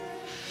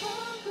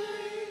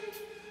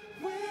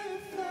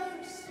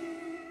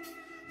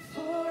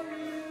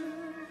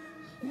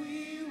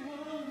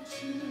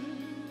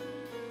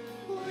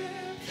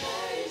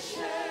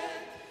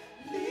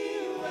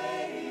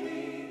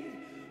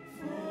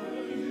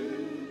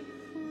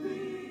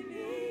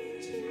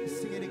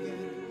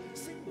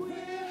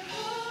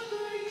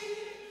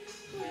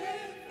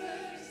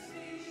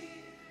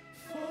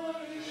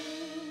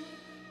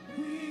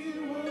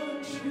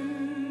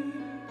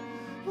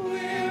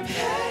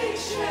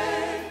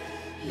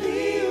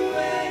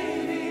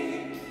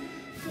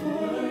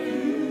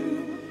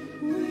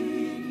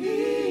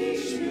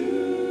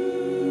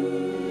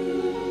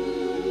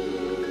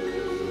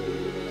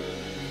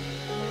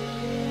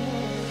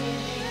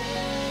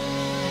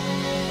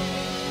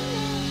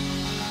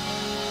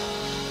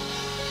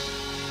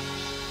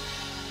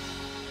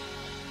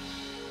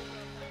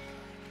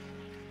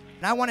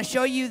And I want to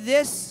show you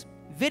this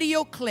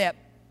video clip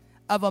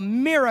of a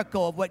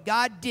miracle of what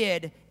God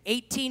did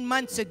 18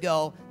 months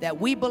ago that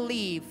we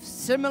believe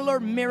similar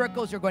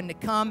miracles are going to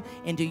come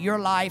into your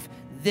life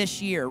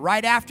this year.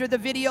 Right after the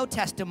video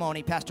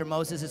testimony, Pastor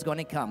Moses is going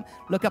to come.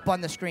 Look up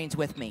on the screens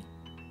with me.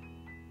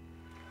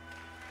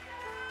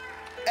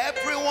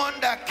 Everyone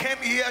that came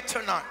here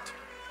tonight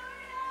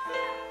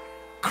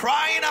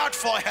crying out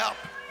for help,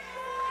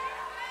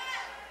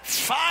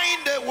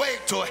 find a way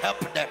to help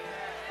them.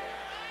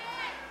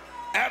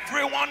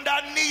 Everyone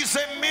that needs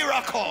a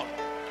miracle,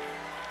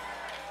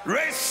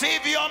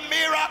 receive your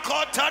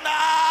miracle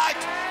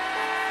tonight.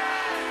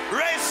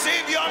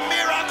 Receive your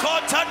miracle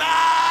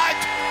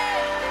tonight.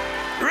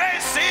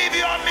 Receive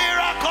your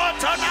miracle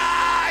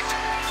tonight.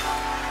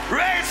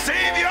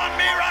 Receive your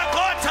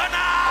miracle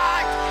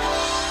tonight.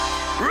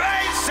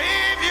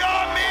 Receive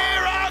your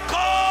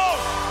miracle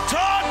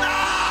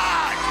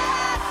tonight.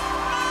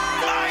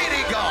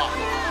 Mighty God.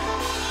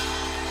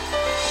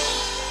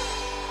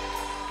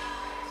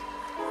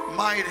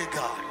 Mighty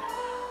God.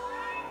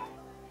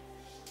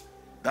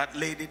 That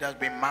lady that's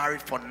been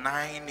married for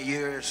 9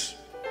 years,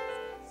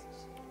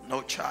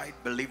 no child,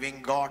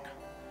 believing God,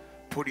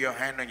 put your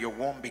hand on your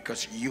womb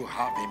because you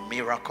have a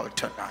miracle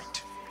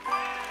tonight.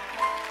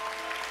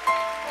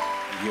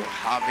 You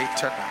have it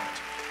tonight.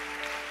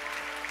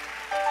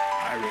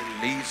 I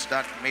release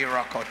that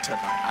miracle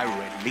tonight. I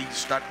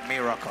release that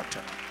miracle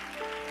tonight.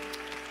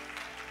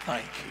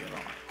 Thank you,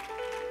 Lord.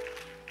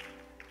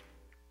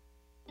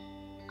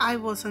 I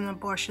was an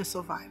abortion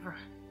survivor,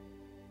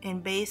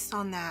 and based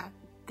on that,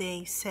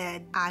 they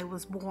said I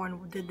was born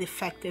with a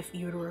defective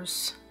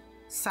uterus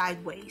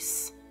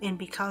sideways, and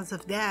because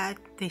of that,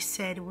 they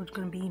said it was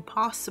going to be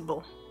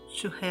impossible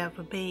to have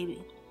a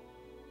baby.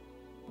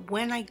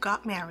 When I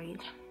got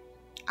married,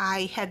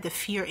 I had the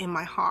fear in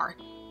my heart.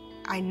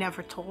 I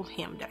never told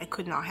him that I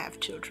could not have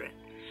children.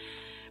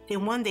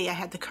 Then one day I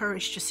had the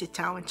courage to sit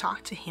down and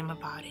talk to him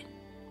about it.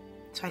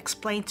 So I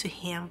explained to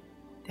him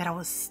that I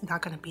was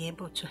not going to be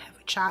able to have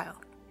a child.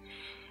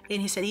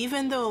 And he said,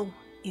 even though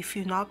if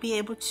you not be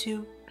able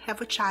to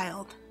have a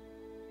child,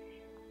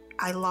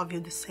 I love you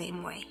the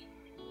same way.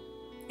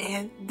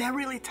 And that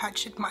really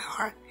touched my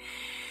heart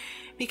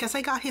because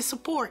I got his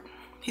support,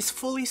 his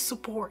fully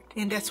support.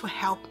 And that's what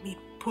helped me,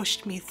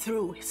 pushed me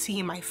through,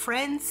 seeing my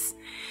friends,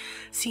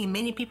 seeing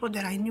many people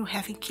that I knew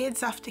having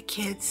kids after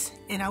kids.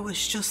 And I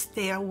was just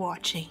there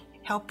watching,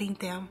 helping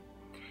them,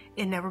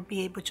 and never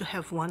be able to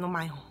have one on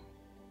my own.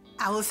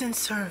 I was in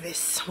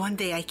service. One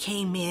day I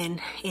came in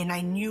and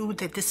I knew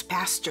that this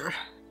pastor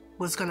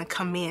was going to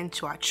come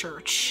into our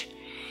church.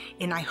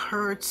 And I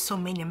heard so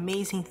many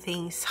amazing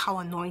things, how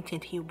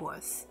anointed he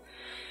was.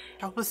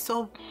 I was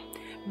so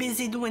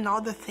busy doing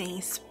all the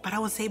things, but I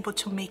was able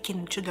to make it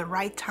into the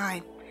right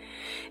time,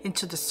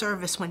 into the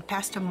service when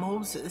Pastor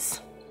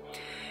Moses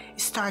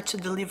started to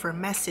deliver a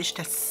message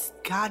that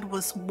God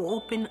was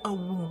opening a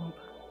womb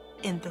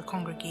in the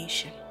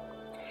congregation.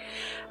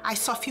 I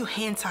saw a few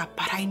hands up,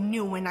 but I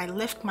knew when I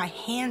lift my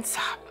hands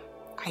up,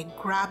 I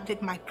grabbed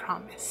it, my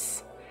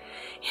promise.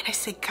 And I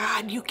said,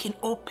 God, you can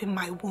open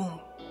my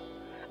womb.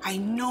 I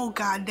know,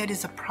 God, that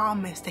is a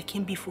promise that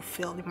can be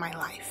fulfilled in my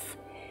life.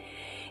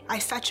 I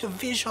started to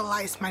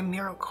visualize my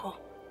miracle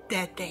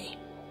that day.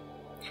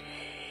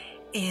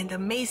 And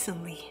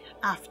amazingly,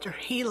 after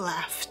he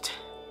left,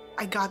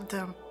 I got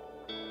the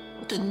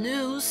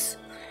news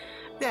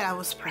that I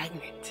was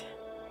pregnant.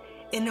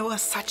 And it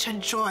was such a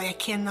joy. I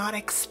cannot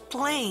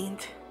explain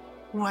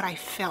what I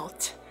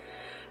felt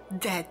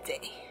that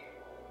day.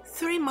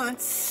 3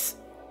 months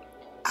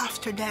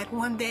after that,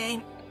 one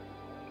day,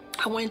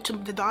 I went to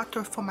the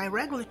doctor for my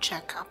regular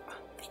checkup,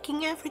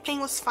 thinking everything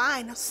was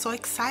fine. I was so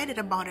excited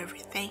about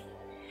everything.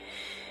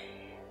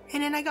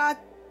 And then I got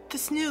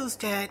this news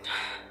that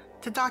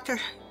the doctor,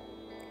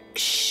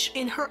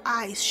 in her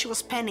eyes, she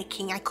was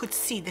panicking. I could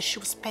see that she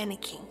was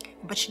panicking,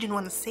 but she didn't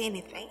want to say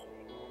anything.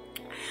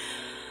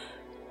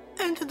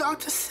 And the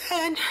doctor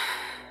said,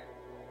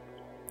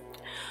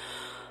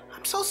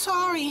 I'm so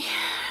sorry,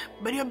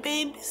 but your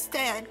baby's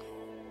dead.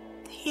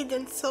 He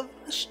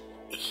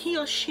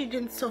or she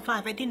didn't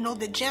survive. I didn't know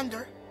the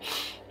gender.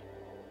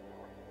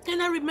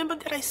 And I remember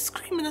that I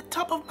screamed at the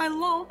top of my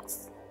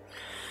lungs.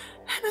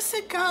 And I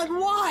said, God,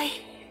 why?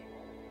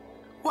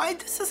 Why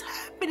this is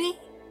happening?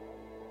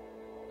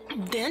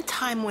 Then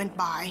time went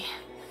by.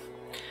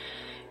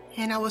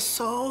 And I was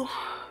so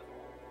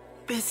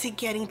busy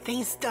getting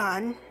things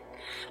done,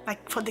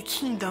 like for the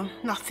kingdom,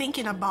 not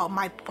thinking about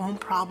my own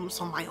problems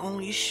or my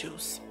own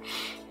issues,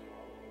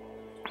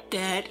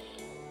 that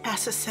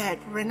Pastor said,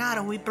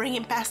 Renata, we bring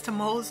in Pastor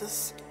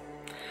Moses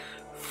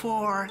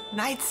for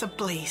Nights of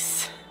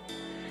Bliss.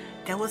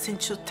 That was in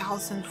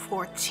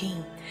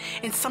 2014.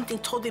 And something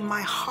told in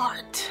my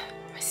heart.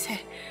 I said,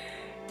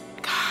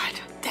 God,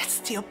 that's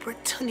the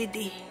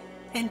opportunity.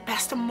 And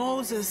Pastor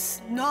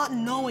Moses, not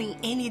knowing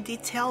any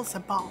details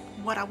about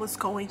what I was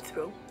going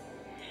through,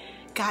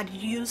 God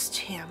used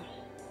him.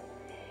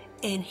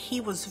 And he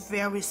was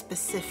very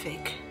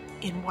specific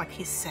in what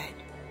he said.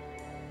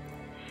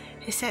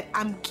 He said,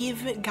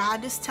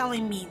 God is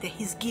telling me that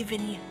he's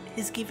giving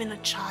a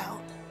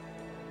child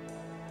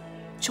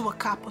to a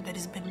couple that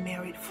has been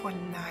married for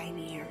 9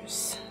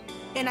 years.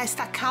 And I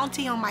start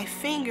counting on my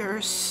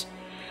fingers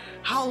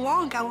how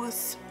long I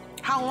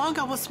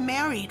was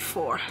married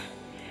for.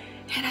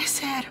 And I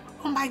said,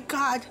 oh my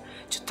God,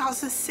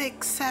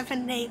 2006,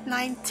 7, 8,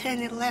 9,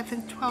 10,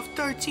 11, 12,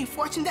 13,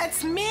 14,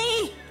 that's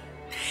me.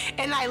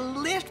 And I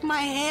lift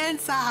my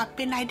hands up,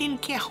 and I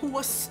didn't care who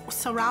was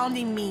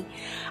surrounding me.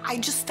 I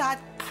just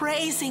started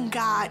praising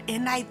God.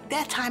 And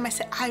that time I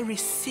said, I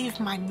received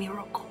my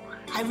miracle.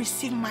 I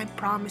received my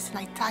promise, and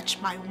I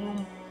touched my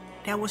womb.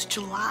 That was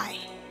July.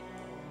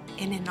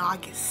 And in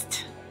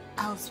August,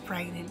 I was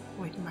pregnant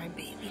with my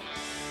baby.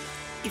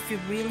 If you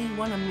really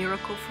want a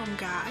miracle from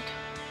God,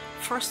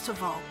 first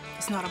of all,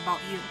 it's not about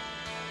you.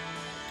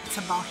 It's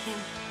about him.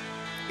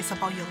 It's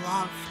about your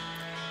love.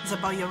 It's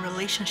about your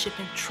relationship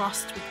and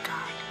trust with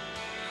God.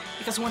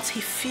 Because once he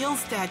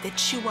feels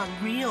that you are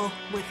real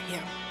with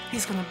him,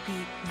 he's going to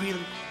be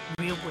really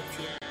real with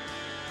you.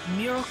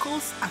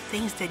 Miracles are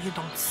things that you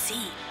don't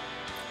see.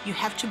 You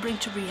have to bring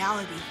to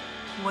reality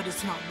what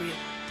is not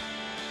real.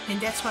 And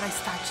that's what I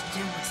start to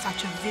do. I start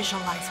to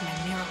visualize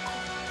my miracle.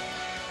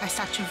 I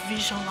start to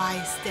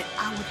visualize that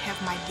I would have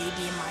my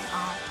baby in my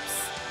arms.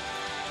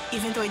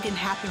 Even though it didn't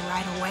happen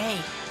right away,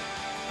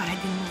 but I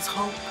didn't lose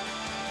hope.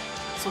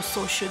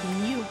 So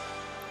shouldn't you.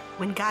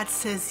 When God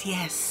says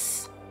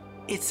yes,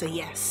 it's a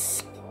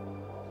yes.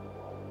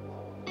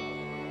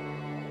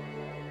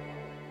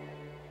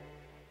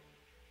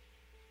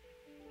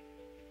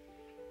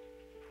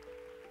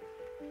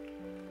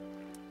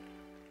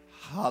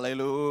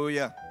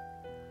 Hallelujah.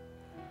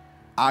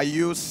 Are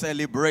you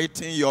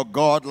celebrating your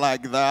God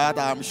like that?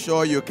 I'm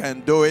sure you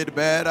can do it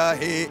better.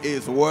 He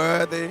is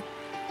worthy.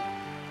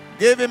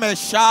 Give him a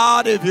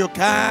shout if you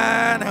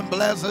can and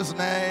bless his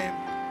name.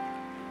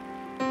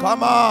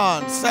 Come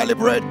on,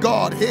 celebrate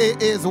God. He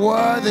is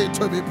worthy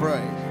to be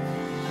praised.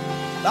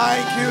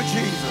 Thank you,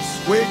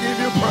 Jesus. We give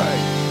you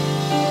praise.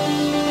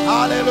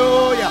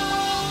 Hallelujah.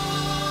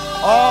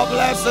 Oh,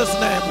 bless his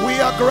name. We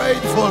are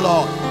grateful,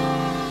 Lord.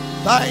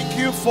 Thank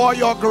you for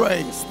your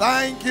grace.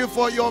 Thank you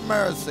for your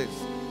mercies.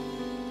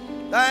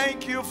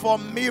 Thank you for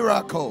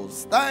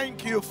miracles.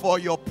 Thank you for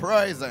your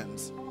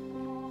presence.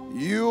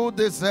 You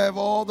deserve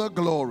all the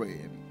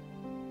glory.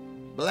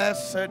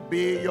 Blessed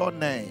be your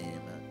name.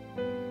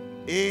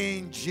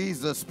 In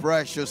Jesus'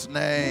 precious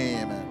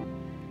name.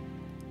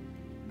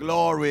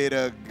 Glory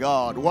to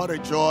God. What a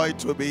joy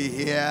to be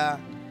here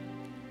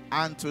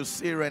and to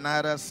see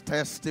Renata's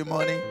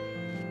testimony.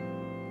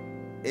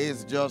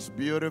 It's just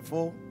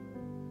beautiful,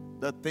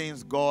 the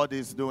things God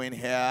is doing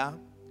here.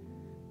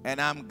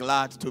 And I'm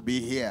glad to be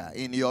here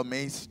in your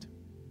midst.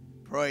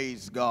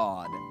 Praise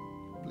God.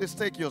 Please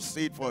take your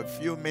seat for a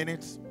few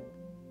minutes.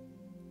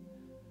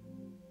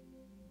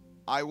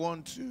 I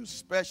want to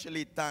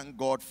especially thank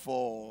God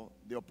for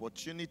the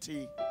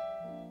opportunity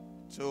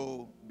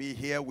to be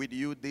here with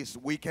you this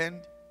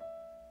weekend.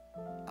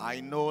 I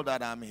know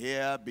that I'm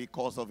here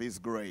because of his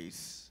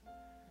grace.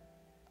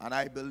 And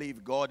I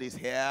believe God is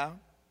here.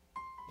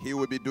 He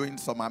will be doing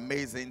some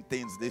amazing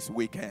things this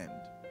weekend.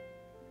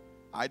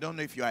 I don't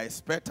know if you are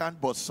expectant,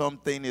 but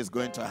something is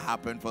going to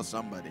happen for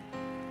somebody.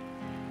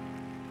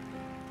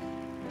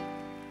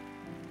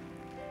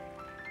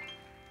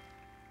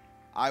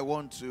 I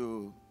want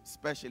to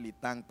especially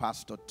thank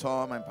Pastor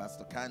Tom and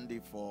Pastor Candy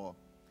for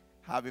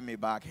having me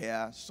back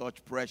here.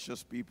 Such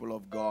precious people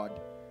of God.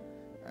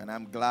 And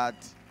I'm glad,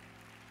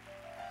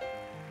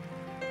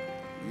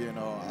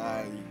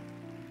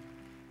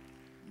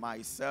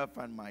 myself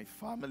and my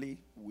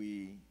family,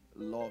 we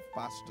love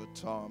Pastor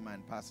Tom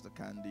and Pastor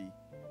Candy.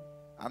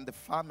 And the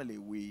family,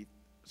 we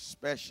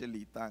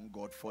especially thank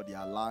God for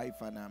their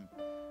life. And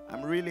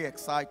I'm really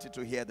excited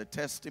to hear the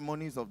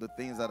testimonies of the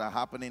things that are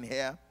happening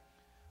here.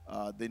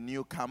 The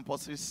new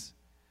campuses,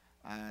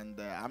 and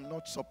I'm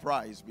not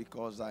surprised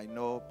because I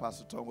know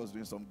Pastor Tom was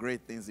doing some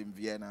great things in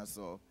Vienna,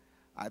 so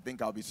I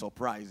think I'll be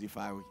surprised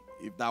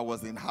if that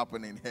wasn't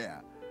happening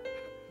here.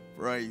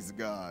 Praise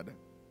God.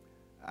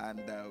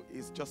 And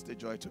it's just a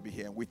joy to be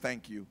here. We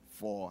thank you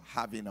for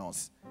having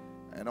us.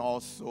 And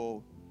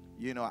also,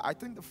 I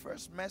think the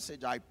first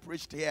message I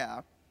preached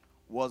here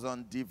was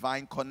on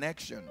divine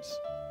connections.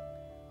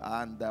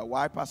 And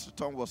while Pastor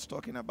Tom was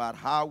talking about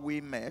how we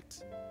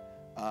met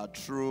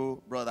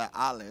through Brother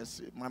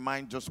Alice, my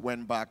mind just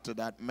went back to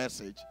that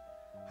message,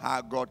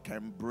 how God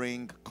can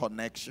bring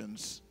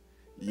connections,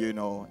 in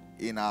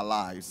our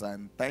lives.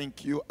 And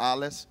thank you,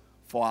 Alice,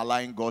 for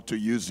allowing God to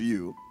use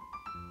you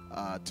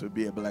to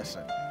be a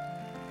blessing.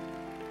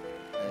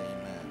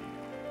 Amen.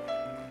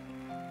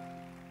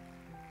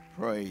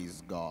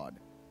 Praise God.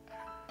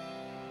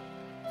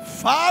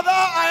 Father,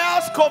 I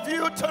ask of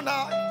you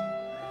tonight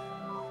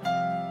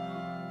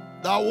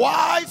that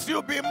whilst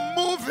you'll be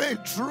moving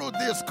through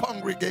this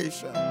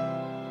congregation,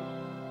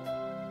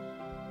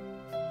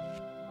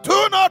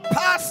 do not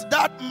pass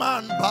that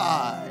man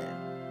by.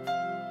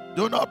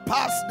 Do not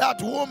pass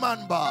that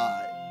woman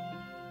by.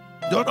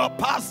 Do not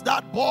pass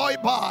that boy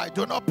by.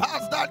 Do not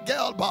pass that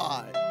girl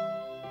by.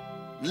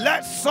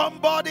 Let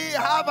somebody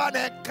have an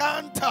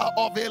encounter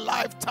of a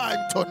lifetime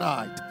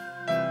tonight.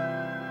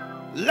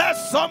 Let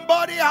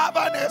somebody have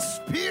an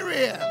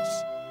experience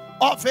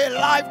of a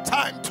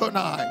lifetime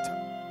tonight.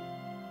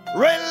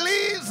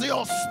 Release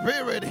your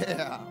spirit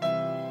here.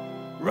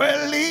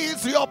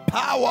 Release your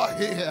power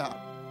here.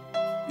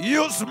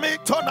 Use me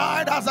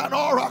tonight as an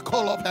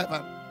oracle of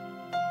heaven.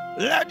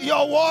 Let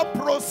your word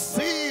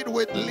proceed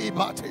with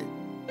liberty.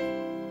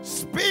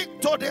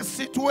 Speak to the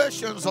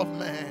situations of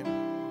men.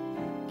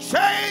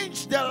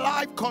 Change the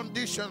life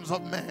conditions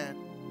of men.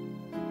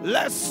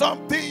 Let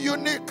something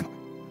unique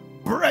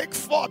break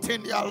forth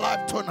in their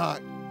life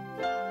tonight.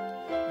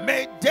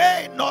 May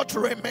they not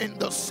remain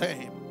the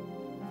same.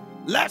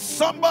 Let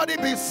somebody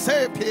be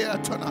saved here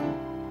tonight.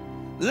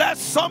 Let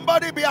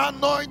somebody be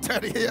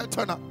anointed here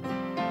tonight.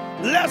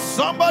 Let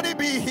somebody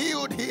be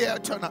healed here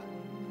tonight.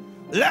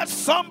 Let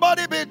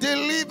somebody be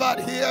delivered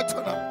here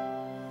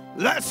tonight.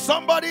 Let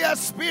somebody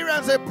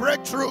experience a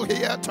breakthrough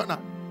here tonight.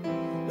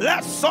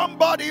 Let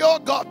somebody, oh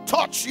God,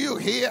 touch you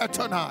here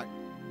tonight.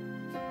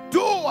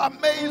 Do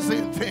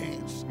amazing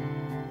things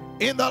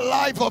in the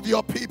life of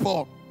your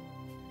people.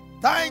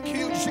 Thank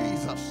you,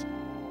 Jesus.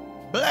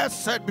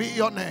 Blessed be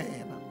your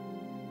name.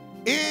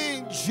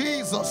 In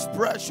Jesus'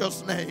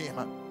 precious name.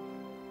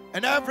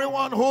 And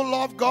everyone who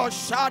loves God,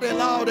 shout it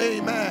loud,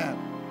 amen.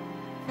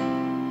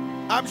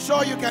 I'm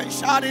sure you can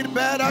shout it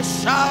better.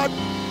 Shout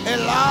a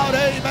loud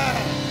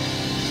amen.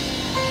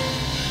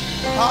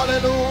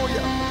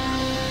 Hallelujah.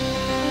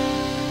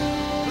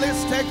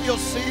 Please take your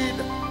seat.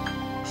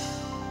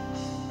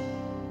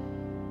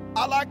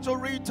 I'd like to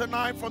read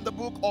tonight from the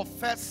book of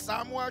 1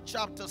 Samuel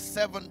chapter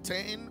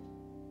 17.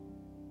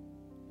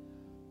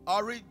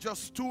 I'll read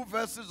just 2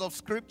 verses of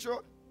scripture.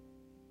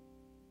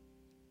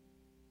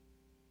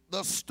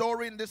 The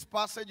story in this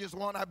passage is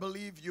one I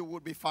believe you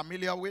would be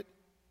familiar with.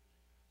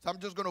 So I'm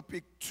just going to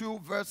pick 2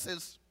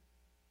 verses.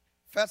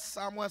 1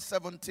 Samuel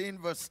 17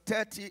 verse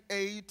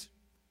 38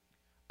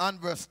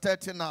 and verse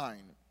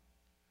 39.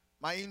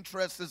 My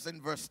interest is in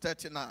verse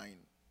 39.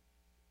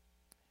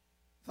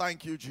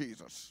 Thank you,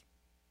 Jesus.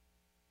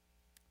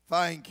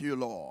 Thank you,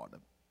 Lord.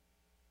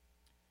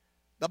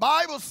 The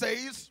Bible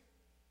says,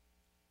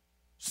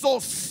 so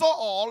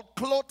Saul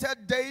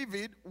clothed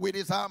David with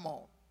his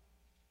armor,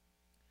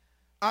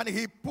 and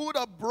he put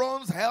a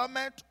bronze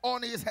helmet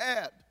on his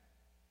head.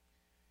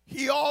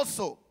 He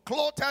also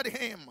clothed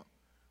him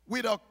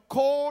with a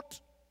coat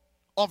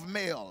of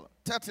mail.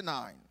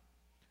 39.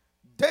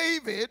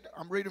 David,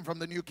 I'm reading from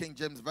the New King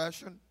James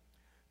Version.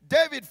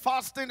 David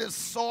fastened his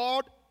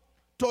sword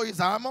to his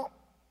armor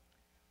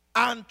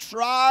and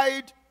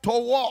tried to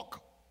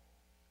walk,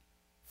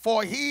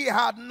 for he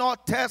had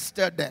not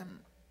tested them.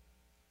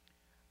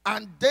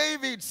 And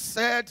David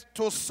said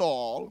to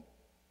Saul,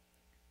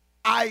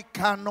 I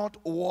cannot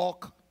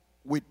walk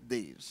with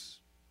these,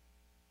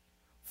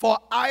 for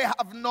I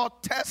have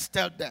not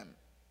tested them.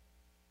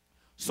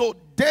 So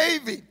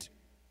David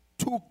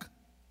took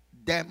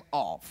them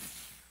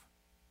off.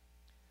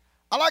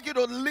 I'd like you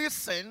to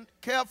listen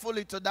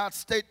carefully to that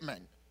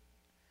statement.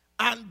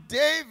 And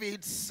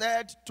David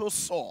said to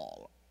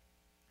Saul,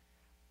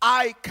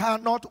 I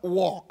cannot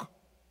walk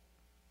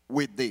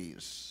with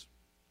these.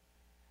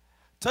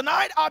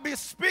 Tonight I'll be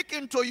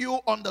speaking to you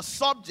on the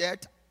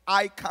subject,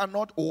 I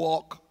cannot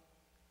walk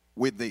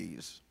with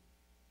these.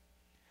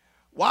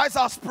 Whilst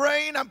I was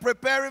praying and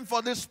preparing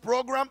for this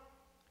program,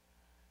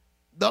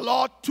 the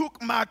Lord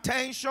took my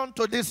attention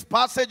to this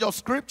passage of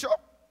scripture.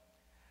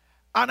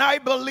 And I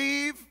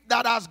believe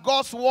that as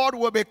God's word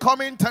will be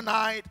coming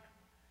tonight,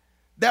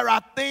 there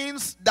are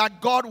things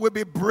that God will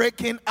be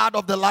breaking out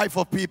of the life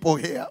of people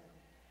here.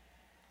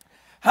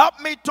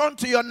 Help me turn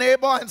to your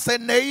neighbor and say,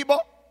 neighbor.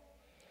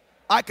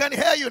 I can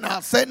hear you now.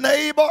 Say,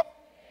 neighbor.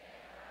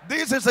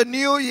 This is a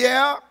new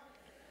year,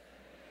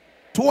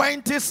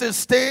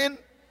 2016.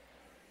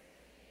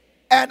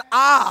 And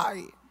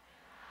I,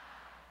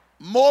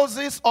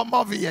 Moses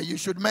Omovia, you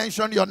should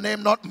mention your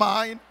name, not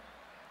mine.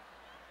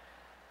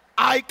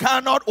 I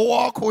cannot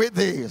walk with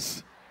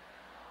this.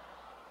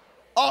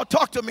 Oh,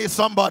 talk to me,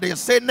 somebody.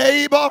 Say,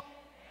 neighbor,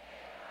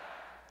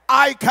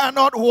 I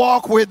cannot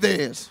walk with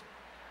this.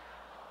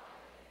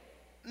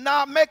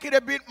 Now, make it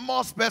a bit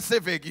more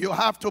specific. You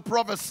have to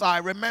prophesy.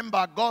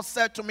 Remember, God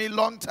said to me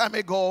long time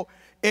ago,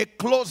 a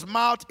closed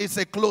mouth is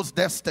a closed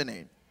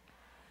destiny.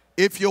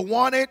 If you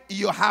want it,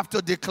 you have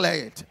to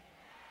declare it.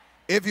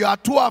 If you are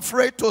too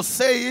afraid to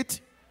say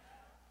it,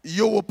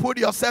 you will put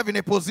yourself in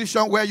a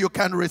position where you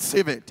can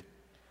receive it.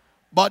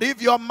 But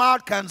if your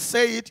mouth can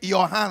say it,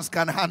 your hands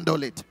can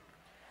handle it.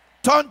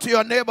 Turn to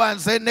your neighbor and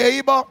say,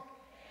 neighbor,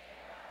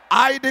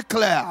 I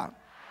declare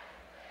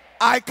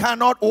I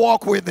cannot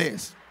walk with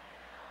this.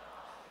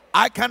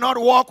 I cannot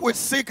walk with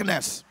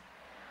sickness.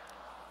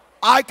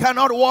 I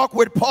cannot walk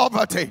with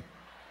poverty.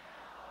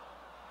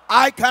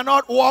 I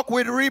cannot walk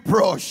with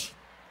reproach.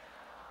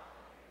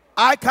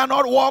 I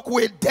cannot walk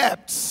with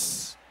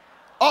debts.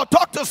 Oh,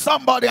 talk to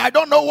somebody. I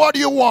don't know what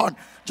you want.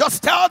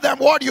 Just tell them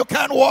what you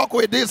can walk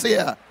with this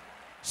year.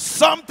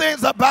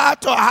 Something's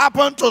about to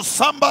happen to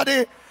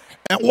somebody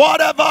And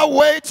whatever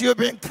weight you've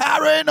been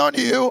carrying on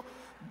you,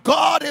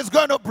 God is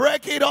going to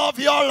break it off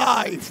your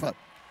life.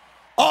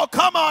 Oh,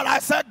 come on. I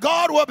said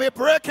God will be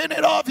breaking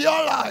it off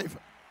your life.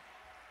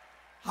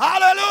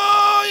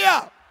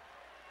 Hallelujah.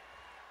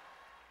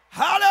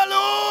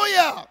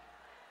 Hallelujah.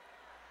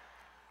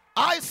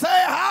 I say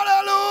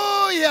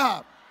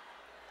hallelujah.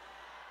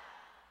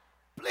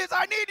 Please,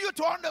 I need you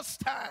to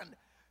understand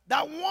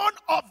that one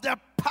of the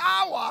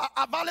power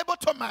available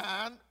to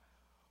man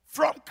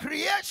from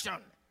creation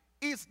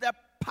is the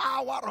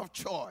power of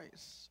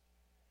choice.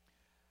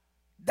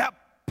 The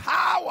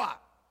power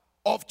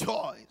of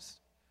choice.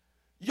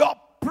 Your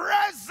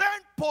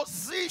present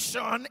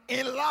position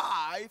in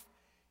life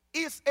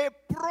is a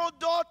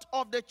product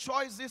of the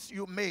choices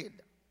you made.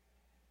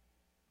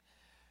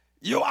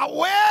 You are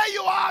where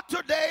you are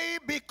today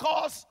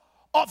because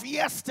of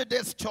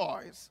yesterday's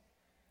choice.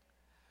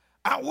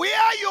 And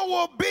where you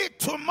will be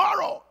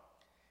tomorrow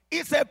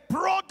is a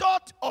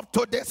product of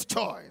today's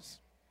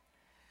choice.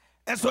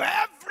 And so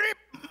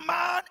every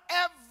man,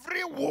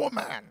 every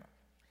woman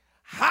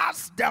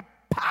has the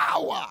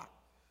power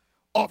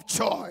of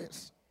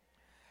choice.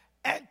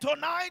 And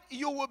tonight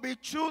you will be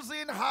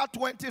choosing how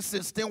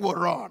 2016 will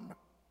run.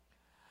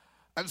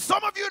 And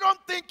some of you don't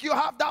think you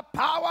have that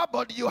power,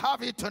 but you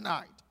have it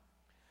tonight.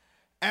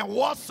 And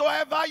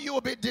whatsoever you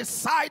will be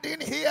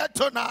deciding here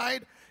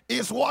tonight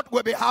is what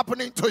will be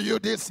happening to you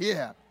this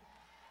year.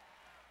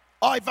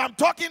 Or if I'm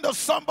talking to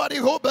somebody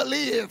who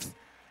believes,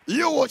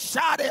 you will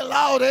shout a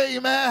loud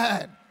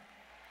amen.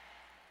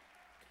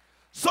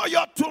 So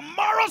your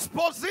tomorrow's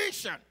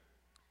position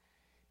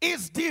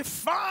is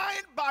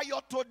defined by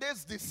your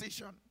today's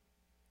decision.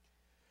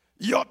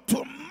 Your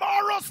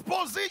tomorrow's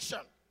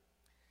position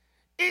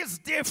is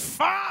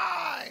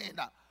defined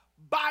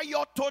by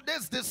your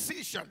today's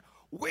decision.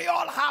 We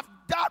all have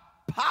that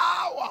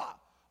power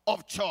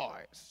of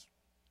choice.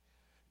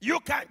 You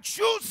can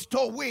choose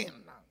to win.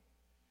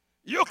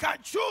 You can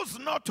choose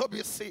not to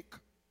be sick.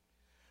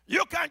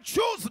 You can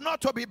choose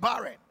not to be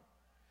barren.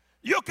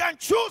 You can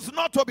choose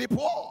not to be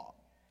poor.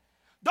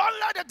 Don't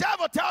let the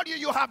devil tell you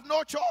you have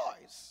no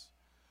choice.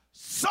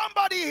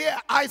 Somebody here,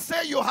 I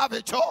say you have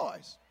a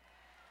choice.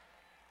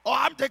 Or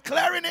I'm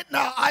declaring it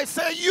now. I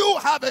say you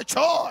have a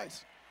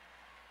choice.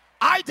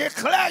 I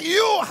declare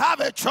you have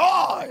a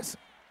choice.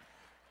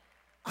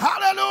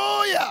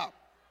 Hallelujah.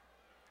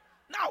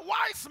 Now,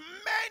 why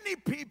many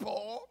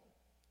people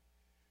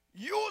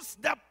use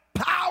the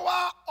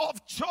power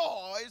of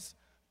choice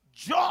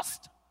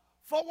just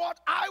for what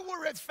I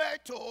will refer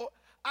to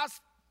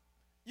as,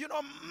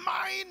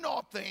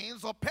 minor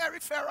things or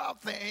peripheral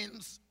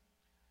things.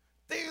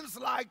 Things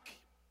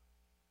like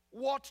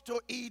what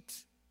to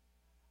eat,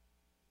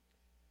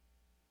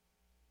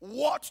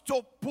 what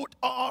to put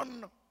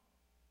on.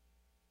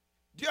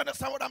 Do you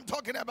understand what I'm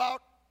talking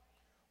about?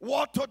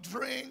 What to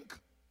drink,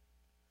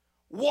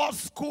 what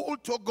school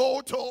to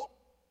go to,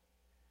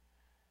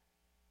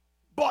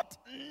 but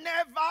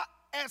never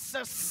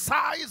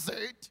exercise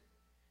it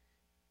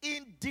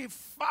in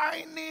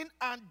defining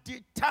and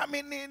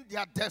determining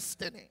their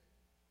destiny.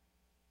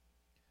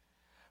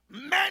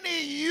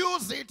 Many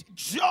use it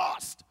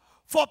just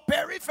for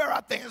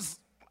peripheral things.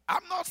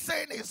 I'm not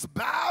saying it's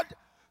bad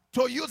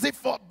to use it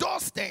for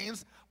those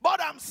things, but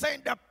I'm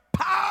saying the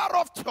power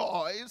of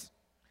choice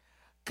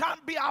can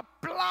be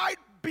applied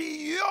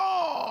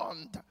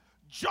beyond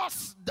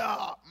just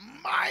the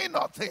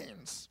minor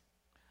things.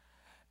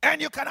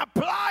 And you can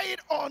apply it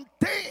on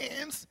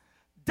things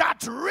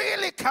that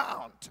really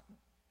count.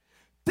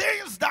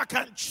 Things that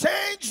can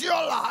change your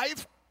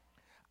life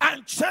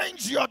and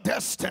change your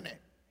destiny.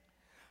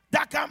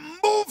 That can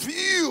move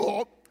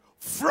you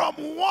from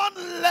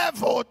one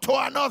level to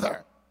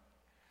another.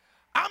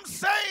 I'm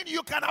saying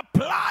you can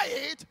apply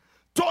it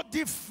to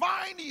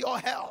define your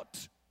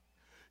health.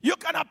 You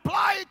can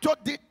apply it to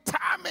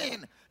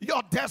determine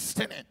your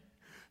destiny.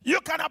 You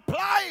can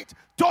apply it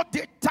to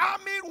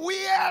determine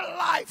where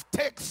life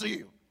takes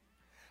you.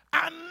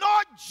 And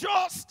not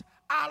just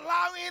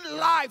allowing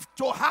life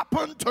to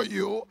happen to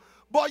you,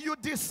 but you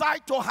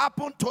decide to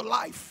happen to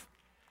life.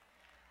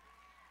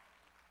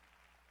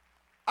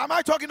 Am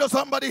I talking to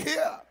somebody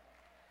here?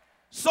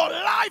 So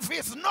life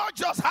is not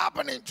just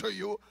happening to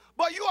you,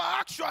 but you are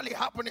actually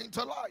happening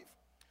to life.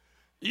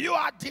 You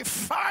are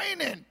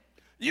defining,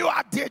 you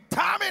are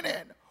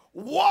determining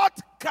what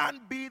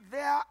can be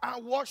there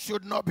and what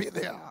should not be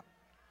there.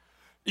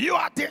 You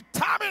are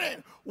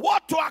determining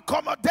what to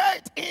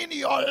accommodate in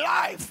your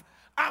life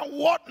and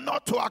what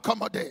not to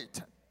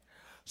accommodate.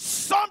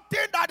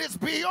 Something that is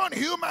beyond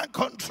human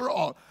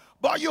control,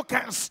 but you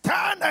can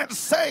stand and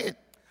say,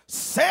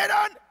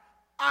 Satan,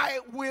 I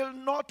will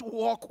not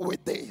walk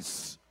with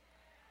this.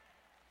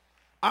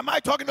 Am I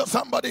talking to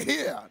somebody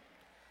here?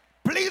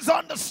 Please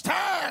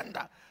understand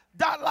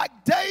that, like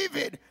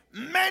David,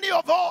 many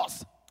of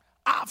us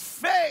are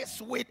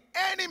faced with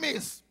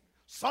enemies,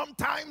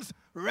 sometimes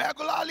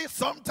regularly,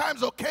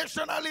 sometimes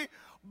occasionally,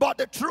 but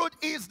the truth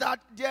is that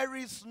there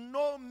is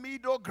no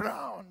middle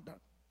ground.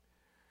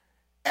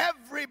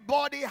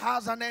 Everybody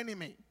has an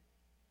enemy.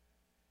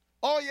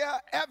 Oh yeah,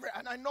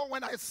 and I know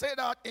when I say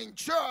that in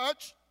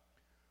church,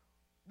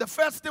 the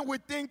first thing we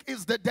think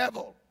is the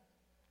devil.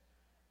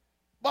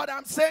 But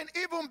I'm saying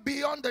even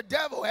beyond the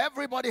devil,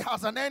 everybody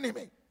has an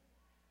enemy.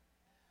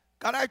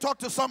 Can I talk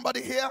to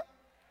somebody here?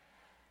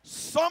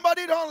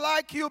 Somebody don't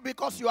like you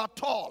because you are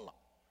tall.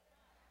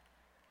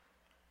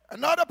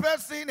 Another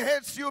person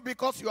hates you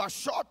because you are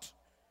short.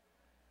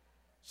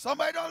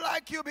 Somebody don't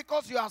like you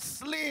because you are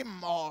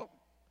slim, or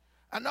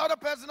another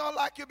person don't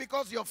like you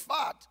because you're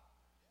fat.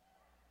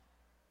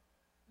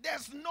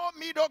 There's no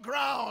middle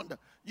ground.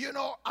 You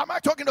know, am I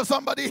talking to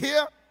somebody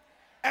here?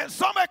 And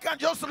somebody can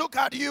just look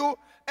at you,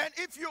 and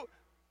if you...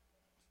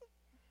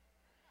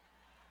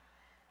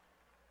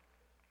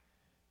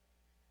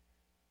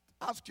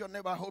 Ask your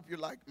neighbor, I hope you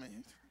like me.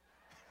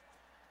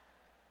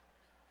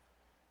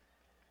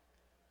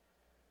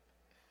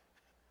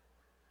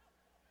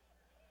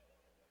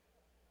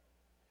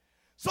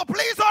 So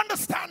please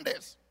understand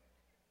this,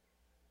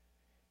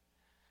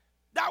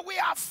 that we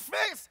are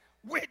faced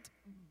with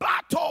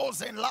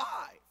battles in life.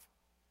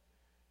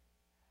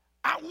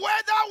 And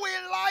whether we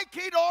like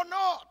it or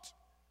not,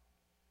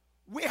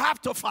 we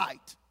have to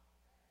fight.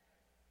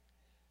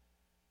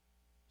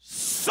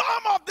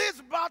 Some of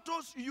these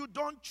battles, you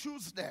don't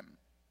choose them.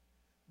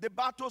 The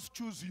battles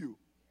choose you.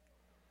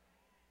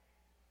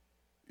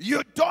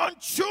 You don't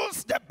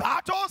choose the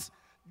battles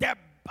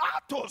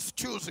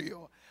choose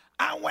you.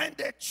 And when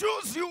they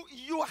choose you,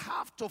 you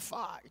have to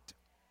fight.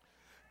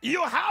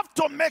 You have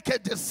to make a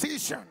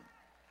decision.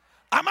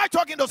 Am I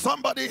talking to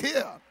somebody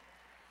here?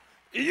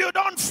 You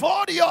don't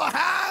fold your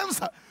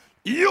hands.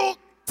 You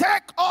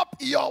take up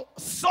your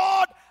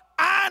sword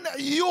and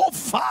you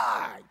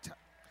fight.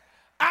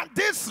 And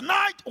this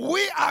night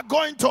we are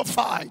going to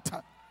fight.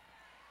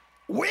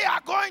 We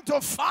are going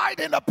to fight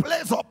in a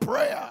place of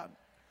prayer.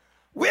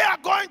 We are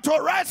going to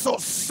wrestle.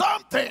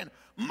 Something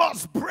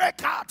must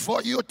break out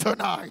for you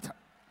tonight.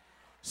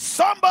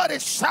 Somebody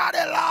shout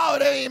it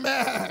loud,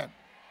 amen.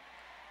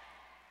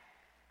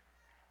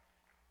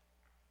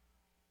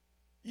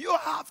 You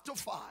have to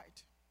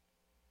fight.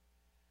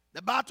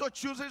 The battle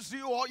chooses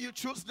you, or you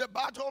choose the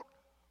battle.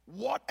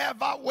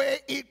 Whatever way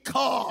it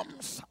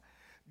comes,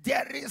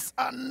 there is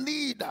a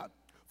need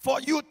for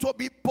you to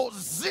be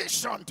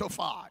positioned to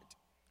fight.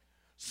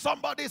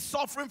 Somebody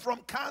suffering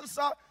from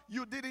cancer,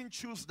 you didn't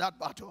choose that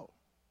battle.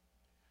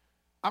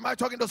 Am I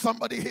talking to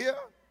somebody here?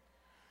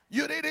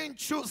 You didn't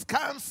choose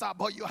cancer,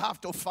 but you have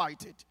to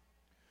fight it.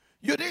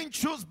 You didn't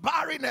choose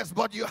barrenness,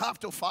 but you have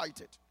to fight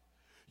it.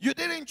 You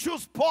didn't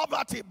choose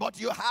poverty, but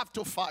you have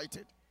to fight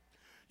it.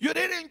 You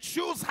didn't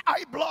choose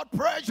high blood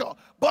pressure,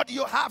 but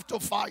you have to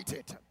fight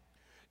it.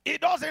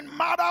 It doesn't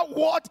matter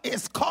what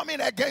is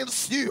coming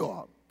against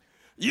you.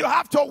 You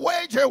have to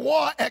wage a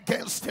war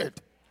against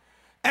it.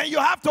 And you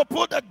have to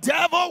put the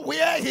devil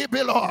where he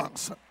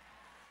belongs.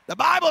 The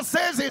Bible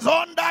says he's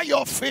under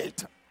your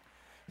feet.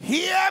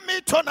 Hear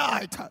me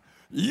tonight.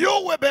 You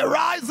will be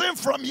rising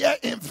from here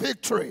in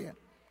victory.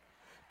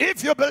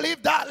 If you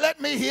believe that,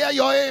 let me hear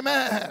your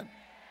amen.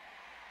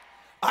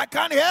 I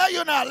can't hear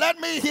you now. Let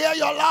me hear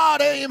your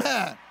loud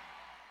amen.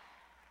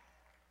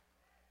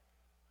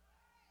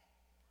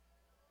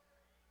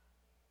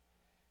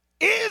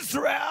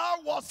 Israel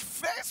was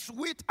faced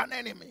with an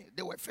enemy.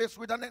 They were faced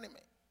with an enemy.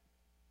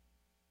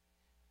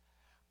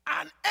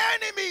 An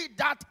enemy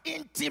that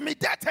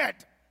intimidated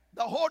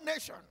the whole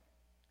nation.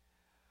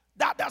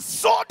 That the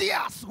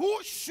soldiers who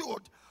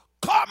should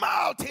come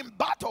out in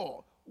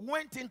battle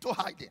went into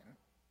hiding.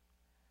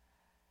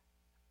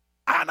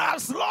 And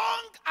as long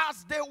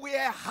as they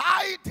were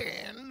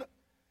hiding,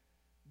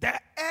 the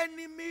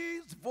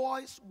enemy's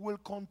voice will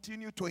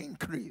continue to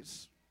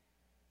increase.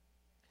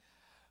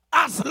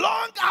 As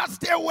long as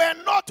they were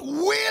not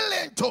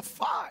willing to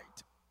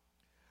fight,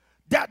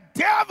 the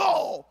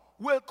devil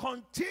will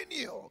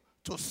continue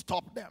to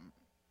stop them.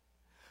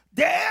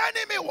 The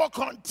enemy will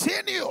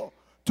continue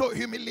to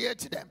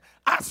humiliate them.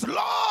 As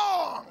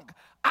long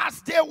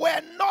as they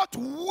were not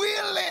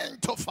willing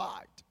to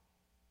fight.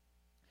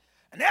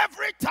 And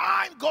every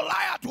time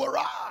Goliath will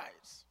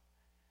rise,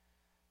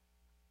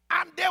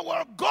 and they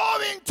were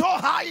going to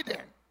hiding,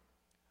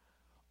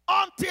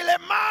 until a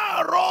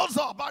man rose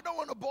up. I don't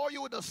want to bore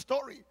you with the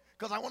story,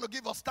 because I want to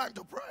give us time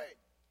to pray.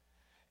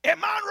 A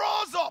man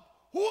rose up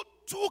who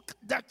took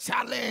the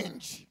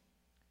challenge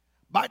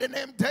by the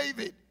name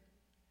David.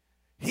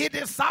 He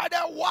decided,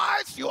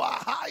 whilst you are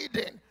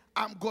hiding,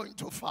 I'm going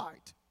to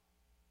fight.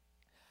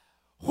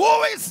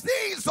 Who is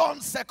this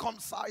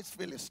uncircumcised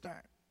Philistine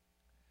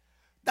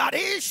that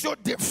he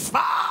should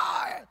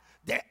defy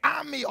the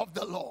army of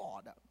the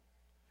Lord?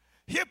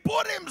 He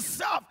put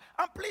himself,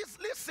 and please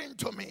listen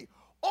to me,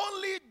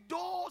 only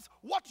those,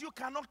 what you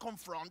cannot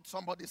confront,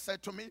 somebody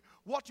said to me,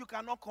 what you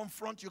cannot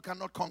confront, you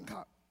cannot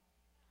conquer.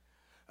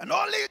 And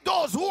only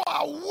those who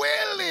are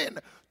willing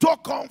to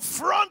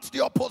confront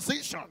the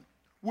opposition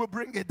will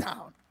bring it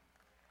down.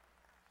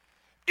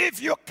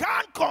 If you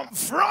can't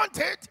confront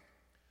it,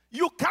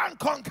 you can't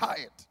conquer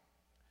it.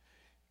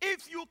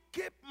 If you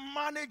keep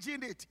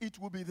managing it, it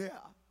will be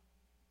there.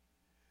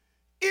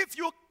 If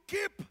you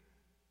keep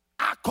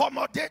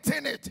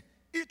accommodating it,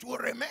 it will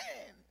remain.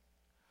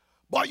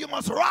 But you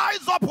must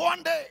rise up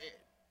one day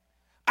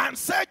and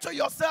say to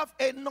yourself,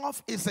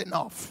 enough is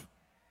enough.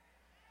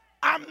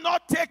 I'm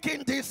not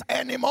taking this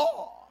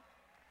anymore.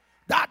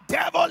 That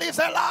devil is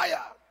a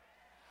liar.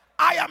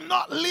 I am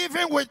not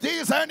living with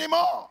this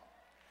anymore.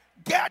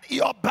 Get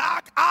your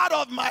back out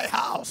of my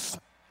house.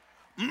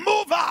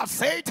 Move out,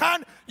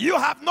 Satan. You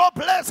have no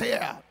place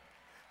here.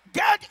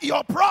 Get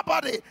your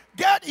property.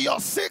 Get your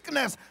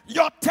sickness.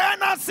 Your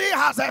tenancy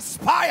has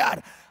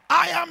expired.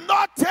 I am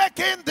not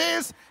taking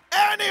this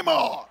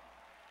anymore.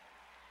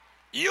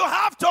 You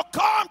have to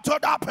come to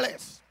that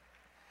place.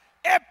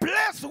 A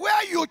place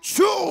where you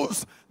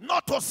choose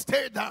not to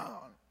stay down.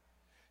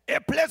 A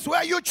place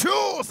where you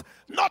choose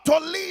not to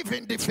live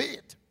in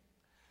defeat.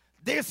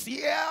 This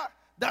year,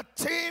 the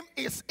theme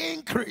is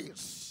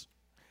increase.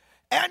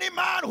 Any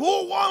man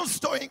who wants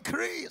to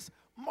increase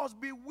must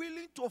be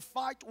willing to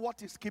fight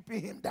what is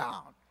keeping him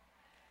down.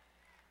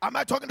 Am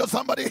I talking to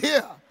somebody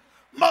here?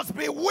 Must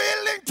be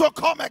willing to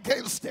come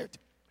against it.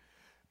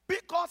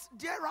 Because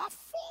there are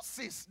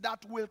forces that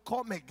will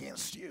come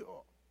against you.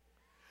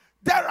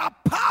 There are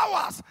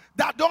powers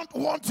that don't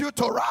want you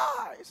to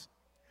rise.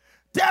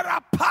 There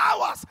are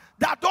powers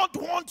that don't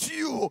want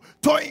you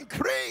to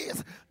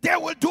increase. They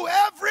will do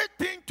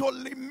everything to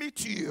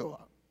limit you.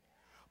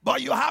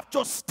 But you have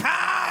to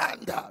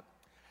stand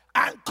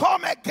and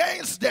come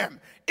against them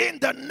in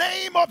the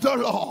name of the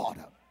Lord.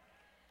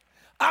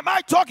 Am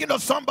I talking to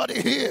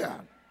somebody here?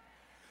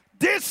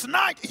 This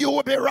night you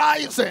will be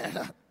rising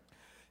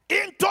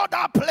into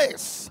that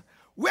place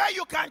where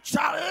you can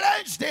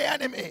challenge the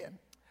enemy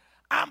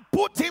and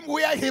put him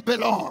where he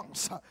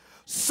belongs.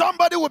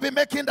 Somebody will be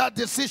making that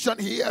decision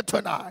here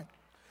tonight.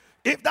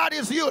 If that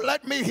is you,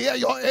 let me hear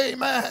your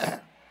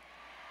amen.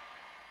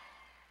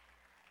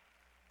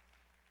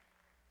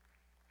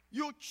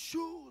 You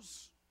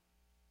choose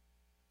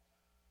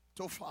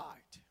to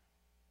fight.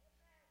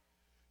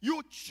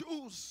 You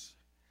choose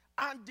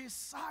and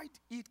decide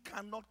it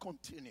cannot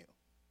continue.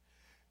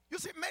 You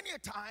see, many a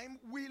time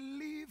we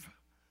live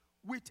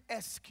with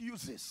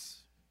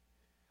excuses.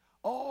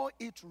 Oh,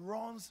 it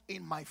runs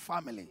in my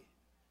family.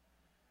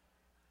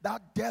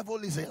 That devil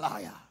is a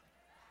liar.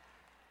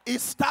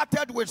 It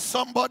started with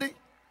somebody.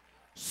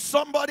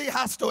 Somebody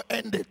has to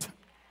end it.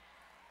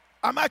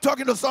 Am I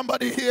talking to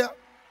somebody here?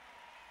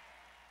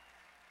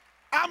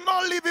 I'm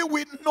not living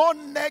with no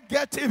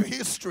negative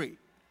history.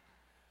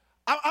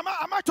 Am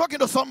I talking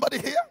to somebody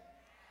here?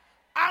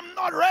 I'm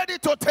not ready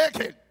to take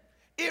it.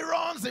 It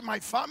runs in my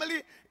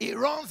family. It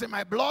runs in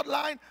my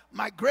bloodline.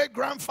 My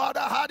great-grandfather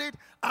had it,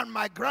 and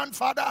my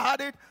grandfather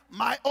had it.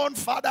 My own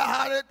father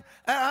had it.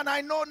 And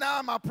I know now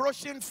I'm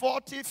approaching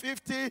 40,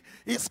 50.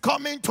 It's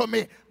coming to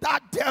me.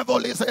 That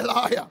devil is a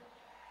liar.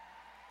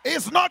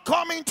 It's not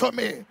coming to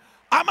me.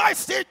 Am I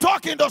still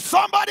talking to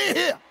somebody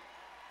here?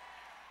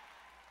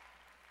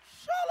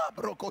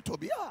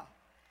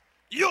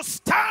 You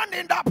stand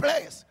in that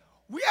place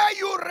where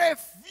you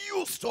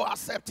refuse to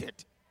accept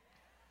it.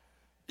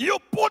 You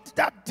put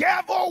the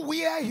devil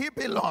where he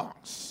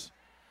belongs.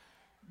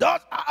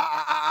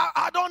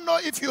 I don't know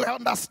if you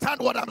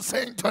understand what I'm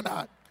saying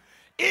tonight.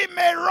 It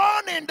may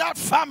run in that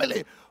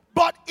family,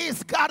 but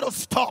it's got to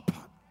stop.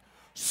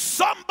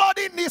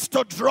 Somebody needs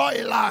to draw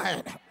a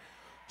line.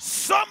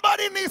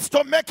 Somebody needs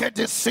to make a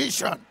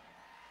decision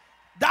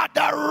that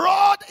the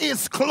road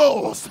is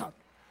closed.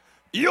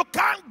 You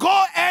can't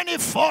go any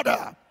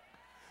further.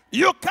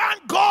 You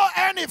can't go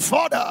any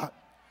further.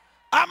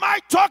 Am I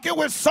talking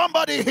with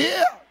somebody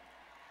here?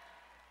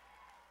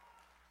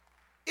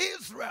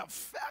 Israel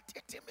felt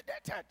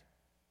intimidated,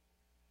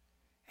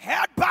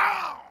 head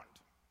bound,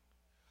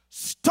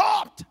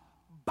 stopped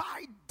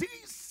by this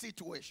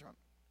situation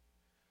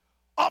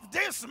of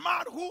this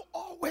man who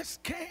always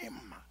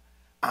came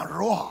and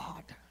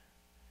roared.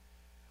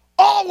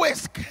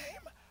 Always came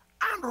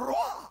and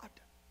roared.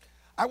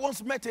 I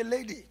once met a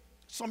lady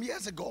some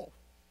years ago.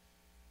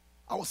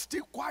 I was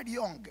still quite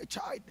young, a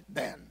child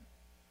then,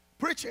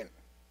 preaching.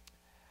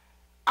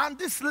 And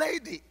this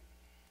lady,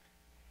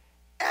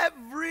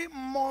 every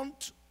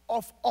month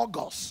of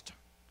August,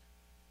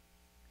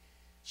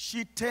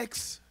 she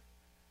takes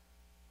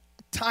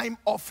time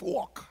off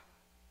work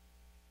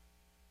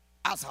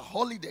as a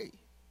holiday.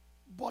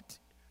 But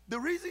the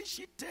reason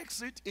she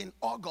takes it in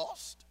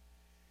August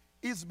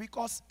is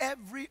because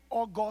every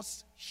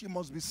August she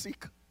must be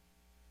sick.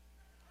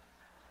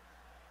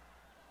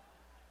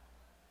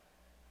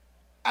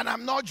 And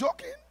I'm not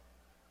joking.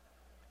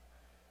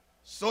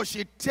 So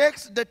she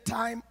takes the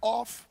time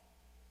off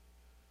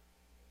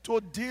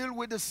to deal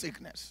with the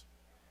sickness.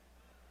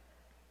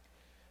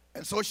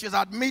 And so she's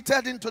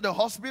admitted into the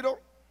hospital.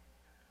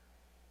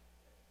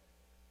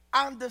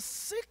 And the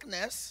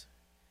sickness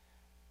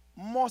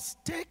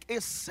must take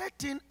a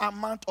certain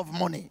amount of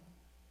money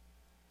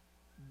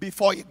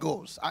before it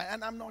goes.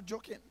 And I'm not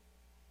joking.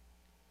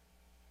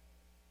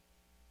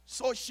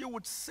 So she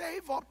would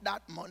save up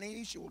that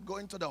money. She would go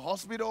into the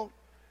hospital.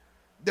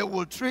 They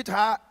will treat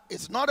her.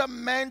 It's not a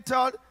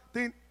mental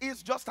thing.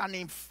 It's just an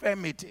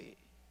infirmity.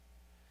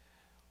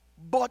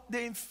 But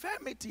the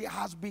infirmity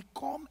has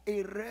become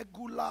a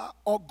regular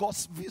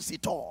August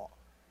visitor.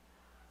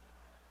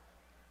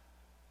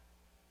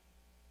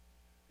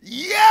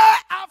 Year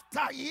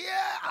after year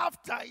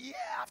after year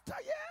after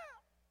year.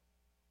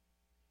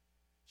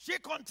 She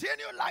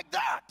continued like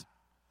that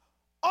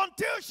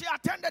until she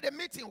attended a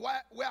meeting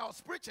where I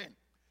was preaching.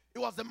 It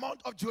was the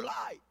month of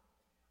July.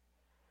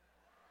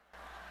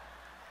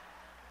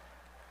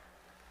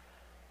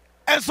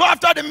 And so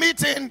after the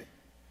meeting,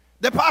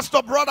 the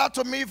pastor brought her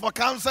to me for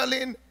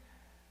counseling.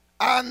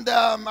 And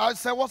I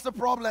said, what's the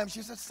problem?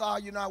 She said, sir,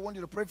 I want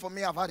you to pray for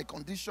me. I've had a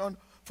condition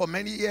for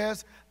many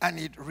years, and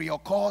it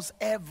reoccurs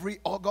every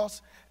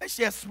August. And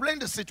she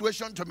explained the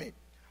situation to me.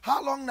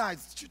 How long now?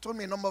 She told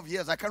me a number of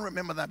years. I can't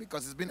remember that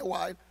because it's been a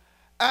while.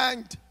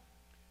 And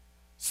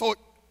so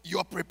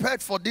you're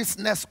prepared for this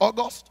next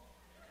August?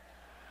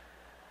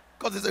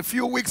 Because it's a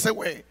few weeks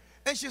away.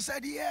 And she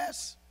said,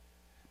 yes,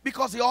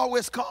 because he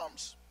always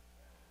comes.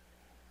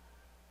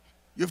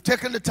 You've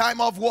taken the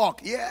time off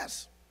work?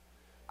 Yes.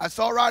 I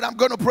said, all right, I'm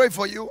going to pray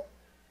for you.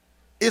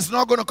 It's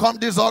not going to come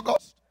this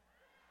August.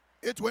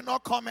 It will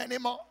not come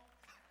anymore.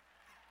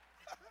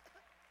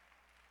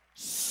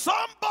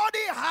 Somebody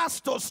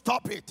has to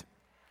stop it.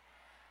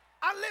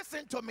 And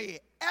listen to me,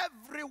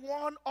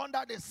 everyone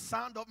under the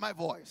sound of my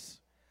voice,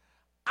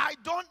 I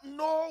don't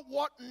know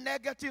what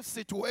negative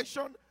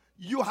situation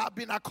you have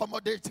been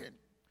accommodating.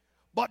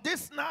 But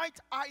this night,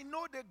 I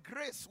know the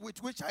grace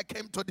with which I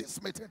came to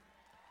this meeting.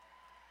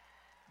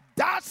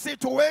 That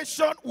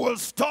situation will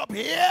stop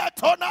here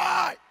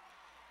tonight.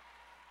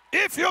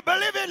 If you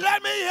believe it,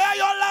 let me hear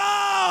you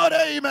loud.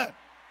 Amen.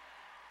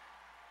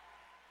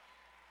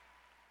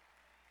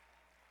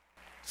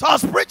 So I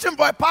was preaching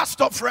for a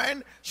pastor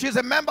friend. She's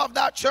a member of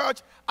that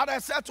church. And I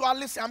said to her,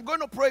 listen, I'm going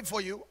to pray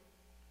for you.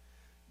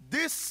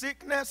 This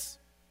sickness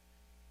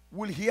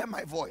will hear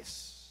my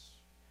voice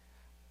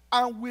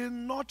and will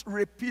not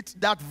repeat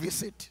that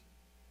visit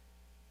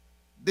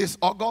this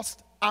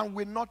August and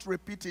will not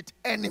repeat it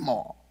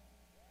anymore.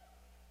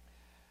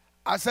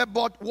 I said,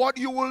 but what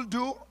you will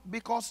do,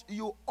 because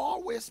you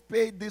always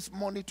pay this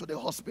money to the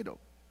hospital.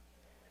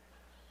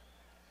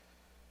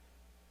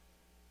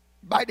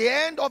 By the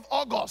end of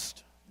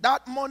August,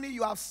 that money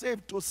you have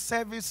saved to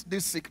service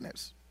this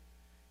sickness,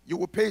 you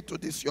will pay to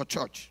this, your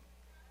church.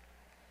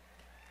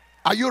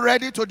 Are you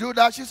ready to do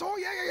that? She said, oh,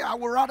 yeah. I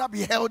would rather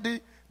be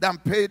healthy than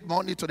pay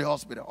money to the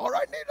hospital. All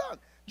right, Nathan.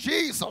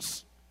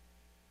 Jesus,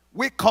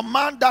 we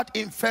command that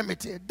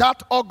infirmity,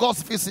 that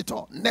August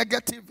visitor,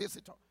 negative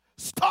visitor.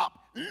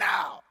 Stop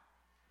now.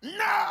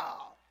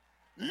 Now.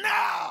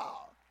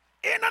 Now.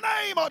 In the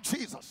name of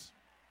Jesus.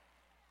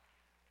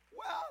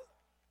 Well,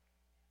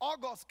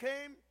 August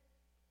came.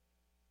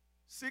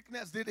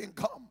 Sickness didn't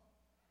come.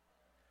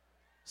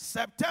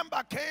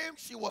 September came.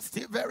 She was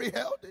still very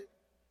healthy.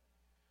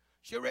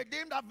 She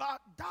redeemed her vow.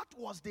 That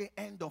was the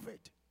end of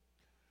it.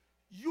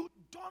 You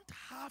don't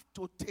have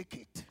to take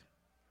it.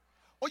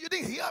 Oh, you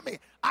didn't hear me.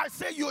 I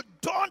say you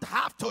don't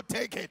have to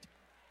take it.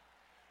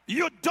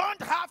 You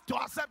don't have to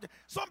accept it.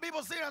 Some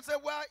people say and say,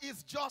 well,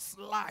 it's just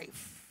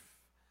life.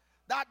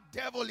 That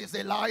devil is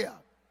a liar.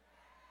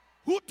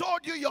 Who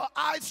told you your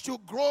eyes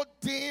should grow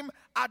dim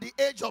at the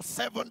age of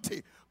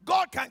 70?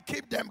 God can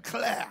keep them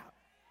clear.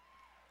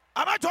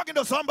 Am I talking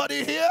to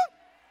somebody here?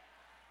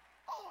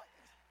 Oh,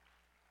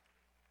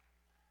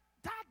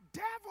 that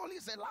devil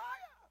is a liar.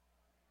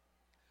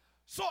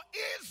 So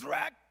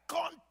Israel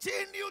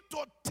continued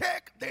to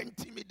take the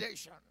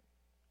intimidation.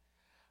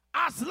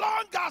 As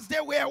long as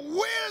they were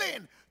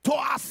willing to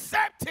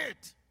accept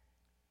it,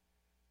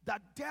 the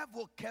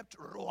devil kept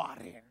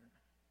roaring.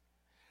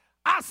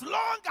 As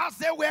long as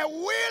they were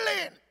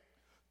willing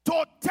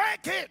to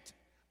take it,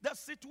 the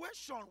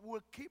situation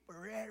will keep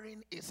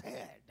rearing its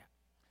head.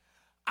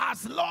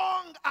 As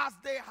long as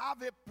they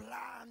have a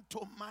plan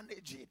to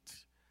manage it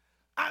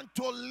and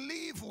to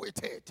live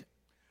with it,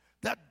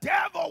 the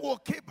devil will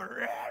keep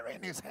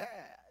rearing his head.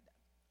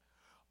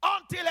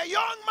 Until a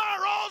young man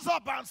rose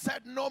up and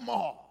said, no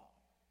more.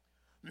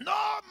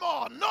 No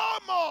more, no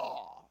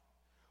more.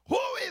 Who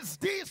is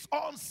this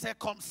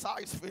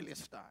uncircumcised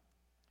Philistine?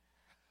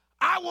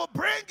 I will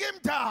bring him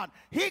down.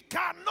 He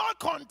cannot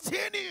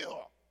continue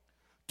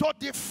to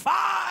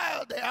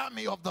defile the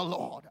army of the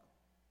Lord.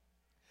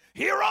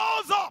 He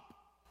rose up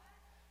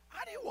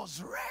and he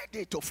was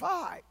ready to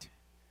fight.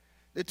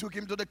 They took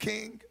him to the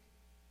king,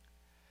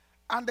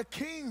 and the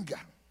king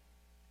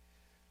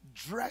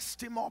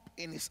dressed him up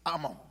in his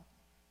armor.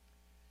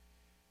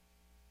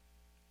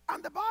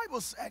 And the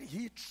Bible said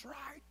he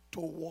tried to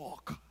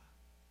walk.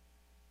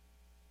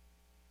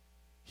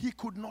 He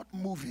could not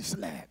move his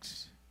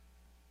legs.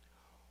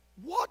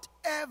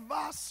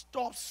 Whatever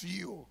stops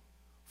you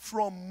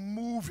from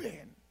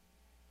moving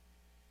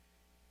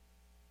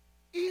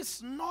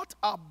is not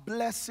a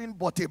blessing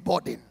but a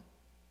burden.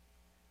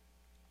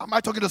 Am I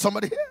talking to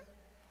somebody here?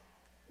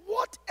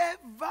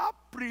 Whatever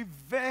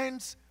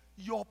prevents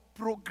your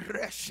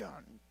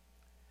progression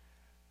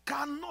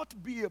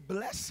cannot be a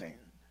blessing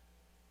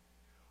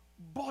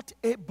but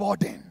a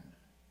burden.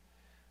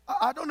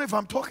 I don't know if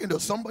I'm talking to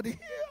somebody here.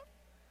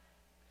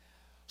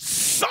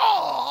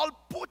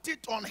 put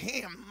it on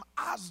him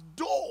as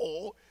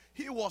though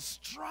he was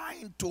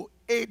trying to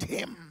aid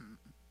him.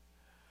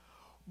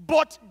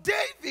 But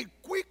David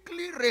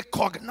quickly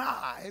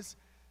recognized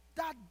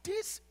that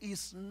this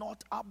is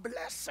not a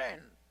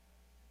blessing.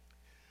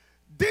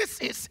 This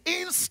is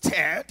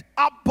instead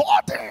a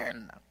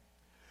burden,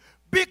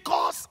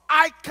 because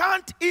I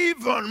can't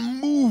even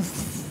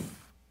move.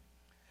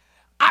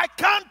 I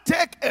can't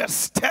take a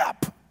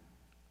step.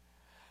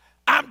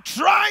 I'm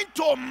trying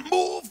to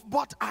move,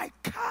 but I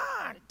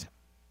can't.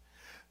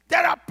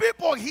 There are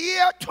people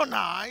here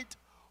tonight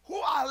who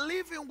are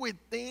living with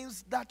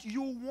things that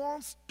you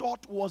once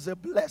thought was a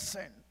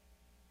blessing,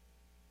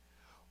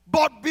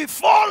 but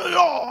before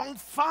long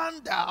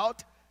found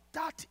out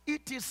that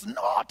it is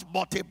not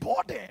but a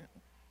burden,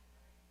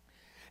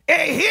 a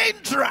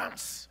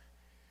hindrance,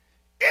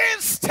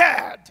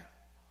 instead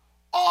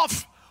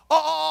of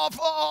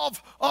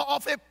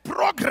a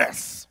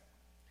progress.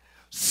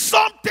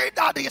 Something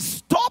that is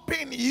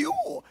stopping you,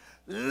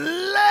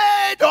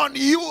 laid on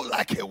you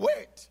like a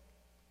weight.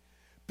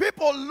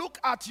 People look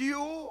at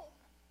you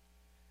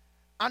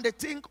and they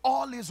think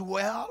all is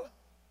well,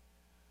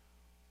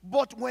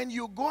 but when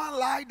you go and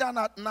lie down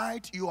at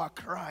night, you are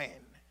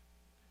crying.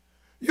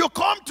 You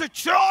come to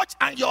church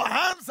and your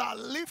hands are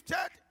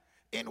lifted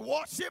in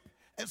worship,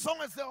 and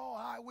someone says, oh,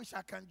 I wish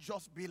I can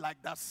just be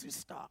like that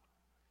sister.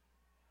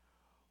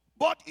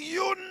 But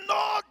you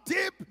know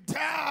deep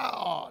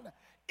down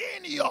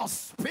in your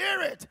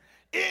spirit,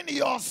 in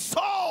your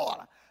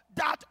soul,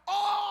 that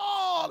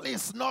all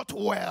is not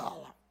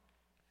well.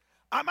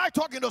 Am I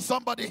talking to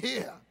somebody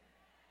here?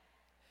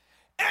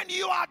 And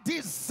you are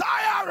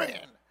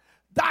desiring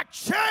that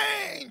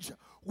change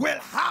will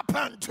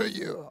happen to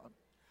you,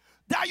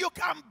 that you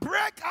can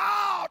break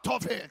out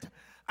of it.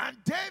 And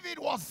David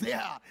was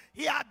there.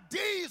 He had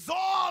these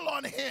all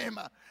on him.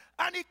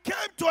 And he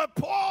came to a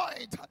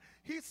point.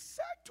 He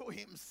said to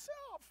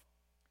himself,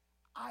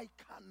 I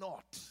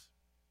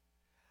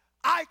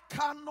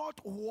cannot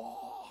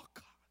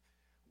walk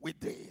with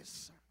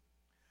this.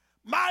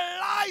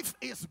 My life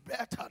is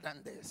better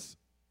than this.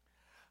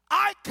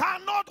 I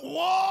cannot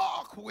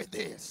walk with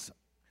this.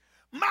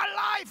 My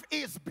life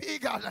is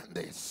bigger than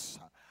this.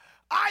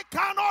 I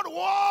cannot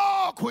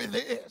walk with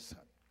this.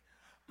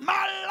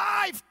 My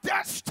life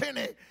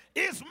destiny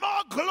is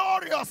more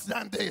glorious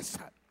than this.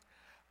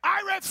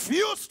 I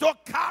refuse to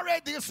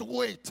carry this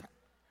weight.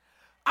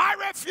 I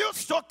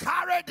refuse to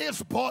carry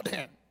this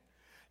burden.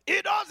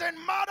 It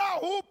doesn't matter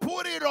who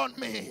put it on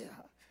me.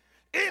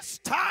 It's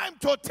time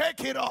to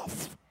take it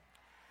off.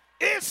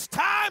 It's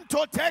time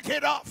to take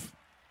it off.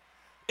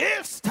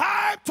 It's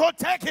time to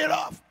take it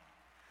off.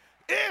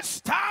 It's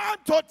time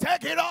to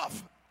take it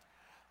off.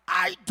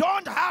 I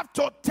don't have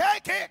to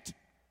take it.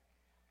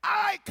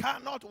 I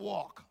cannot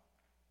walk.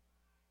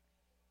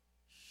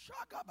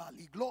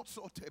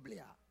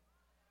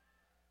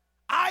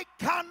 I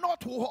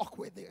cannot walk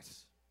with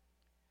this.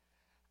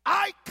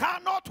 I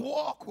cannot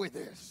walk with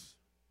this.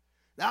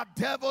 That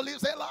devil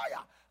is a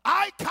liar.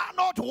 I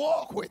cannot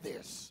walk with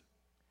this.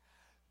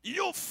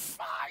 You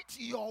fight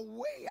your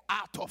way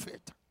out of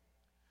it.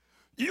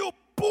 You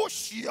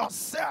push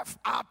yourself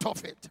out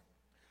of it.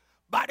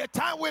 By the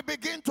time we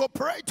begin to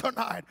pray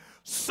tonight,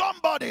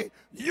 somebody,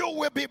 you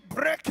will be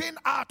breaking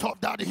out of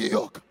that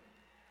yoke.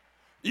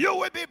 You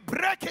will be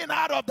breaking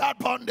out of that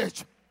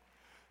bondage.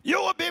 You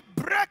will be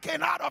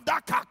breaking out of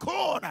that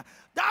cocoon,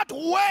 that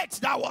weight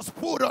that was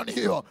put on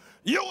you.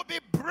 You will be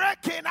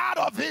breaking out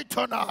of it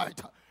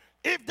tonight.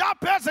 If that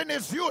person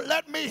is you,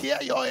 let me hear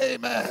your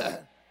amen.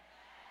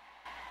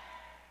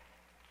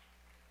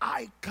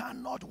 I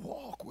cannot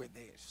walk with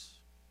this.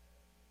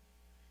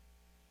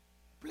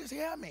 Please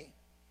hear me.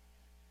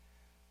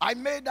 I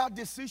made that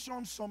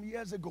decision some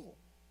years ago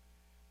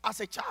as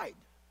a child.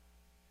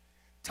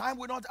 Time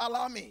will not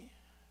allow me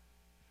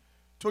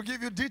to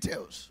give you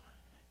details.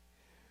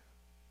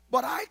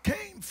 But I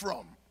came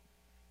from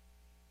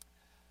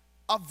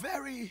a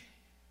very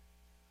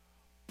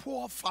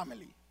poor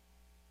family.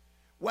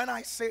 When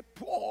I say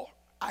poor,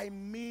 I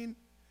mean,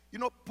 you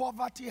know,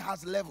 poverty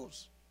has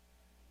levels.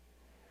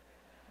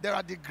 There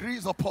are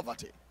degrees of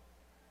poverty.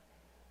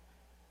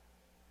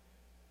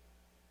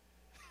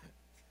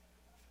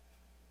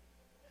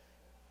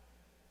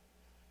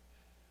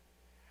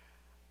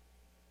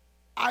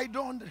 I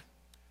don't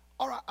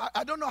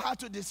know how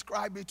to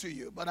describe it to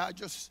you, but I'll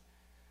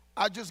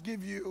just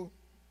give you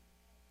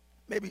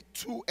maybe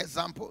 2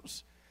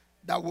 examples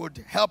that would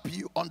help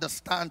you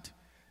understand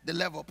the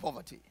level of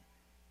poverty.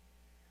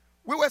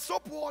 We were so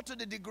poor to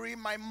the degree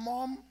my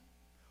mom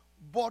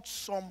bought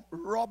some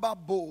rubber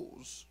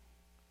bowls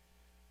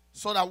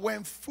so that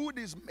when food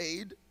is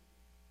made,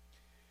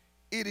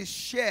 it is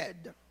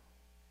shared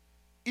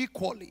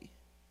equally.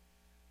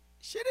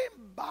 She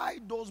didn't buy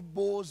those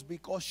bowls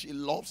because she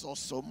loves us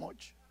so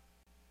much.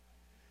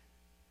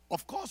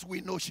 Of course,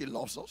 we know she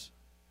loves us.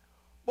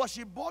 But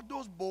she bought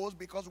those bowls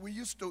because we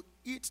used to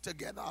eat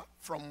together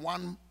from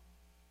one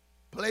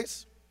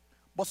place.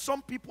 But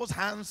some people's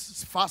hands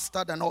is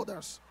faster than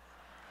others.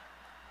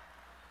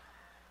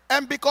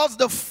 And because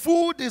the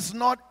food is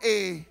not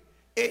a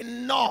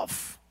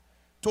enough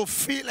to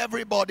fill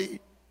everybody.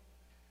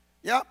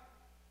 Yeah.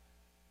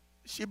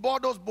 She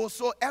bought those bowls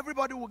so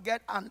everybody will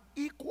get an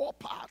equal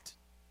part.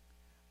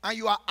 And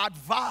you are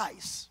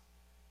advised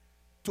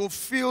to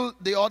fill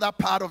the other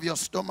part of your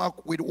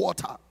stomach with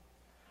water.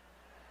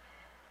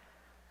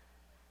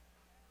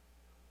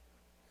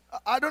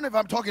 I don't know if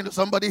I'm talking to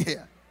somebody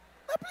here.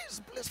 Now,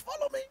 please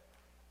follow me.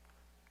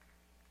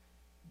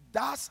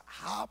 That's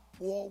how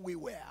poor we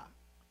were.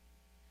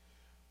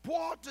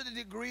 Poor to the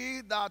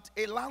degree that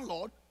a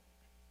landlord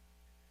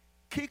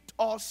kicked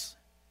us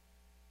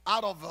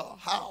out of a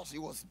house. It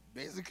was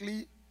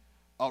basically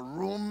a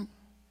room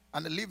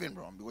and a living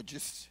room. It was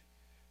just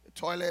the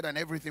toilet and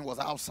everything was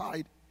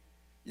outside,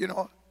 you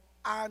know,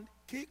 and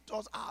kicked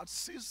us out.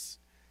 Seized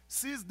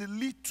the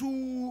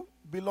little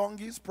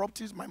belongings,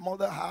 properties my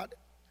mother had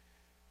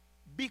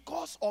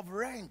because of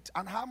rent.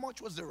 And how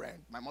much was the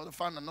rent? My mother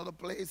found another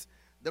place.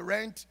 The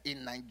rent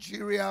in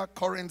Nigeria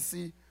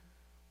currency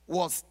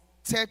was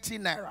 30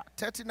 naira.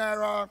 30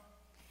 naira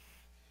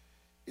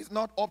is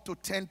not up to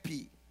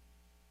 10p.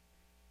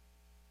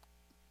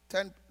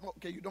 10,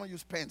 okay, you don't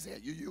use pence here.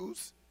 You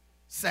use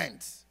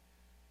cents.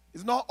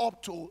 It's not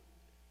up to,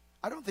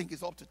 I don't think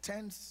it's up to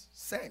 10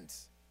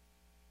 cents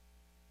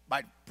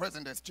by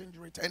present exchange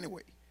rate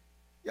anyway.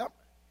 Yep.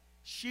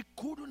 She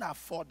couldn't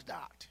afford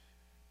that.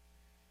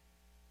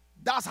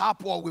 That's how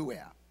poor we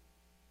were.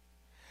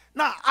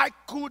 Now, I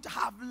could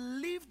have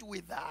lived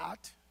with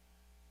that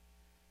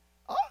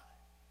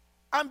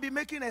and be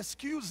making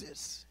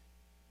excuses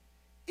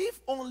if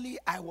only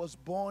I was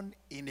born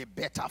in a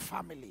better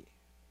family.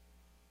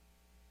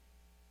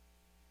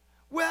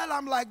 Well,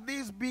 I'm like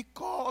this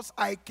because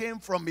I came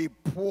from a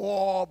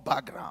poor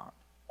background.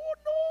 Oh,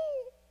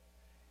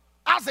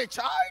 no. As a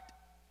child,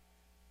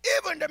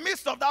 even in the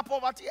midst of that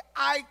poverty,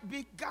 I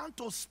began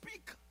to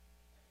speak.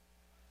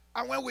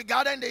 And when we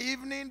gather in the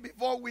evening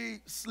before we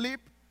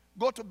sleep,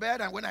 go to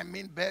bed, and when I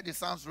mean bed, it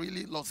sounds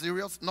really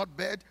luxurious, not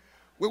bed.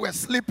 We were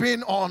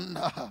sleeping on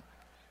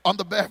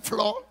the bed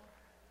floor,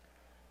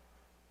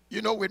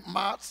 you know, with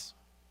mats.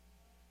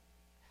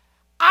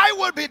 I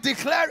will be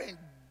declaring,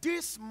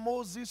 this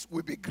Moses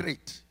will be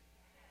great.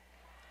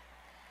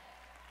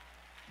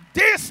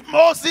 This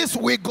Moses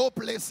will go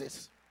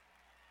places.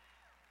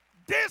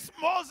 This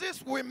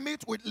Moses will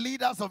meet with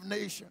leaders of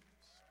nations.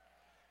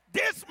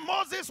 This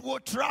Moses will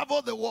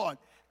travel the world.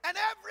 And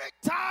every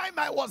time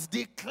I was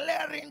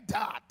declaring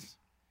that,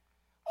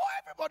 oh,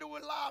 everybody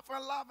will laugh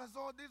and laugh and say,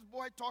 oh, this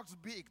boy talks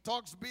big,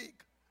 talks big.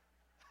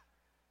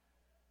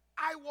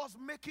 I was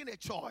making a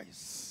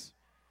choice.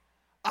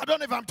 I don't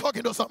know if I'm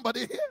talking to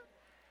somebody here.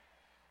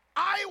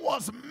 I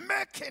was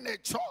making a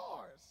choice.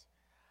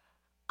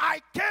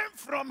 I came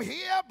from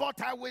here, but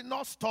I will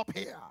not stop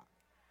here.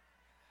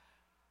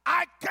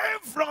 I came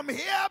from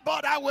here,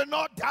 but I will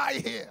not die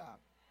here.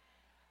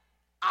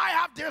 I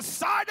have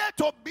decided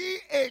to be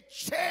a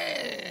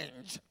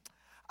change.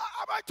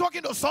 Am I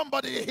talking to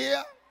somebody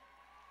here?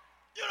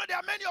 You know, there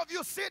are many of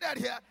you seated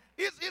here.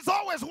 It's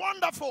always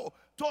wonderful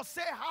to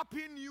say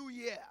Happy New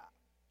Year.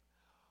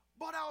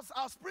 But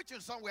I was preaching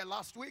somewhere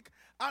last week,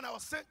 and I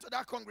was saying to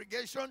that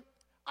congregation,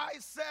 I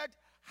said,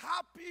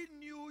 Happy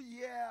New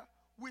Year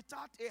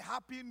without a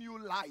happy new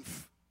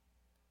life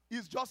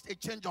is just a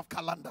change of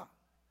calendar.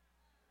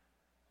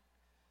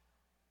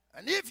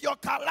 And if your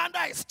calendar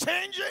is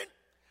changing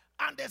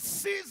and the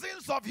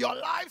seasons of your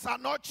lives are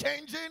not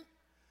changing,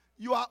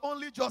 you are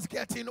only just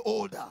getting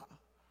older.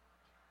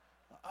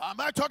 Am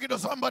I talking to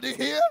somebody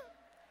here?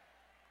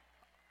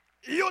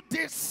 You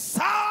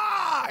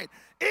decide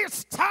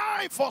it's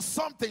time for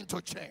something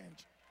to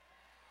change.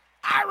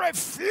 I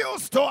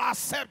refuse to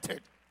accept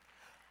it.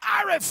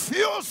 I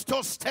refuse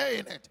to stay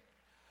in it.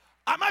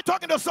 Am I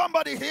talking to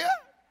somebody here?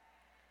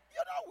 You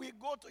know, we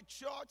go to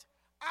church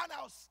and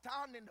I'll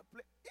stand in the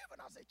place,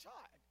 even as a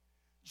child.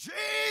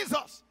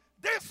 Jesus,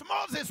 this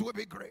Moses will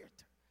be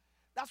great.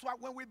 That's why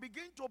when we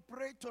begin to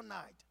pray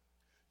tonight,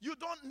 you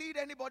don't need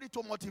anybody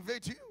to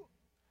motivate you.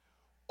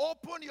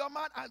 Open your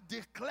mouth and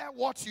declare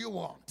what you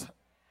want.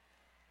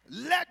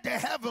 Let the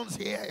heavens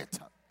hear it.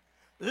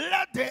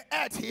 Let the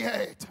earth hear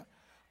it.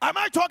 Am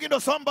I talking to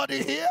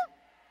somebody here?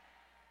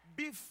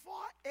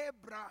 Before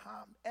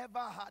Abraham ever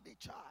had a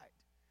child,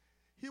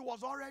 he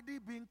was already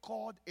being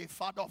called a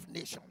father of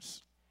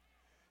nations.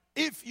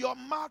 If your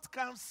mouth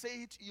can't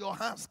say it, your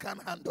hands can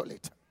handle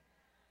it.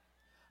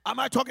 Am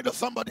I talking to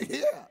somebody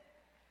here?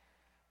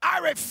 I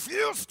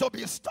refuse to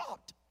be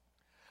stopped.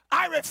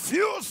 I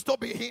refuse to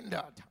be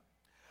hindered.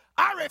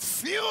 I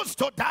refuse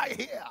to die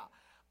here.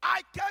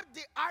 I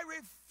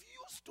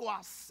refuse to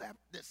accept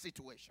the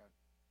situation.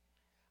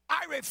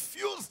 I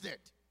refused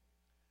it.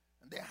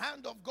 And the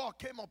hand of God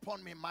came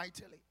upon me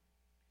mightily.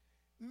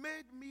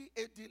 Made me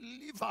a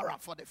deliverer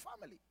for the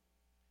family.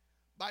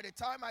 By the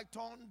time I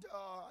turned,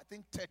 I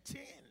think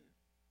 13,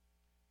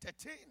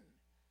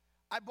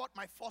 I bought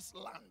my first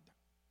land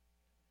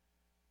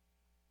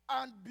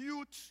and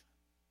built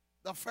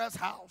the first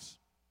house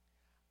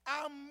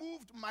and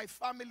moved my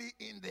family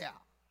in there.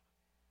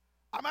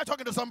 Am I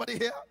talking to somebody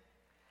here?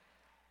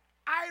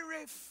 I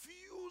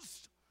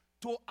refused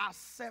to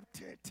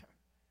accept it.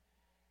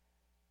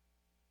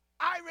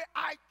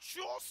 I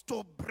choose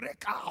to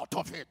break out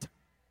of it.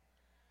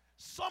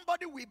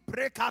 Somebody will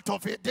break out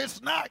of it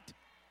this night.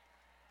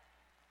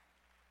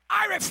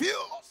 I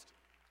refused.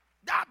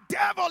 That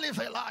devil is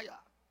a liar.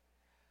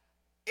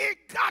 It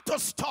got to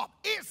stop.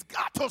 It's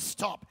got to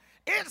stop.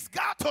 It's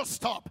got to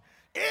stop.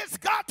 It's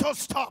got to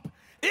stop.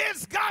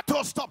 It's got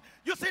to stop.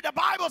 You see, the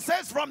Bible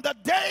says from the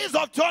days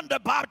of John the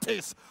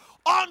Baptist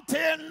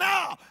until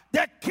now,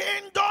 the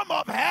kingdom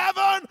of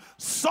heaven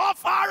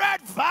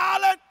suffered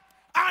violence,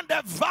 and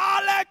the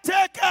violent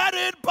take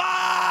it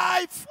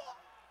by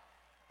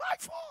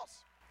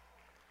force.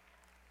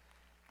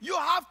 You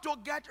have to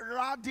get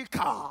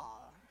radical.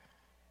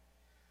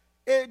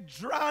 A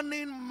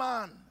drowning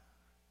man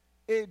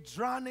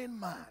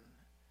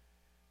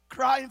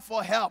crying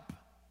for help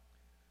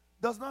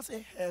does not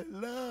say,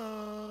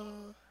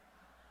 hello,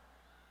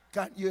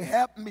 can you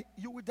help me?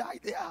 You will die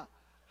there.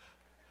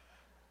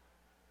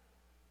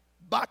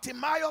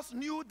 Bartimaeus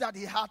knew that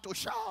he had to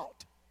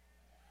shout.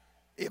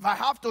 If I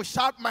have to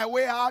shout my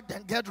way out,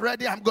 then get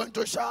ready, I'm going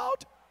to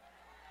shout.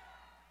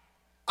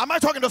 Am I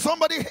talking to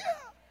somebody here?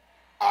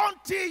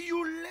 Until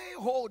you lay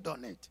hold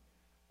on it.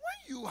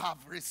 When you have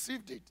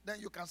received it, then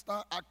you can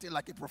start acting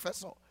like a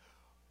professor.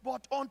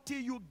 But until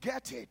you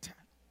get it,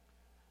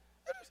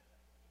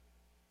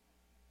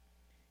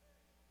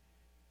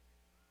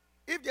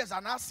 if there's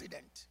an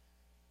accident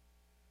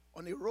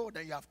on a road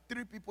and you have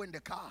 3 people in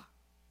the car,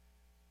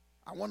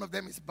 and one of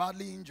them is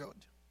badly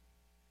injured,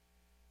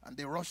 and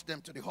they rush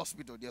them to the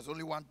hospital, there's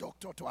only one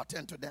doctor to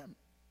attend to them.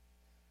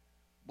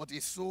 But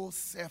he's so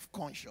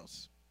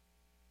self-conscious.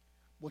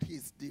 But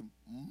he's the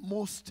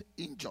most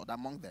injured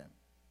among them.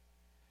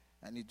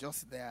 And he's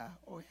just there,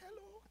 oh,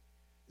 hello,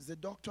 is the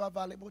doctor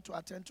available to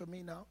attend to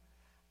me now?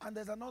 And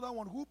there's another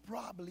one who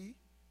probably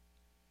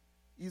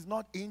is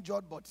not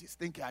injured, but he's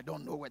thinking, I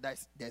don't know whether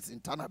there's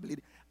internal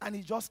bleeding. And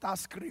he just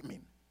starts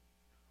screaming.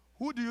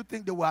 Who do you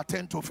think they will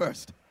attend to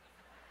first?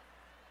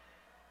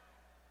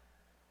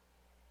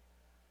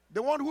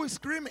 The one who is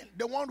screaming,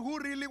 the one who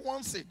really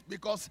wants it.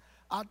 Because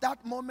at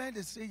that moment,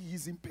 they say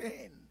he's in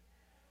pain.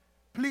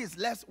 Please,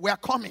 we're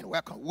coming.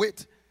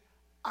 Wait.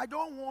 I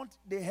don't want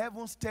the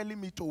heavens telling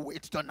me to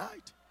wait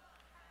tonight.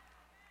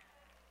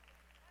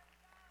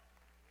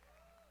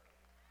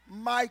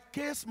 My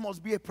case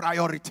must be a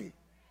priority.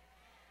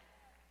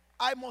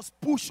 I must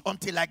push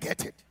until I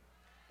get it.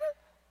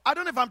 I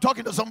don't know if I'm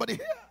talking to somebody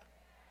here.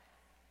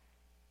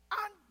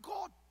 And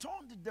God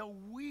turned the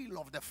wheel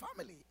of the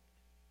family.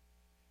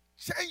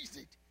 Changed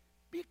it.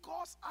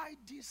 Because I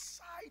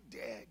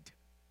decided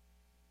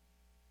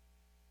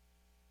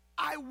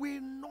I will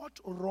not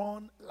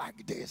run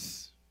like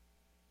this.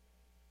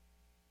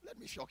 Let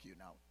me shock you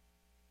now.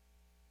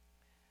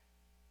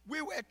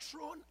 We were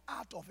thrown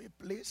out of a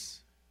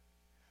place.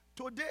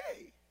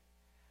 Today,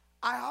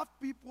 I have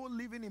people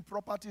living in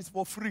properties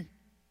for free.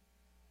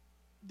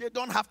 They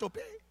don't have to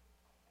pay.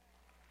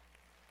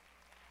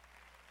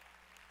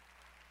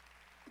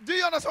 Do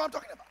you understand what I'm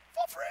talking about?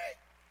 For free.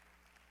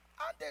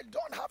 And they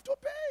don't have to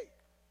pay.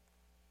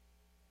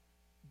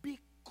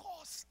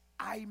 Because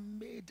I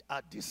made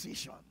a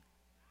decision.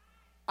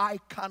 I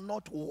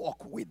cannot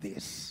walk with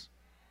this.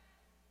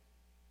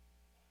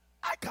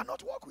 I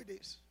cannot walk with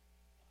this.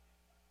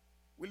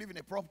 We live in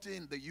a property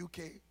in the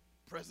UK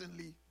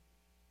presently.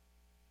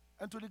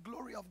 And to the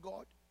glory of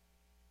God,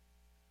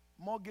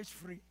 mortgage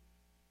free.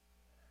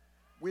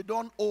 We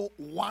don't owe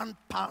 £1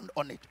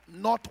 on it.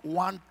 Not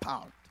 £1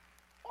 on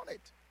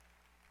it.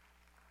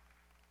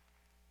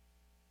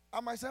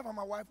 And myself and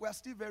my wife, we are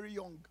still very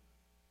young.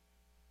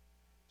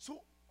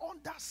 So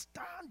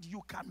understand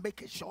you can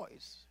make a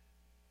choice.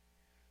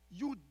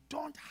 You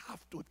don't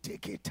have to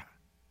take it.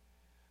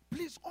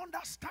 Please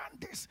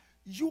understand this.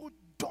 You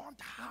don't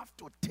have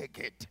to take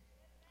it.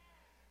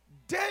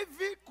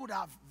 David could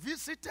have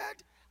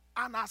visited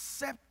and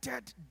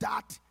accepted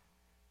that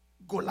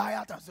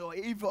Goliath and said,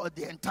 if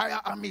the entire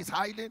army is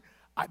hiding,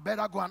 I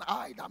better go and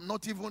hide. I'm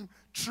not even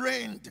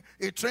trained,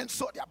 a trained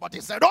soldier. But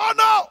he said, oh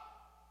no!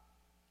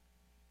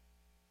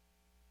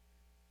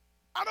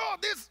 I know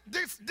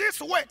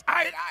this weight,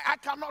 I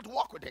cannot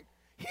walk with it.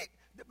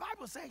 The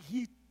Bible says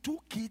he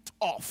took it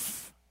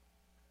off.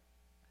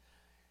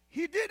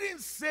 He didn't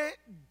say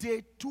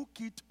they took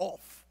it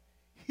off.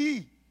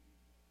 He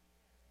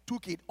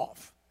took it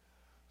off.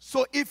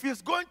 So if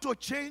it's going to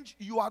change,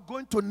 you are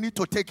going to need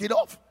to take it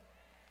off.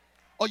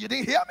 Oh, you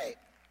didn't hear me?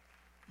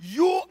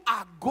 You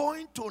are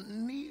going to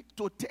need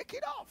to take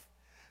it off.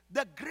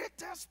 The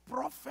greatest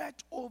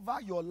prophet over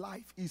your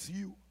life is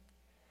you.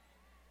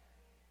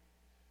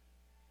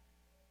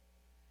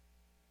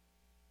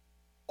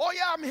 Oh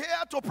yeah, I'm here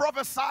to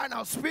prophesy and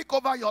I'll speak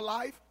over your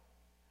life.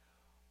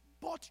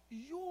 But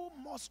you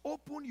must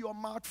open your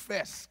mouth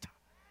first.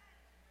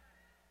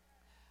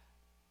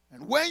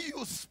 And when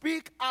you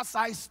speak, as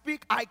I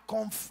speak, I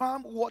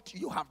confirm what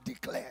you have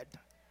declared.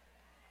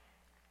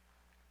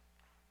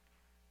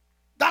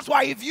 That's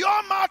why if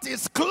your mouth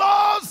is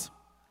closed,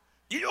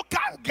 you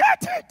can't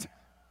get it.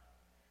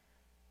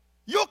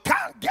 You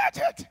can't get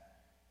it.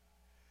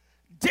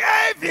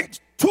 David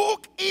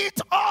took it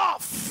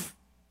off.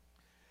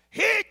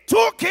 He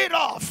took it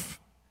off.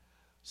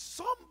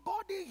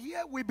 Somebody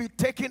here will be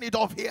taking it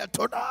off here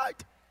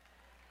tonight.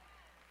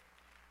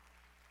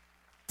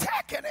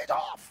 Taking it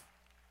off.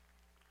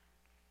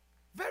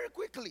 Very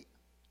quickly.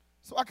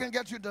 So I can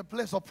get you to the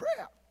place of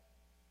prayer.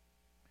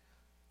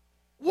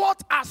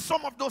 What are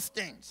some of those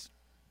things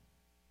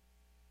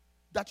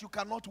that you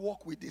cannot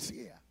walk with this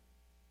year?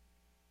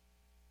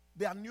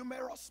 They are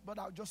numerous, but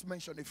I'll just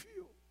mention a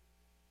few.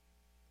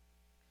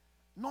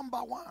 Number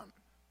one,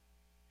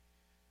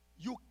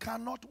 you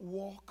cannot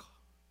walk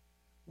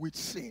with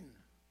sin.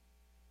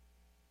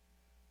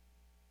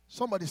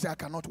 Somebody say, I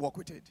cannot walk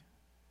with it.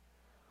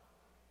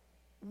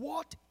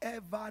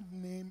 Whatever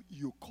name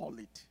you call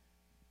it,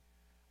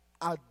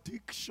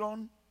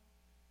 addiction,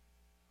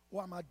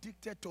 or I'm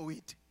addicted to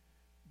it,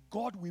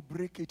 God will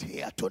break it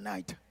here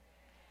tonight.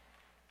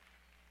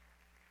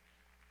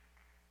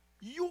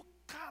 You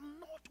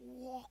cannot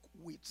walk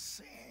with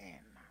sin.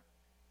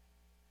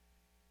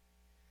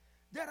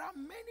 There are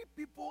many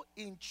people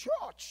in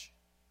church.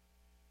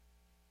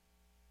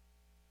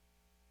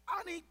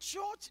 And in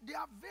church, they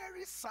are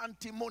very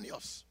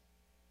sanctimonious.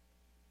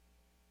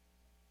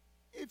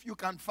 If you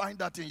can find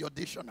that in your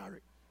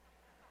dictionary.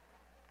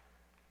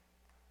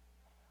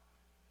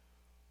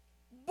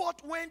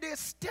 But when they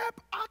step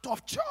out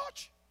of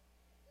church,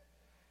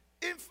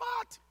 in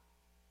fact,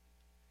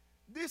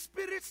 the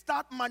spirits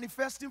start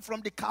manifesting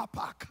from the car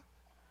park.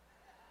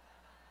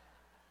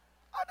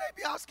 And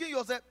they be asking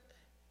yourself,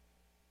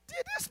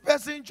 did this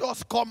person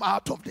just come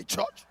out of the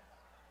church?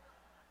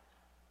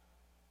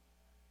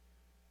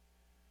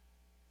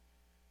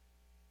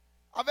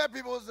 I've heard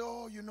people say,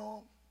 oh, you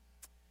know,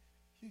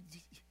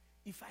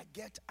 if I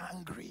get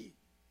angry,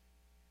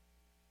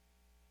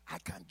 I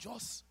can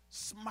just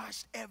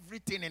smash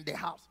everything in the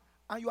house.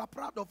 And you are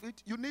proud of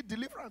it. You need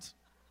deliverance.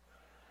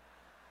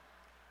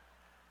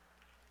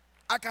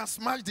 I can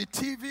smash the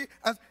TV.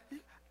 And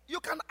you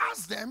can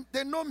ask them.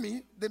 They know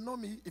me. They know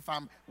me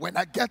when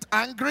I get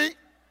angry.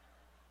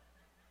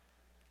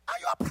 And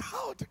you are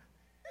proud.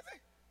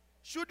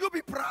 Should you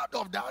be proud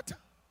of that?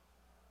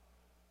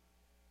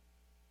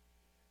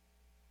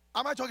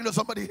 Am I talking to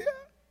somebody here?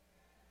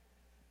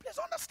 Please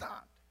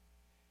understand.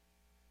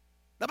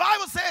 The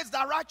Bible says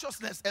that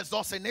righteousness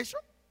exalts a nation.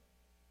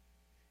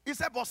 It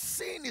said, but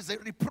sin is a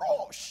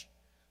reproach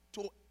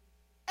to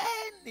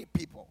any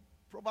people.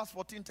 Proverbs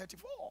 14:34.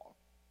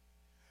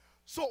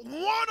 So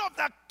one of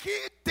the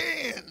key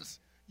things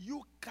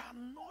you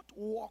cannot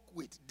walk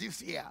with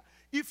this year,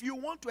 if you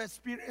want to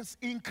experience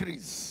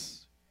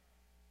increase,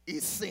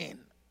 is sin.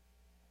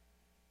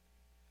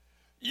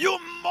 You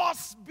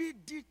must be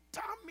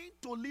determined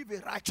to live a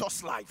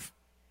righteous life.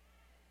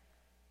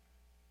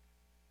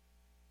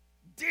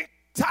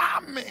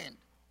 Determined,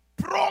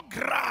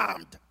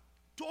 programmed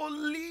to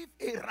live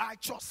a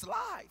righteous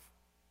life.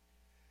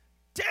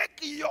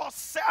 Take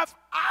yourself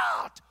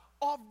out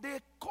of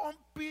the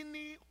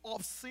company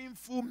of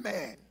sinful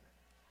men.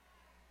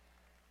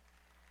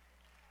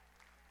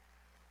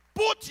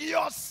 Put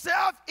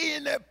yourself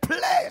in a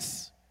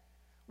place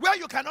where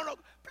you cannot.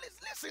 Please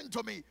listen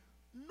to me.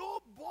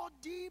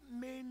 Nobody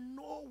may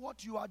know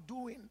what you are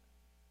doing.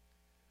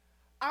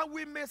 And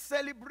we may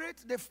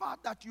celebrate the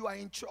fact that you are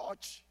in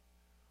church.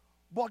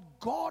 But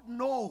God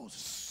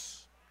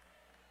knows.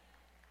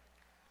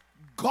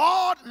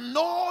 God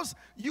knows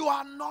you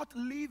are not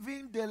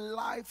living the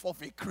life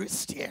of a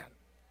Christian.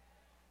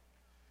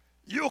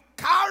 You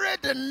carry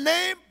the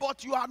name,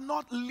 but you are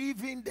not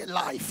living the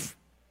life.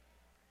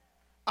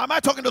 Am I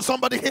talking to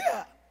somebody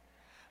here?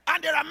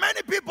 And there are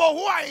many people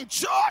who are in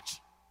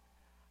church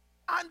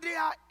and they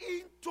are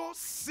into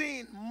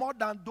sin more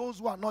than those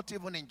who are not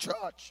even in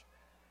church.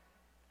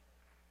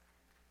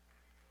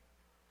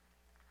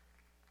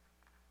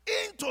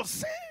 Into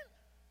sin.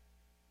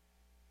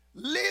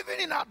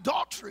 Living in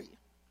adultery.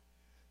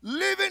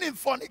 Living in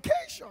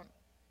fornication.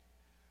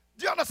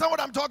 Do you understand what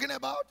I'm talking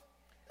about?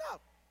 Now,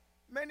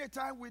 many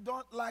times we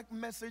don't like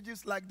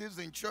messages like this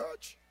in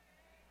church.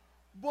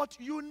 But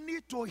you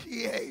need to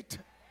hear it.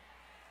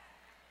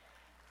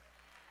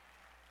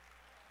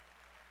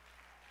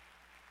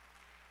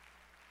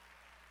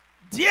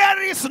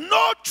 There is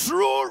no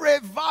true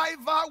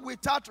revival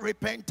without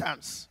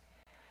repentance.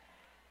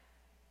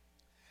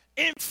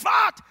 In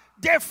fact,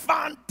 the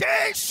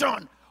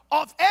foundation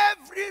of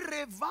every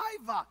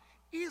revival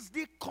is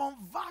the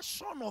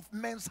conversion of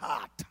men's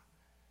heart.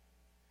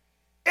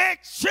 A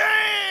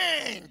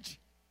change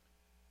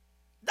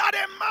that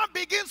a man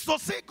begins to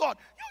see God.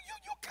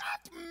 You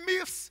can't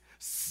mix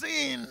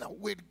sin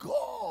with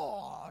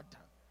God.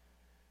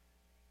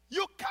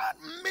 You can't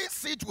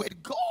mix it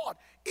with God.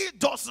 It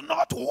does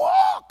not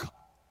work.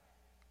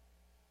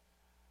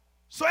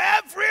 So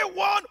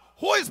everyone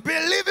who is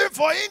believing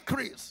for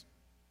increase,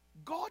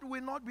 God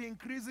will not be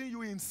increasing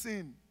you in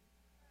sin.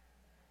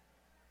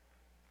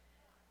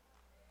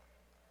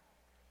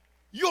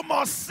 You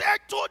must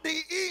settle the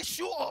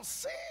issue of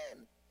sin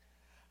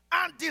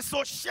and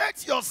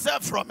dissociate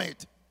yourself from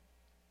it.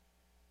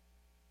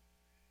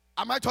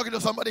 Am I talking to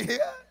somebody here?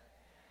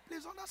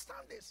 Please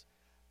understand this.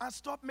 And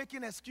stop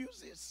making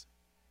excuses.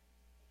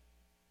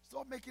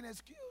 Stop making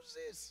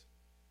excuses.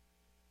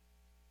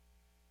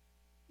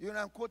 You know,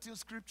 I'm quoting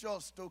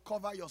scriptures to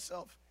cover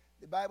yourself.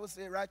 The Bible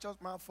says, righteous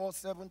man falls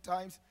 7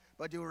 times,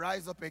 but he will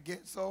rise up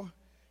again. So,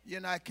 you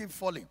know, I keep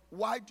falling.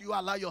 Why do you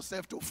allow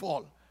yourself to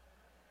fall?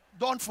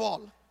 Don't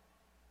fall.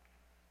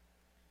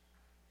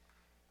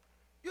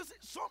 You see,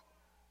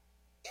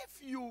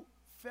 if you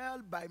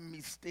fell by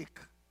mistake,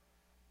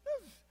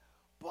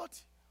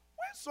 but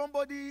when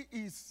somebody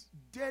is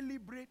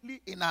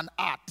deliberately in an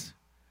act,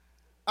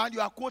 and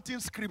you are quoting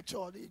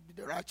scripture,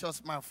 the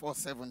righteous man falls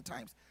 7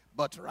 times,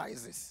 but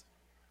rises.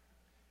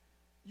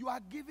 You are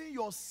giving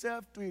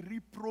yourself to a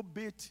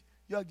reprobate,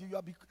 you are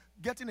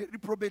getting a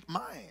reprobate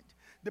mind.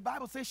 The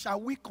Bible says,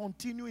 shall we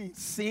continue in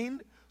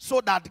sin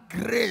so that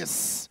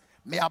grace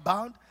may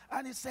abound?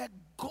 And he said,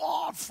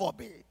 God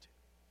forbid.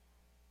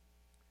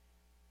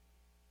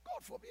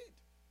 God forbid.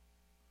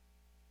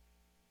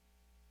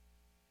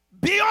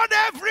 Beyond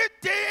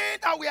everything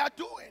that we are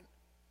doing,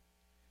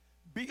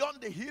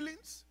 beyond the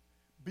healings,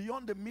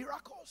 beyond the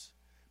miracles,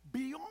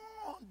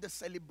 beyond the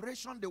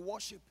celebration, the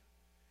worship,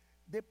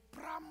 the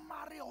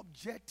primary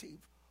objective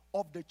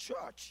of the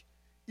church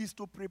is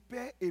to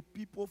prepare a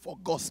people for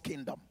God's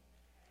kingdom.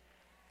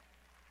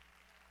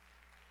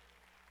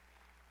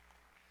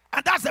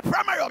 And that's the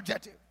primary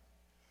objective.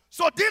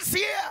 So this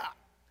year,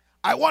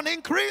 I want to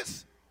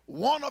increase.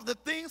 One of the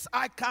things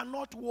I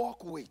cannot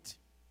walk with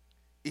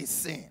is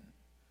sin.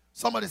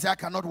 Somebody say, I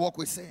cannot walk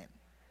with sin.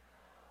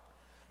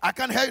 I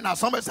can't hear you now.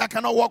 Somebody say, I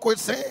cannot walk with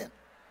sin.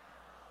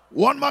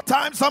 One more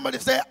time, somebody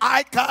say,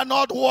 I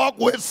cannot walk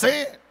with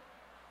sin.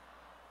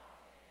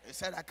 He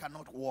said, I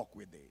cannot walk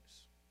with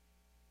this.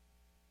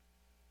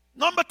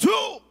 Number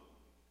 2,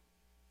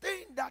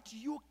 thing that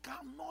you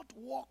cannot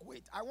walk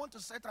with. I want to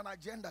set an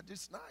agenda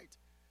this night.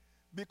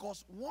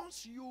 Because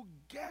once you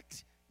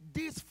get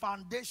this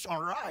foundation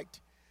right,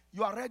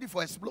 you are ready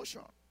for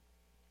explosion.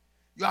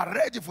 You are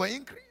ready for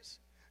increase.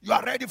 You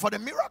are ready for the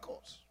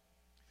miracles.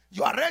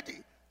 You are ready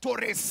to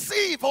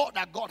receive all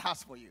that God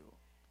has for you.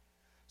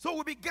 So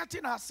we'll be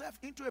getting ourselves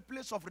into a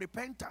place of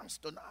repentance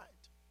tonight.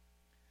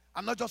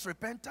 And not just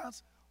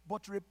repentance,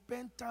 but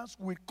repentance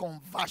with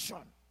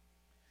conversion.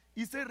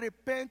 He said,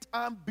 repent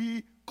and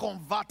be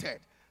converted.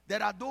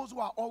 There are those who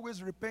are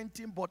always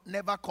repenting but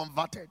never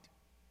converted.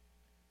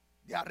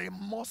 They are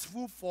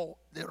remorseful for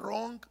the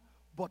wrong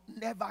but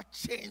never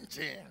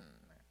changing.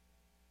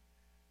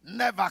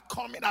 Never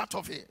coming out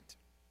of it.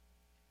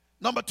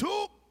 Number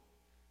 2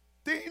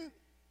 thing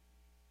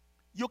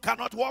you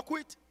cannot walk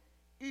with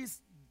is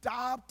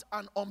doubt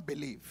and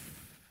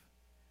unbelief.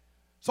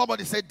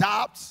 Somebody say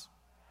doubts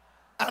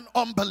and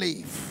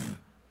unbelief.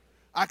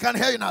 I can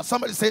hear you now.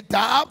 Somebody say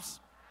doubts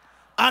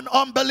and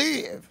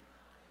unbelief.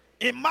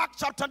 In Mark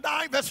chapter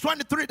 9 verse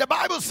 23, the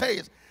Bible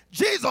says,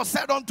 Jesus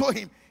said unto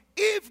him,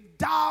 if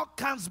thou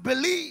canst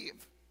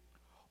believe,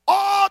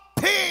 all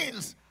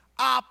things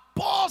are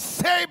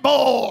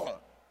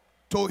possible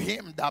to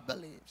him that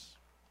believes.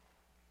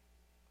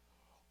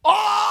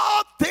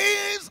 All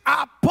things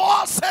are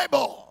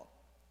possible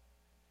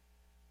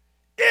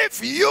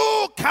if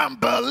you can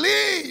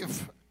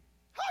believe.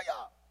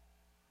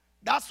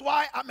 That's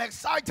why I'm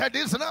excited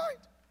this night.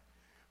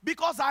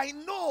 Because I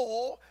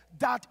know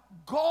that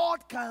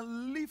God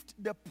can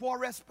lift the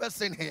poorest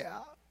person here.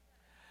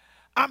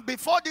 And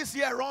before this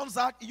year runs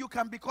out, you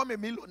can become a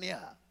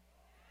millionaire.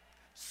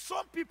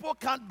 Some people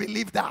can't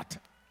believe that.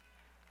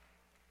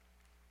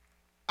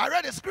 I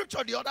read a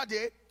scripture the other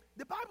day.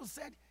 The Bible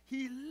said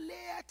he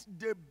laid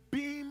the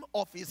beam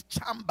of his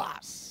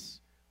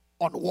chambers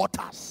on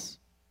waters.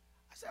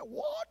 I said,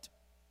 what?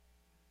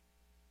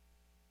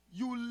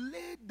 You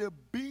laid the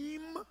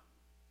beam, you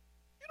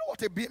know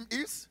what a beam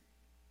is?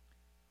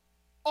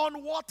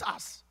 On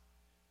waters.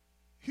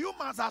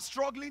 Humans are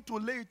struggling to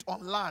lay it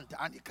on land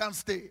and it can't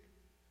stay.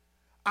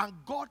 And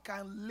God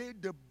can lay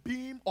the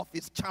beam of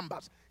his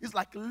chambers. It's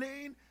like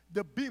laying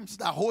the beams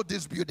that hold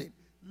this building,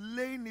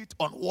 laying it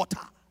on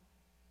water.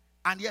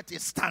 And yet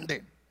it's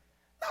standing.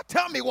 Now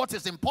tell me what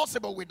is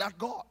impossible with that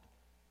God.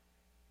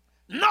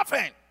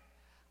 Nothing.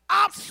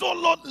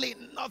 Absolutely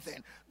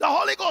nothing. The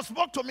Holy Ghost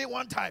spoke to me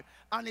one time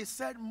and he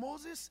said,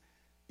 Moses,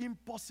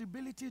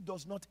 impossibility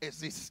does not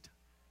exist.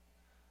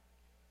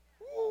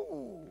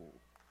 Ooh,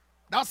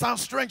 that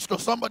sounds strange to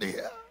somebody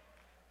here.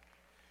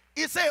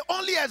 He said,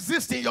 only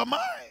exists in your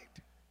mind.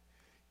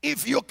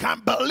 If you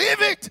can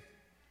believe it,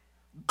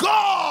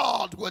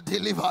 God will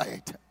deliver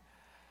it.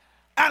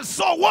 And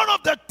so one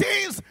of the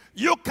things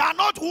you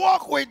cannot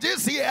walk with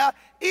this year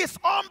is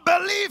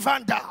unbelief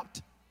and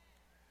doubt.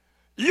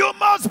 You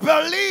must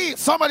believe.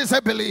 Somebody say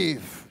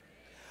believe.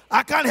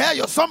 I can't hear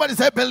you. Somebody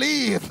say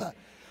believe.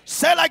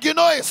 Say like you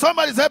know it.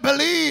 Somebody say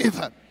believe.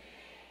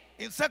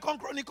 In 2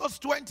 Chronicles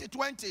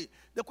 20:20,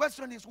 the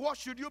question is, what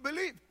should you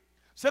believe?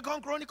 2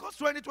 Chronicles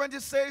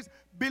 20:20 says,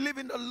 believe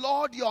in the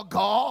Lord your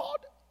God,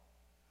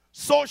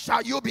 so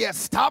shall you be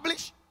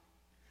established.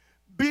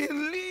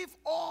 Believe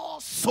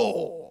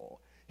also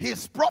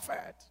his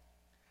prophet,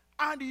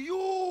 and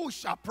you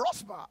shall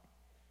prosper.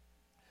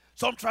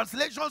 Some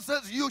translation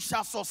says you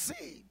shall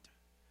succeed.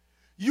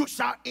 You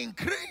shall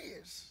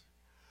increase.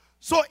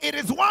 So it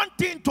is one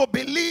thing to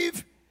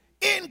believe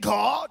in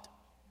God,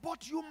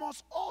 but you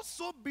must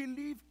also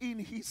believe in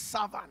his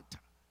servant.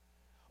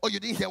 Oh,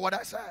 you didn't hear what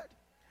I said?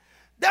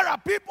 There are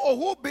people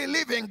who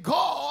believe in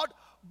God,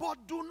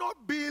 but do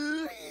not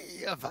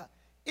believe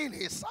in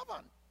his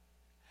servant.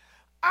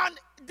 And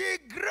the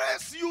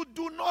grace you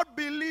do not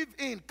believe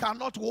in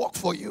cannot work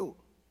for you.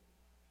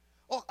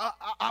 Oh,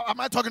 am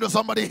I talking to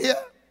somebody here?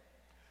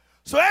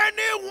 So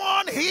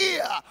anyone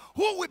here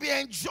who will be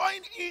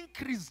enjoying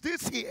increase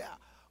this year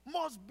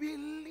must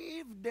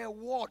believe the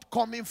word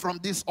coming from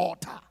this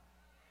altar.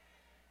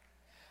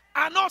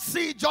 And not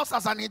see it just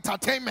as an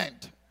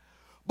entertainment.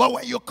 But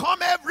when you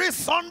come every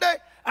Sunday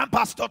and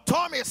Pastor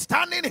Tom is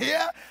standing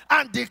here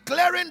and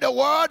declaring the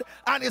word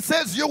and he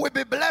says you will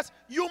be blessed,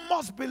 you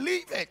must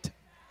believe it.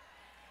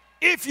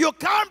 If you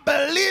can't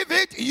believe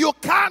it, you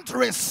can't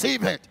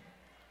receive it.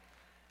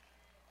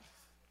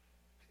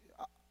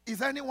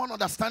 Is anyone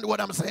understanding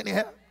what I'm saying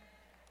here?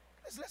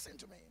 Please listen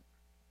to me.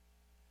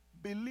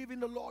 Believe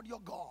in the Lord your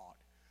God.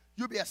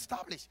 You'll be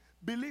established.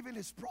 Believe in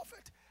his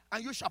prophet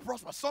and you shall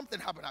prosper. Something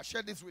happened. I'll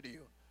share this with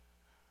you.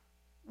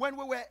 When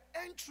we were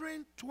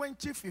entering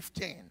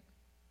 2015,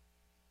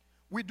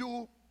 we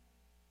do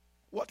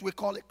what we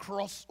call a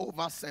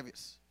crossover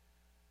service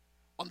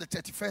on the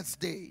 31st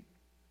day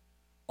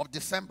of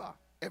December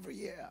every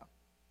year.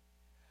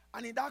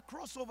 And in that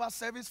crossover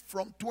service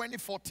from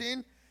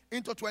 2014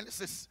 into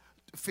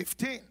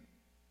 2015,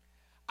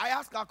 I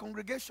asked our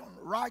congregation,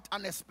 write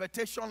an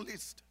expectation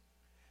list.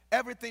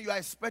 Everything you are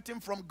expecting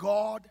from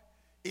God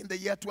in the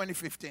year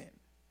 2015.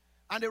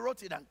 And they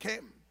wrote it and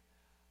came.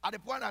 At the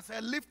point I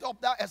said, lift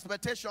up that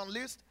expectation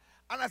list.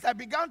 And as I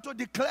began to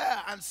declare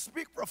and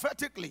speak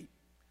prophetically,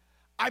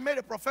 I made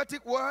a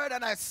prophetic word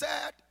and I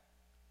said,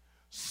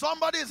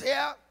 somebody's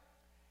here.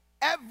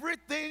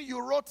 Everything you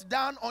wrote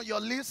down on your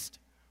list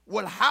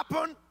will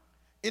happen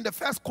in the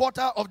first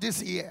quarter of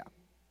this year.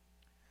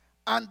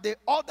 And the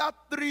other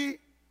 3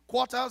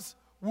 quarters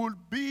will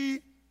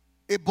be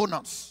a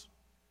bonus.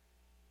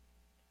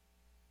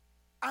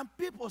 And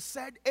people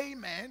said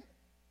amen,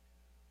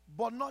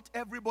 but not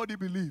everybody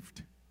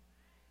believed.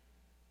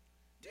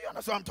 Do you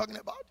understand what I'm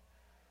talking about?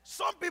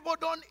 Some people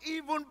don't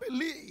even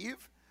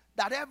believe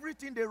that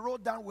everything they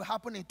wrote down will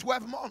happen in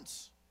 12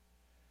 months.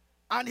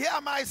 And here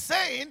am I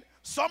saying,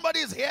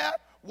 somebody's here,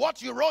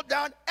 what you wrote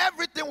down,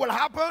 everything will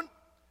happen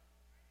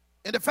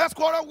in the first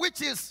quarter,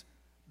 which is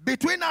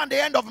between now and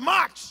the end of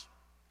March.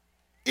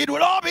 It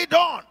will all be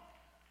done.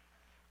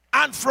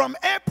 And from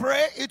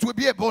April, it will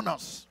be a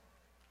bonus.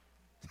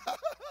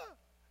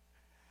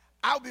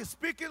 I'll be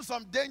speaking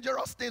some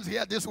dangerous things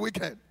here this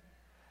weekend.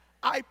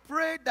 I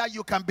pray that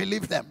you can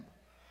believe them.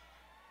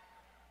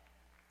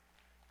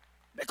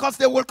 Because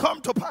they will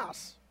come to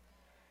pass.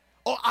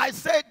 Or I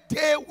said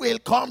they will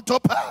come to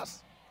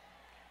pass.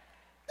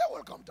 They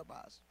will come to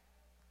pass.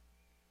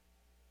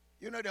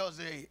 You know, there was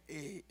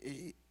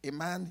a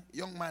man,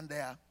 young man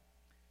there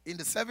in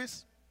the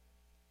service.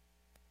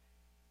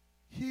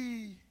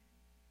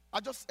 I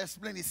just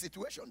explained his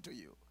situation to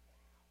you.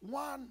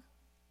 One,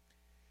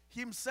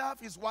 himself,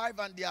 his wife,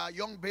 and their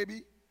young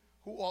baby,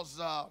 who was,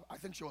 I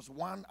think she was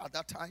 1 at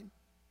that time,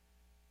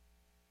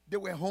 they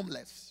were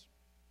homeless.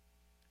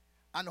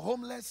 And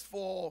homeless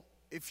for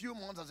a few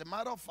months. As a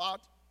matter of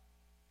fact,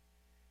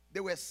 they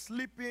were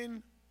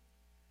sleeping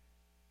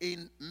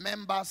in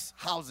members'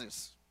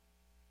 houses.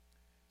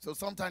 So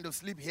sometimes they'll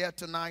sleep here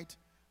tonight,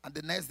 and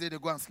the next day they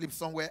go and sleep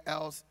somewhere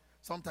else.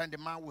 Sometimes the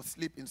man will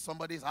sleep in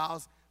somebody's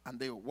house, and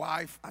the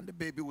wife and the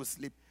baby will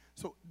sleep.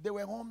 So they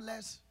were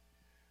homeless.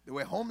 They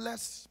were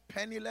homeless,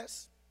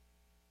 penniless.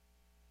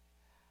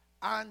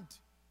 And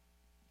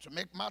to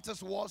make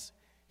matters worse,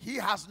 he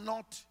has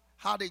not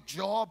had a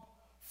job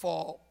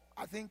for,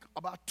 I think,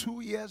 about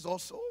 2 years or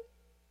so.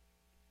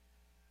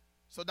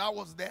 So that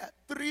was there.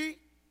 3,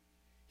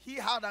 he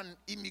had an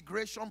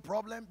immigration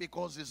problem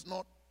because he's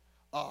not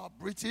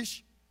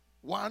British,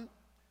 1.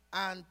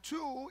 And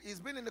 2, he's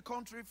been in the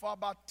country for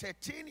about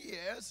 13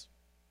 years,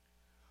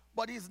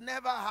 but he's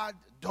never had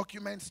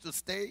documents to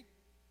stay.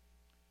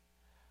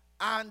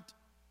 And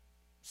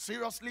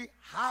seriously,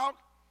 how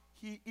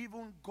he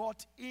even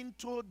got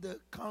into the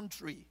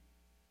country,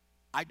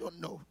 I don't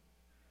know.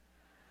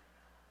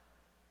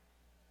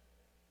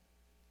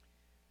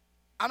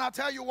 And I'll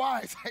tell you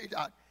why I say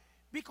that.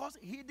 Because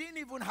he didn't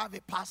even have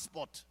a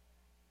passport.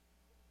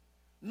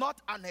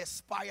 Not an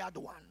expired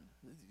one.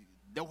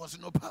 There was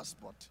no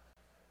passport.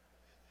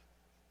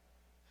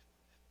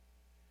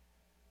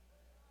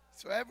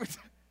 So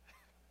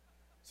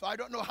I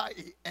don't know how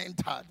he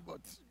entered, but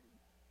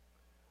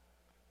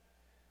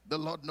the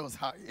Lord knows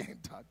how he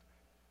entered.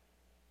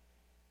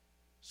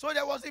 So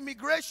there was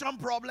immigration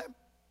problem,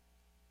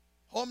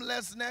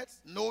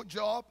 homelessness, no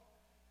job.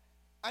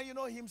 And you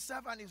know,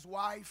 himself and his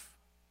wife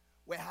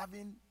were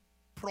having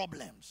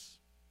problems.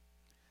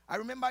 I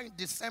remember in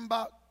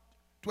December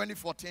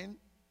 2014,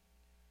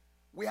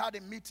 we had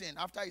a meeting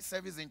after a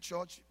service in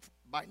church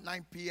by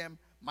 9 p.m.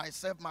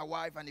 Myself, my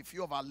wife, and a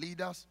few of our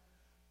leaders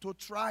to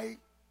try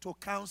to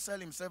counsel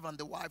himself and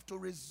the wife to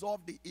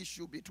resolve the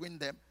issue between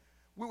them.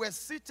 We were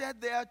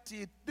seated there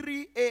till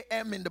 3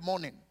 a.m. in the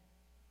morning,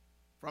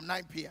 from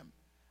 9 p.m.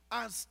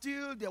 And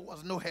still there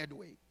was no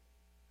headway.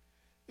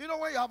 You know,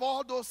 when you have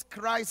all those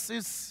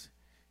crises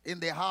in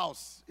the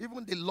house,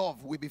 even the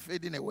love will be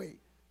fading away.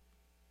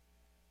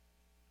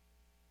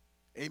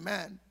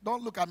 Amen.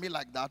 Don't look at me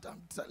like that.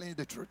 I'm telling you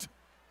the truth.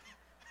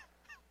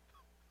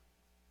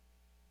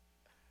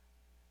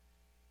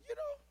 You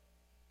know,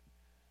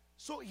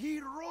 so he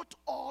wrote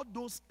all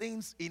those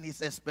things in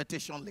his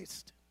expectation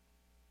list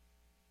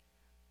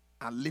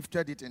and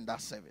lifted it in that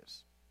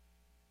service.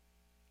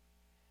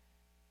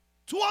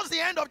 Towards the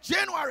end of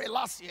January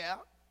last year,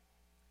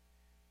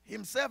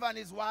 himself and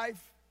his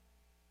wife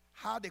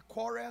had a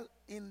quarrel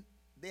in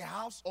the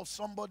house of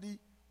somebody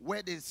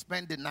where they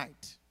spent the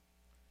night.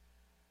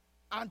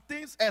 And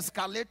things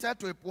escalated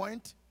to a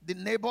point. The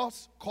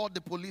neighbors called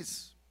the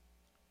police.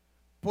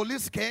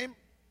 Police came,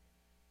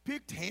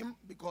 picked him,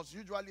 because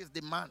usually it's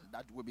the man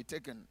that will be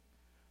taken.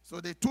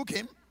 So they took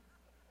him.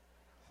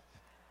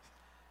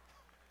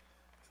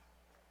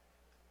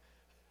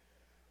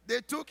 They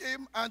took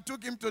him and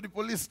took him to the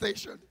police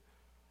station.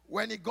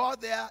 When he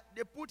got there,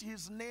 they put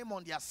his name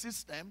on their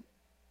system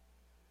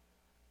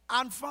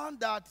and found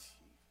that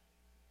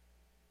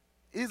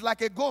he's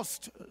like a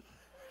ghost.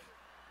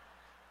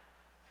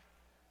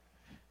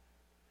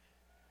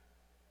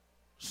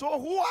 So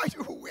who are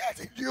you? Where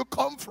did you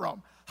come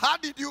from? How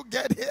did you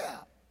get here?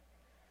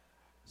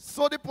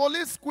 So the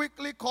police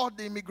quickly called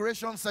the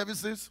immigration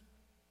services.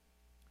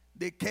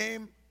 They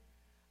came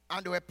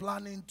and they were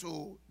planning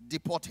to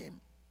deport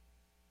him.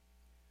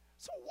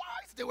 So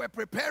whilst they were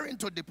preparing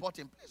to deport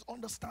him, please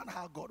understand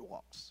how God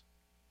works.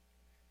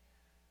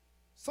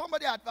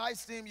 Somebody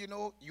advised him, you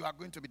know, you are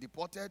going to be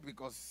deported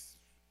because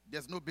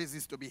there's no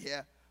basis to be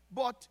here.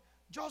 But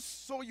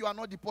just so you are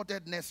not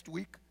deported next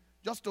week,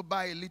 just to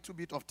buy a little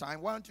bit of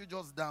time, why don't you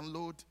just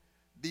download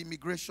the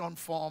immigration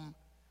form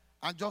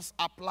and just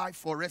apply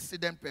for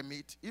resident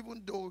permit,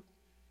 even though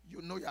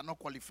you know you are not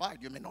qualified,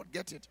 you may not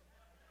get it.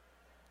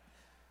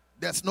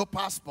 There's no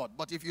passport,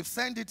 but if you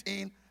send it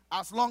in,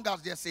 as long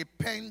as there's a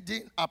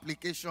pending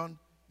application,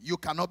 you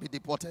cannot be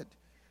deported.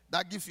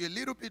 That gives you a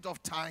little bit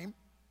of time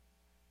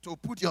to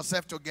put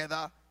yourself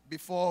together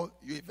before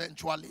you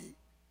eventually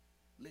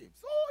leave.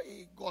 So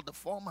he got the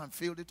form and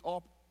filled it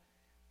up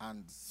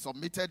and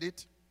submitted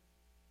it.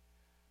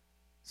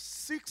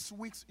 6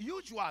 weeks,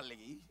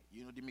 usually,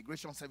 you know, the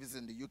immigration service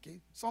in the UK,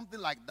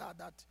 something like that,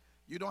 that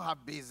you don't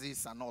have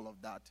basis and all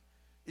of that,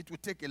 it will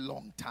take a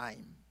long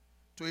time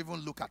to even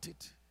look at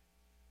it.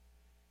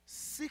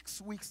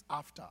 6 weeks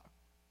after,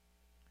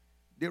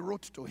 they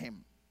wrote to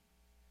him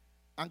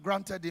and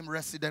granted him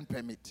resident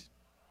permit.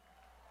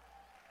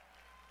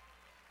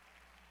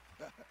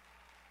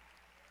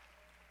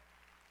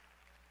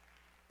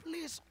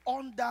 Please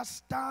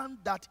understand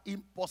that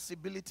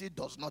impossibility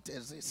does not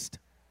exist.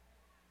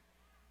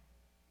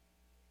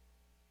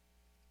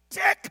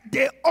 Take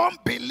the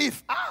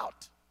unbelief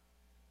out.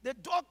 The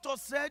doctor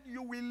said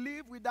you will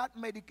live with that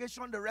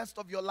medication the rest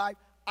of your life.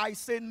 I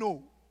say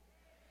no.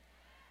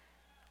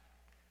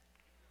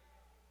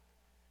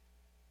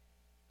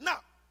 Now,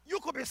 you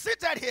could be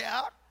seated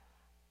here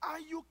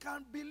and you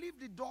can believe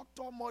the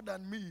doctor more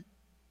than me.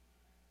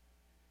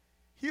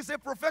 He's a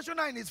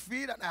professional in his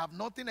field and I have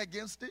nothing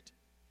against it.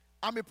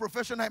 I'm a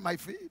professional in my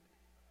field.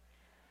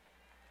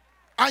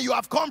 And you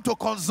have come to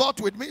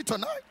consult with me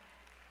tonight.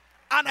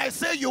 And I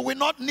say you will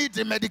not need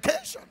the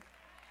medication.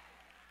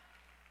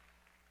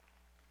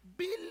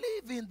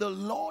 Believe in the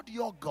Lord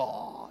your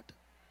God.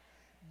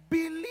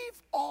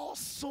 Believe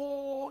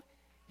also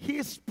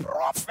his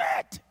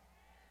prophet.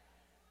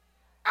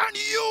 And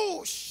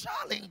you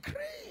shall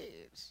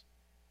increase.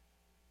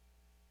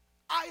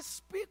 I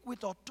speak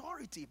with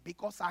authority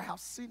because I have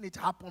seen it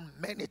happen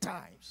many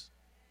times.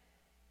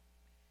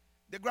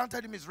 They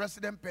granted him his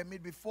resident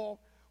permit before.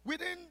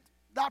 Within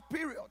that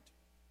period,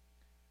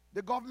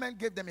 the government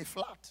gave them a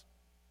flat.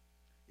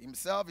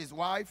 Himself, his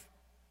wife,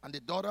 and the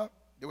daughter,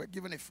 they were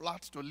given a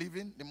flat to live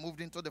in. They moved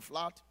into the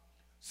flat.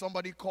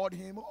 Somebody called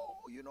him, oh,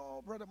 you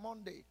know, Brother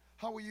Monday,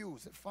 how are you? He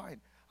said,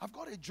 fine. I've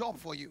got a job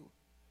for you.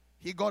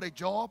 He got a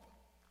job.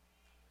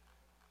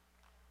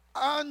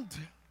 And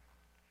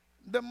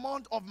the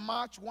month of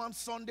March, one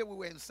Sunday we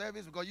were in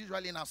service, because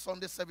usually in our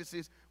Sunday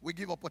services, we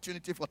give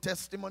opportunity for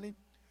testimony.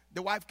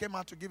 The wife came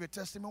out to give a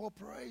testimony. Oh,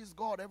 praise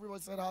God. Everybody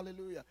said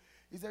hallelujah.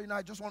 He said, you know,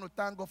 I just want to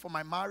thank God for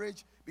my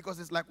marriage because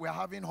it's like we're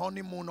having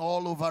honeymoon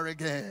all over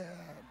again.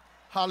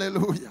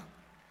 Hallelujah.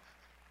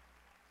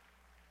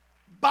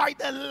 By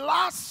the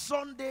last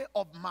Sunday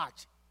of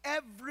March,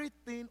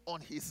 everything on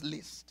his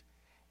list,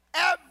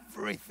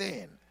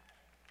 everything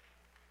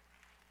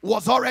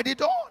was already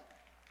done.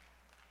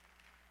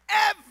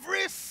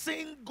 Every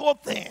single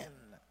thing.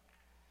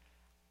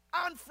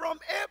 And from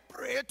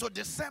April to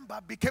December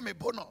became a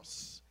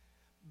bonus.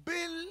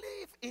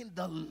 Believe in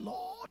the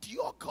Lord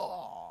your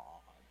God.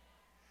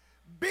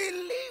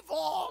 Believe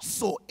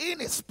also in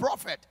his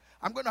prophet.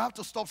 I'm going to have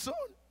to stop soon.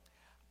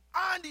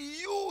 And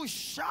you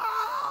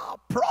shall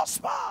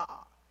prosper.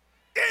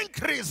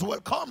 Increase will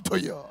come to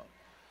you.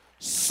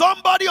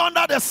 Somebody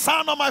under the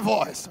sound of my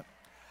voice,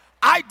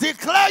 I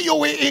declare you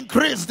will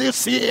increase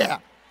this year.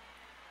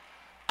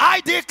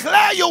 I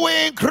declare you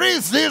will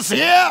increase this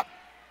year.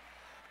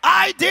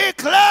 I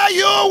declare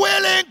you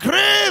will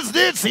increase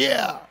this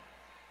year.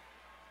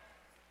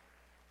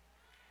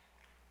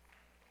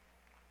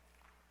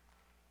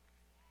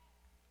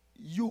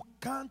 You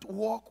can't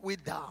walk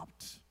with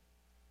doubt.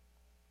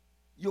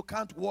 You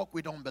can't walk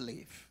with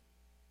unbelief.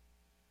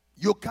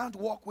 You can't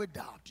walk with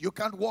doubt. You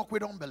can't walk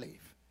with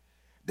unbelief.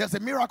 There's a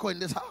miracle in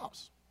this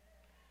house.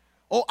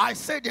 Oh, I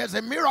say there's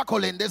a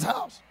miracle in this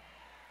house.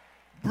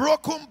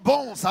 Broken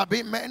bones are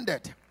being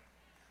mended.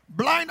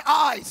 Blind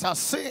eyes are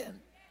seeing.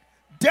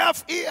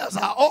 Deaf ears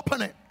are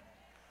opening.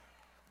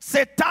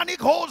 Satanic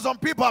holds on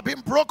people are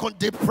being broken.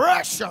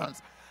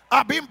 Depressions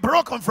are being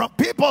broken from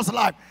people's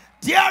life.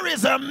 There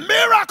is a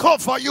miracle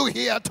for you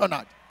here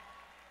tonight.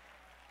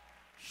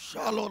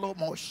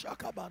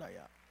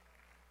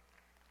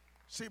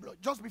 See, bro,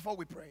 just before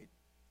we prayed,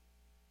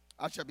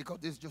 actually, because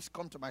this just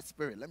come to my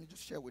spirit, let me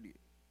just share with you.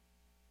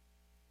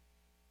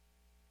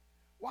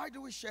 Why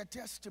do we share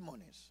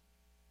testimonies?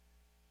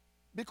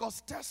 Because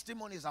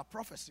testimonies are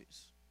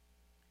prophecies.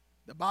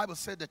 The Bible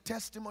said the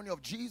testimony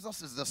of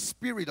Jesus is the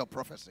spirit of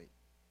prophecy.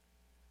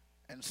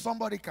 And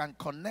somebody can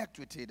connect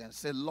with it and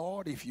say,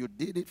 Lord, if you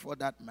did it for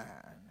that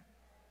man,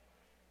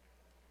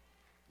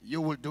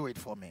 you will do it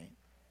for me.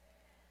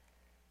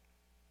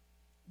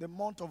 The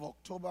month of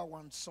October,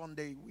 one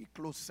Sunday, we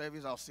closed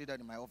service. I was sitting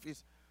in my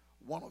office.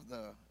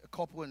 A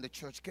couple in the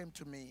church came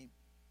to me.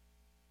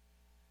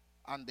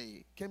 And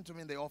they came to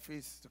me in the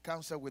office to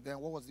counsel with them.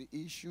 What was the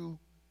issue?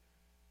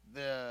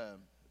 They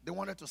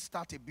wanted to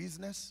start a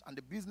business. And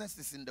the business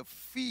is in the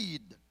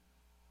feed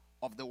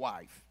of the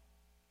wife.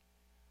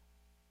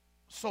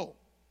 So,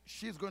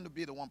 she's going to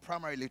be the one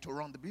primarily to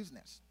run the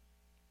business.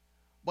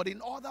 But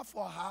in order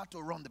for her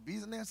to run the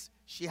business,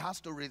 she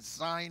has to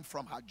resign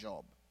from her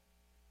job.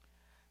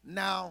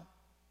 Now,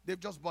 they've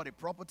just bought a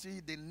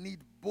property. They need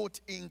both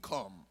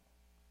income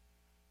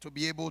to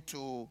be able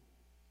to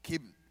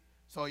keep.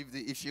 So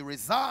if she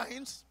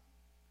resigns,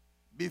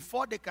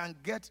 before they can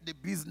get the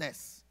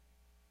business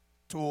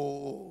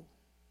to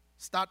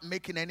start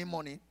making any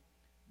money,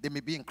 they may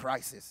be in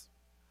crisis.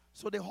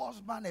 So the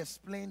husband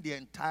explained the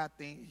entire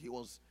thing. He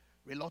was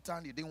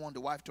reluctant. He didn't want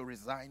the wife to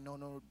resign.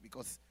 No,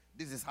 because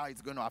this is how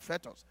it's going to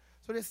affect us.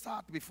 So they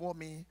sat before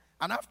me.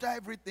 And after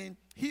everything,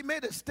 he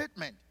made a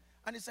statement.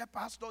 And he said,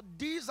 Pastor,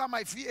 these are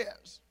my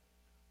fears.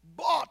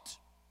 But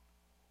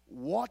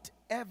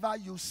whatever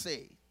you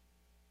say,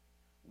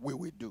 we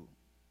will do.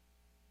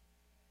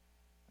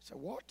 I said,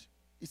 what?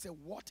 He said,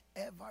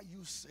 whatever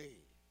you say,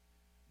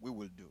 we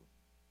will do.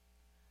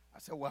 I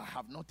said, well, I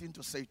have nothing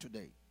to say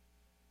today.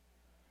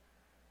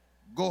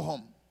 Go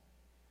home.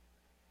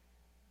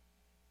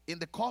 In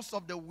the course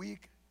of the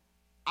week,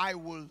 I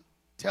will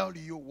tell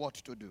you what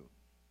to do.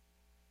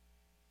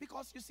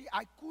 Because, you see,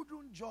 I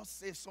couldn't just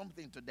say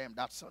something to them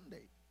that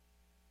Sunday.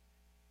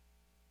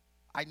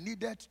 I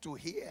needed to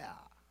hear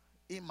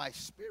in my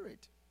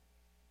spirit.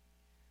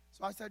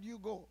 So I said, you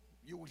go.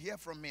 You will hear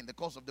from me in the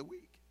course of the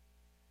week.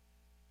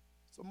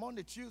 So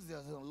Monday, Tuesday,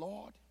 I said,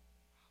 Lord,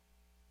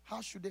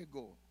 how should they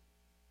go?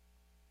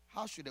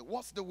 How should they?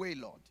 What's the way,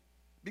 Lord?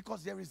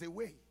 Because there is a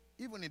way.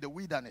 Even in the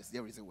wilderness,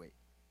 there is a way.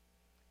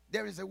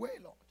 There is a way,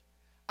 Lord.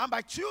 And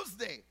by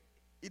Tuesday,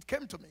 it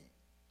came to me.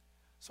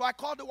 So I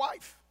called the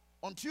wife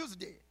on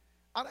Tuesday.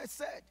 And I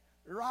said,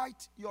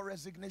 write your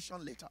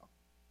resignation letter.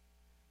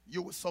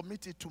 You will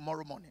submit it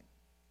tomorrow morning,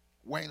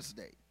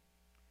 Wednesday.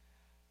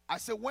 I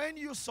said, when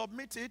you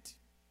submit it,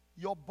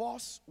 your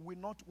boss will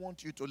not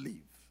want you to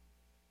leave.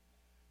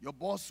 Your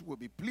boss will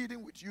be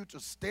pleading with you to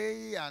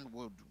stay and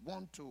would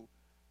want to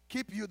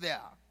keep you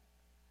there.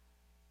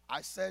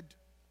 I said,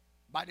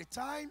 by the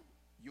time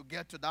you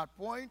get to that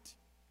point,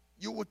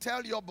 you will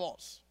tell your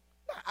boss.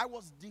 I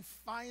was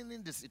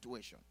defining the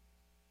situation.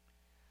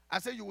 I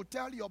said, you will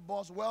tell your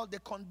boss, well, the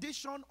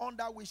condition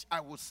under which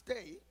I will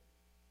stay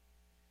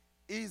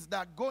is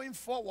that going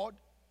forward,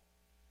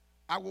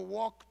 I will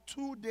work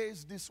 2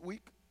 days this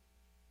week,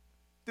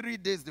 3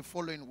 days the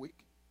following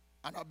week,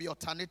 and I'll be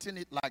alternating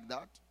it like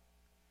that.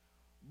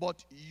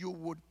 But you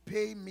would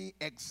pay me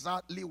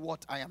exactly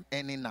what I am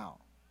earning now.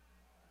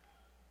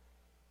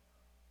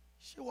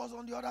 She was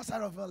on the other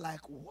side of her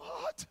like,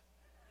 what?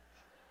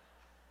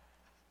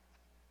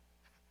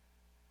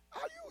 Are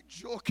you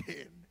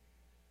joking?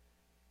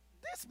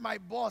 This, my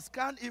boss,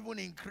 can't even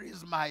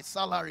increase my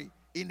salary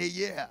in a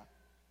year.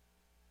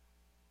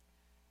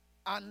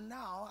 And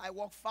now I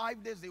work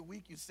 5 days a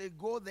week. You say,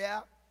 go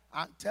there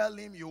and tell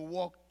him you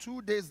work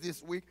 2 days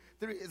this week.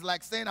 3 is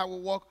like saying I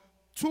will work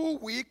 2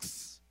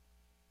 weeks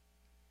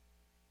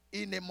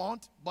in a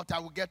month, but I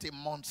will get a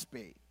month's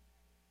pay.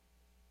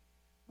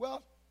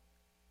 Well,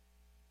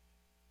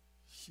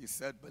 she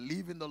said,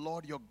 believe in the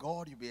Lord your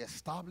God, you'll be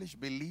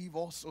established. Believe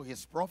also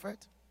his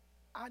prophet,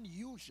 and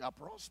you shall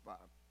prosper.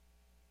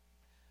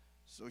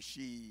 So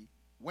she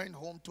went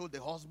home, told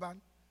the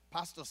husband.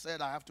 Pastor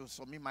said, I have to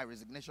submit my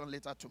resignation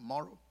letter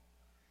tomorrow.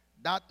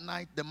 That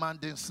night, the man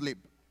didn't sleep.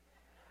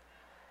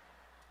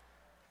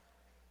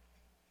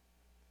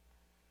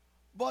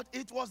 But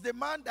it was the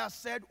man that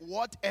said,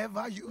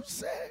 whatever you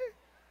say,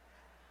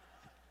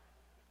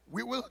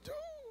 we will do.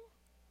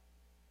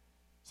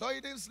 So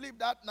he didn't sleep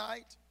that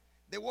night.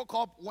 They woke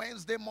up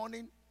Wednesday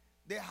morning.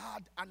 They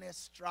had an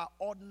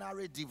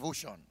extraordinary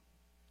devotion.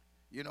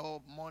 You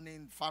know,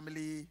 morning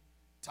family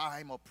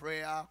time of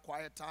prayer,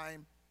 quiet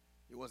time.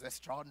 It was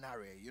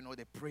extraordinary. You know,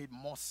 they prayed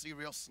more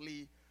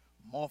seriously,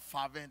 more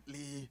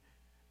fervently.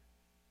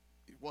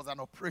 It was an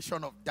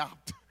operation of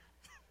doubt.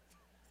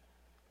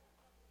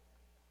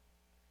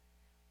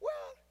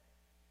 Well,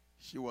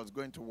 she was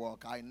going to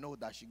work. I know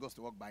that she goes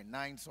to work by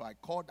 9, so I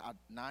called at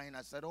 9.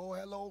 I said, oh,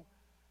 hello.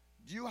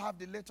 Do you have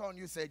the letter on?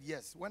 You said,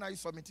 yes. When are you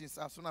submitting,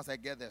 sir? As soon as I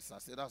get there, sir. I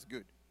said, that's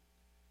good.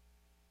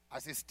 I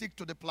said, stick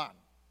to the plan.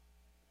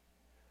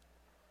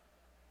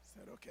 I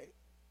said, okay.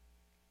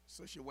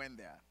 So she went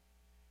there.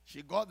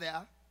 She got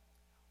there.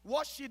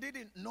 What she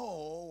didn't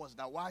know was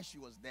that while she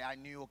was there, I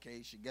knew,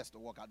 okay, she gets to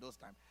work at those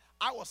times.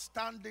 I was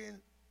standing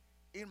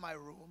in my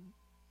room,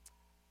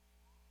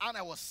 and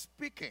I was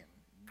speaking.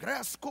 In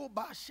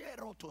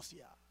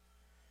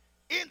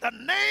the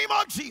name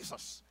of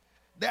Jesus,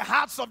 the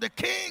hearts of the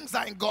kings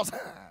are in God's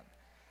hand.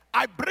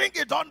 I bring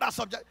it on that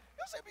subject.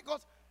 You see,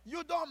 because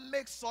you don't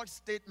make such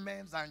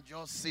statements and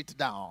just sit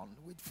down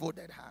with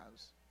folded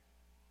hands.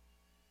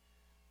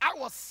 I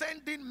was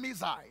sending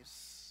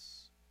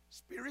missiles,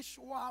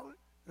 spiritual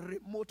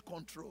remote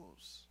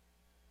controls,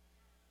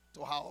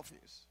 to her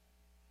office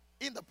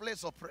in the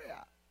place of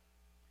prayer.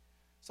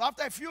 So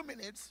after a few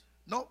minutes,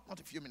 no, not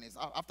a few minutes,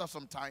 after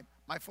some time,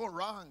 my phone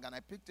rang and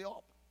I picked it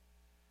up.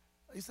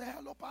 He said,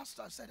 hello,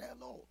 Pastor. I said,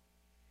 hello.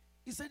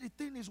 He said, the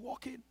thing is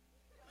working.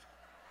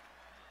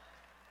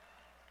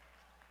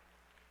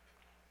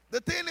 The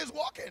thing is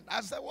working.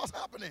 I said, what's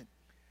happening?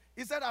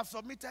 He said, I've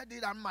submitted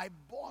it and my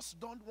boss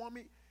don't want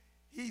me.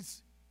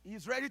 He's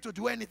ready to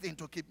do anything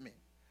to keep me.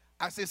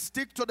 I said,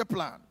 stick to the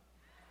plan.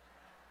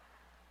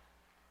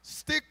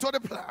 Stick to the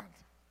plan.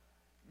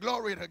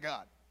 Glory to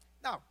God.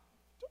 Now,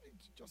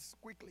 just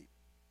quickly.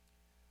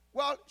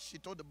 Well, she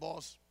told the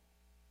boss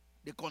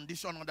the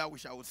condition under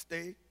which I would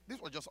stay. This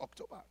was just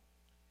October.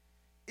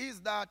 Is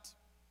that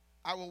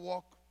I will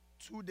work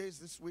 2 days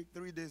this week,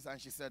 3 days.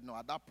 And she said no.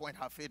 At that point,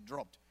 her faith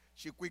dropped.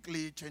 She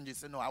quickly changed it.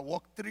 Said no, I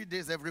work 3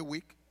 days every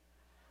week.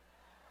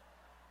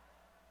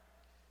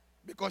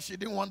 Because she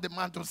didn't want the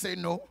man to say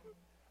no.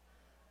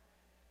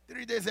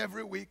 3 days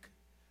every week.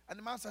 And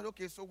the man said,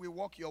 okay, so we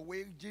work your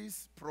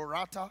wages pro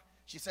rata.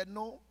 She said,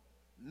 no,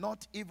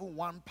 not even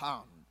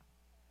 £1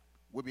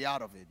 will be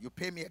out of it. You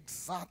pay me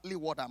exactly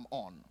what I'm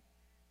on.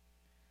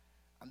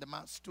 And the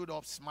man stood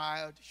up,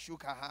 smiled,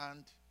 shook her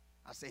hand,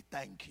 and said,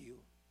 thank you.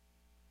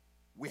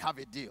 We have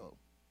a deal.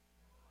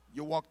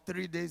 You work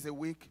 3 days a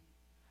week.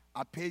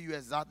 I pay you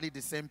exactly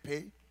the same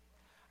pay.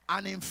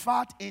 And in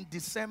fact, in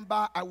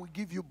December, I will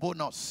give you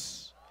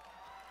bonus.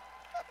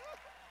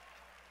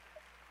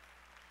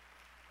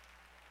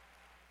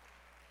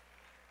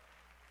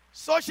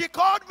 So she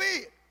called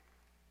me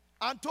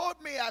and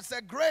told me, I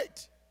said,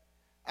 great.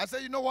 I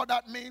said, you know what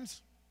that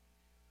means?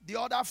 The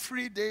other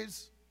 3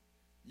 days,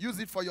 use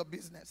it for your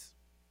business.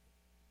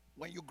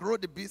 When you grow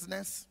the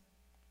business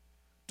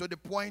to the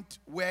point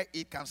where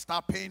it can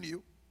start paying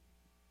you,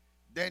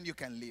 then you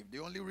can leave. The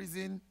only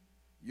reason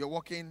you're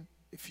working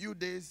a few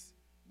days,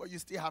 but you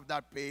still have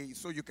that pay,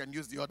 so you can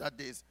use the other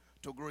days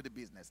to grow the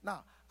business.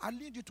 Now, I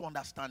need you to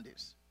understand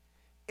this.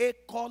 A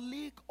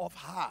colleague of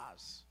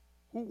hers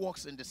who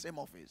works in the same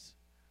office,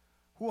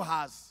 who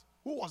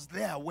was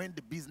there when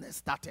the business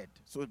started,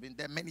 so it's been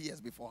there many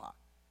years before her,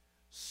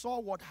 saw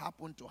what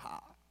happened to her,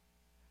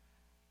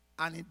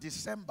 and in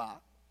December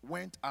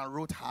went and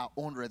wrote her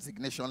own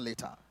resignation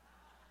letter.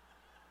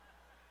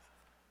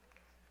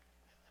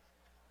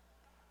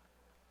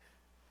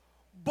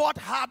 But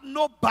had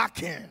no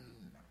backing.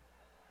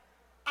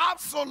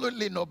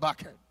 Absolutely no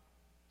backing.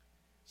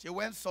 She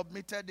went,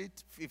 submitted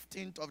it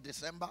 15th of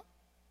December.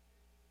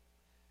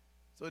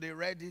 So they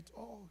read it.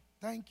 Oh,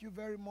 thank you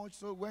very much.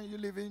 So when you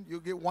leave in, you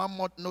get 1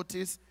 month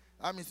notice.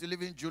 That means you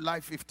leave in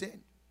July 15th.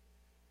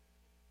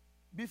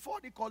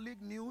 Before the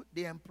colleague knew,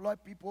 they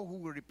employed people who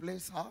will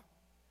replace her.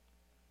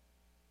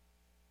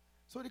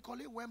 So the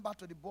colleague went back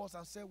to the boss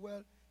and said,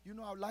 well, you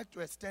know, I would like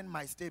to extend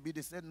my stay. But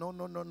they said,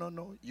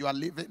 no, you are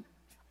leaving.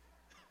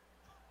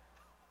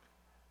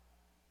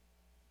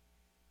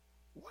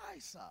 Why,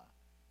 sir?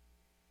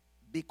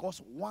 Because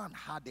one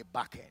had a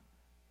backing.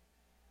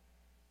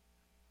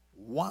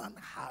 One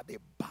had a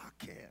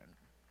backing.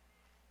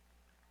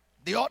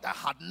 The other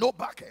had no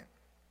backing.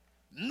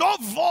 No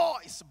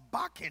voice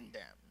backing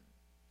them.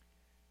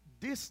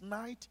 This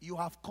night you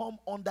have come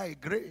under a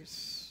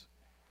grace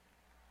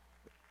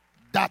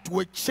that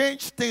will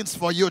change things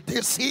for you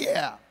this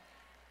year.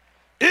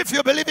 If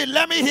you believe it,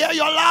 let me hear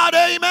your loud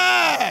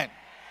amen.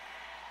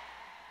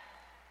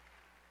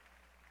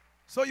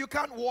 So you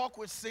can't walk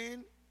with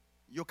sin.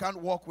 You can't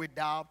walk with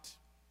doubt.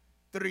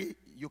 3,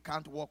 you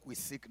can't walk with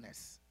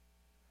sickness.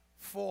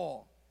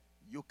 4,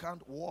 you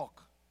can't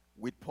walk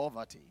with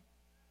poverty.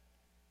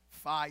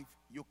 5,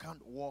 you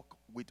can't walk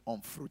with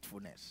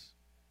unfruitfulness.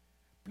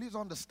 Please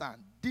understand,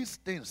 these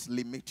things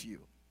limit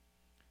you.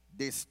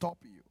 They stop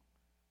you.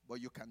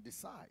 But you can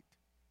decide,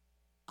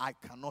 I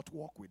cannot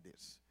walk with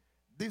this.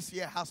 This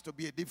year has to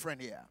be a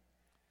different year.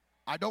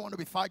 I don't want to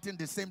be fighting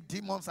the same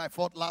demons I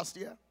fought last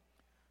year.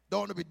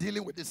 Don't want to be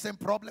dealing with the same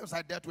problems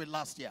I dealt with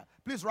last year.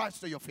 Please rise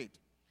to your feet.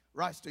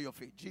 Rise to your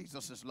feet.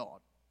 Jesus is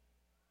Lord.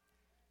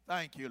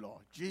 Thank you,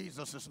 Lord.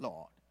 Jesus is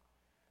Lord.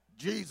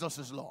 Jesus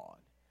is Lord.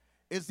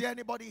 Is there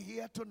anybody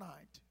here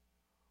tonight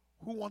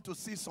who want to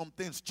see some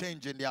things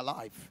change in their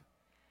life?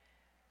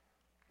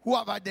 Who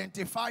have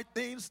identified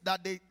things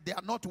that they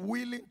are not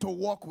willing to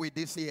walk with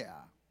this year?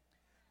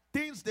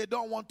 Things they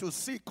don't want to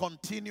see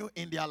continue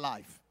in their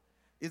life.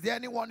 Is there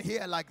anyone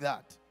here like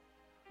that?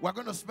 We're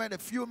going to spend a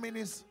few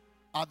minutes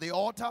at the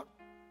altar,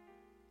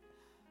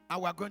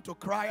 and we're going to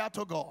cry out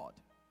to God.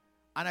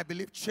 And I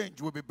believe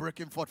change will be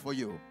breaking forth for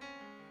you.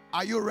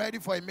 Are you ready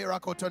for a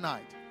miracle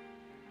tonight?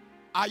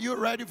 Are you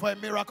ready for a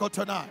miracle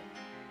tonight?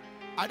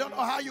 I don't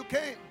know how you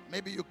came.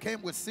 Maybe you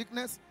came with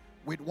sickness,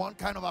 with one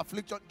kind of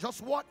affliction.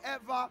 Just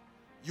whatever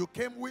you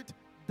came with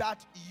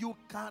that you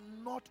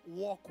cannot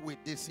walk with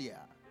this year.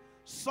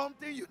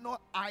 Something you know,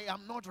 I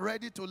am not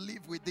ready to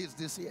live with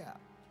this year.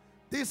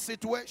 This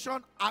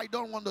situation, I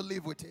don't want to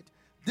live with it.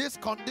 This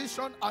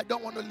condition, I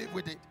don't want to live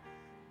with it.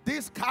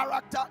 This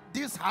character,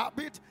 this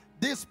habit,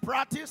 this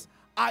practice,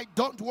 I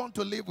don't want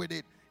to live with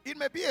it. It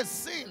may be a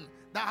sin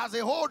that has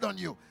a hold on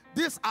you.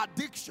 This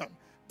addiction,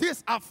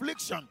 this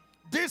affliction,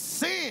 this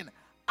sin,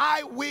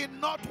 I will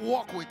not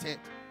walk with it.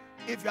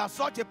 If you are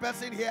such a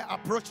person here,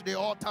 approach the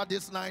altar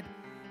this night,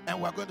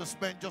 and we're going to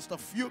spend just a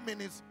few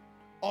minutes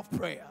of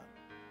prayer.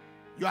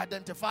 You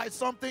identify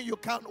something you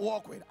can't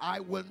walk with. I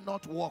will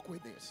not walk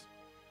with this.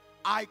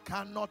 I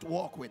cannot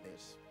walk with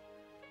this.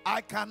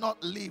 I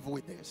cannot live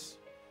with this.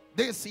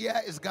 This year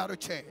is got to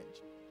change.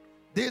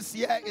 This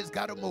year is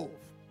got to move.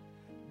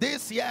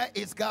 This year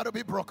is got to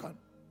be broken.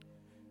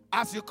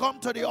 As you come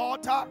to the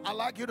altar, I'd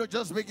like you to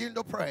just begin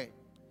to pray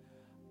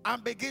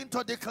and begin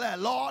to declare,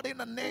 Lord, in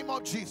the name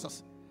of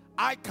Jesus,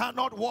 I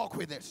cannot walk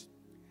with this.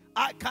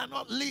 I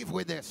cannot live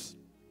with this.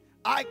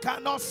 I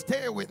cannot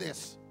stay with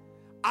this.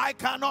 I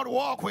cannot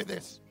walk with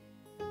this.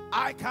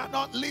 I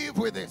cannot live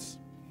with this.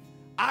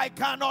 I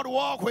cannot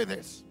walk with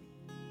this.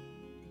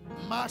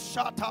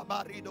 Mashata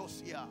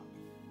baridosia.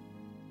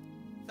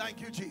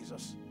 Thank you,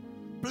 Jesus.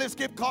 Please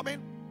keep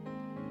coming.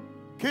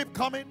 Keep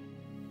coming.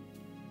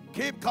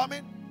 Keep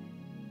coming.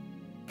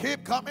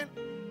 Keep coming.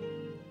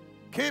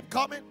 Keep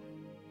coming.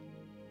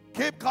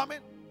 Keep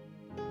coming.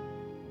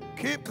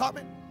 Keep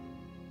coming.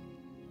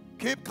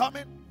 Keep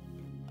coming.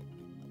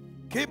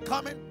 Keep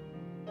coming.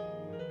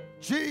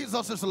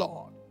 Jesus is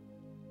Lord.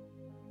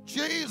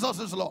 Jesus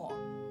is Lord.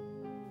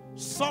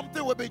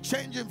 Something will be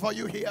changing for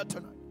you here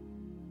tonight.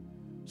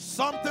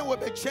 Something will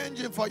be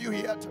changing for you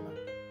here tonight.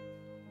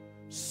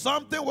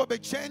 Something will be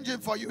changing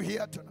for you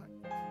here tonight.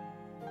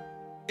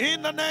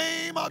 In the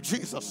name of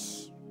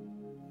Jesus.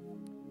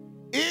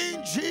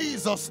 In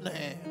Jesus'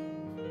 name.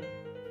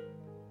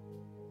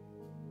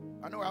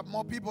 I know we have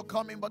more people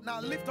coming, but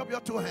now lift up your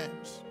two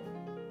hands.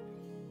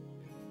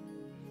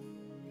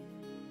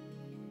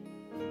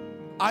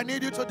 I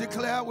need you to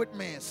declare with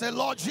me. Say,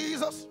 Lord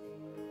Jesus.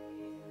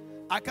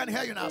 I can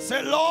hear you now.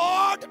 Say,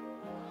 Lord,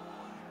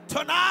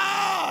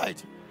 tonight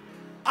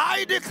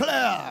I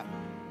declare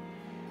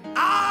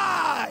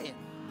I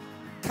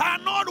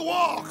cannot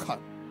walk,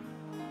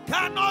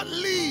 cannot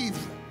live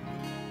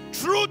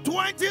through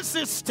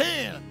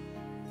 2016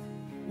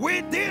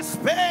 with this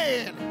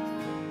pain,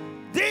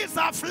 this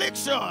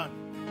affliction,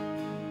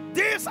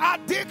 this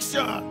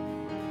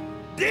addiction,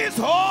 this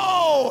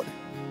hold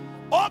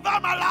over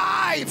my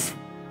life,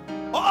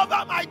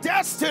 over my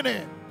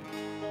destiny.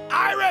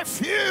 I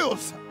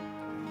refuse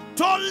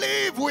to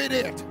live with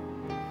it.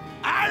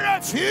 I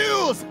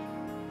refuse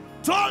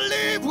to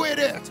live with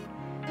it.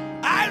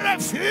 I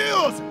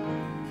refuse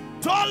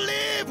to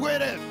live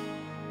with it.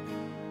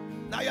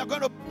 Now you're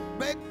going to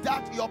make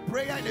that your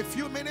prayer in a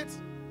few minutes.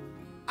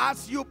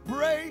 As you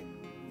pray,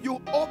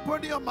 you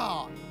open your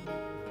mouth.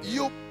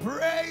 You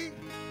pray.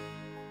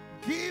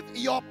 Give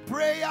your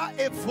prayer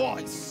a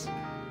voice.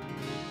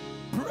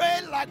 Pray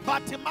like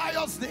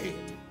Bartimaeus did.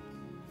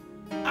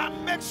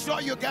 And make sure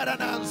you get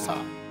an answer.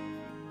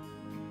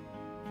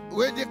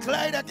 We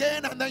declare it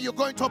again, and then you're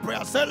going to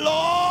pray. Say,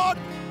 Lord,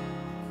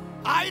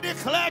 I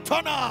declare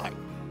tonight,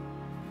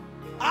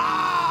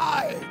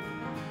 I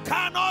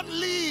cannot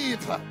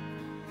live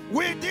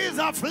with this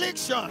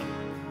affliction,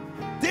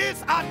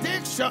 this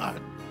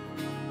addiction,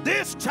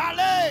 this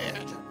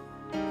challenge,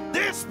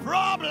 this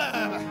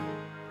problem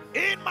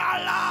in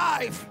my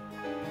life.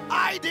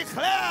 I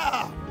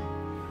declare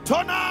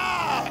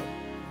tonight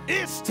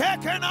it's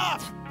taken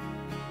off.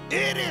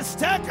 It is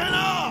taken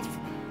off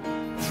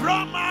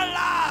from my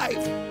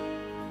life.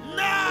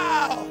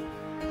 Now,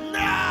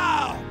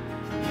 now,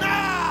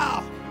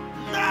 now,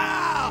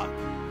 now,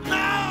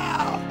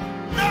 now,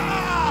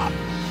 now,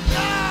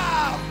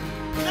 now,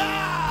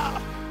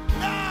 now,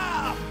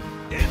 now.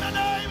 In the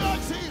name of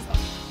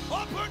Jesus,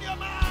 open your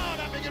mouth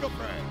and begin to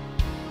pray.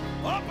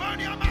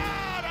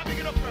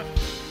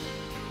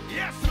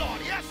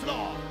 Yes,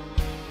 Lord.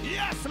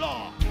 Yes,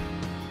 Lord.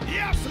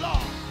 Yes,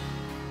 Lord.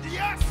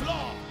 Yes,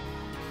 Lord.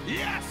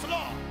 Yes,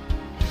 Lord.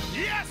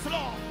 Yes,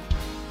 Lord.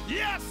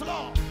 Yes,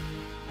 Lord.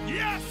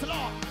 Yes,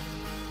 Lord.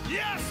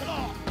 Yes,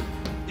 Lord.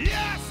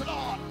 Yes,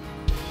 Lord.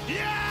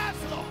 Yes,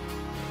 Lord.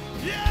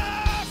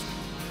 Yes.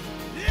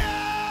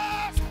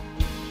 Yes.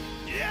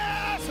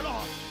 Yes,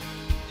 Lord.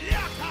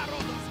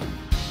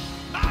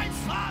 My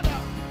Father,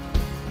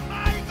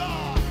 my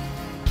God,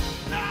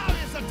 now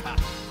is the time.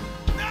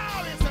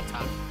 Now is the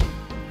time.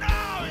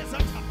 Now is the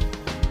time.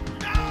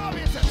 Now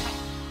is the time.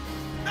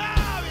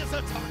 Now is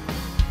the time.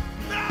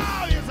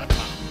 Now is the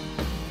time.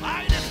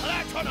 I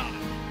declare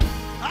tonight.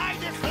 I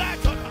declare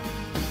tonight.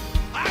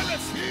 I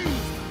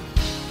refuse.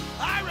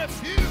 I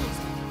refuse.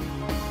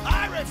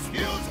 I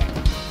refuse it.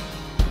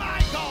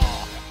 My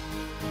God,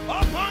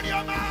 open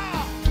your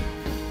mouth.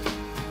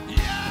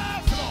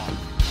 Yes, Lord.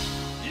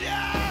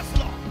 Yes,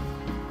 Lord.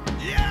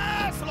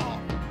 Yes, Lord.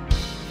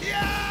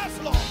 Yes,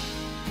 Lord.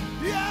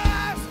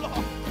 Yes,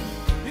 Lord.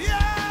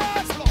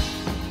 Yes, Lord.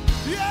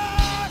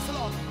 Yes,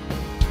 Lord.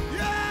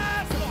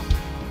 Yes, Lord.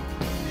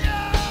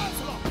 Yes,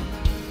 Lord.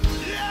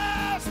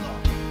 Yes,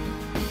 Lord.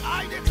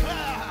 I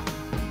declare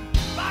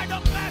by the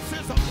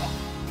mercies of God,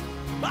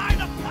 by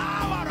the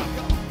power of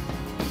God.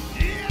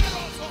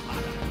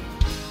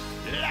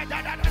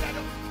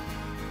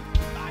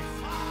 My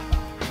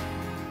Father,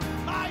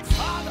 my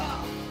Father,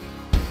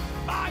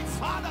 my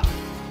Father,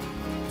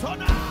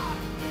 tonight,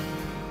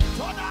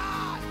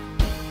 tonight,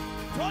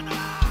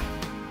 tonight,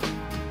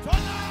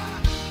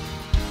 tonight,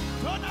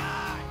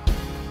 tonight,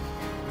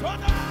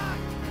 tonight,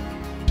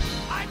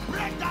 I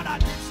break that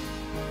addiction.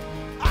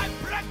 I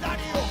break that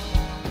yoke.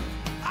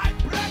 I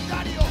break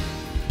that yoke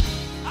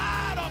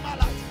out of my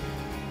life.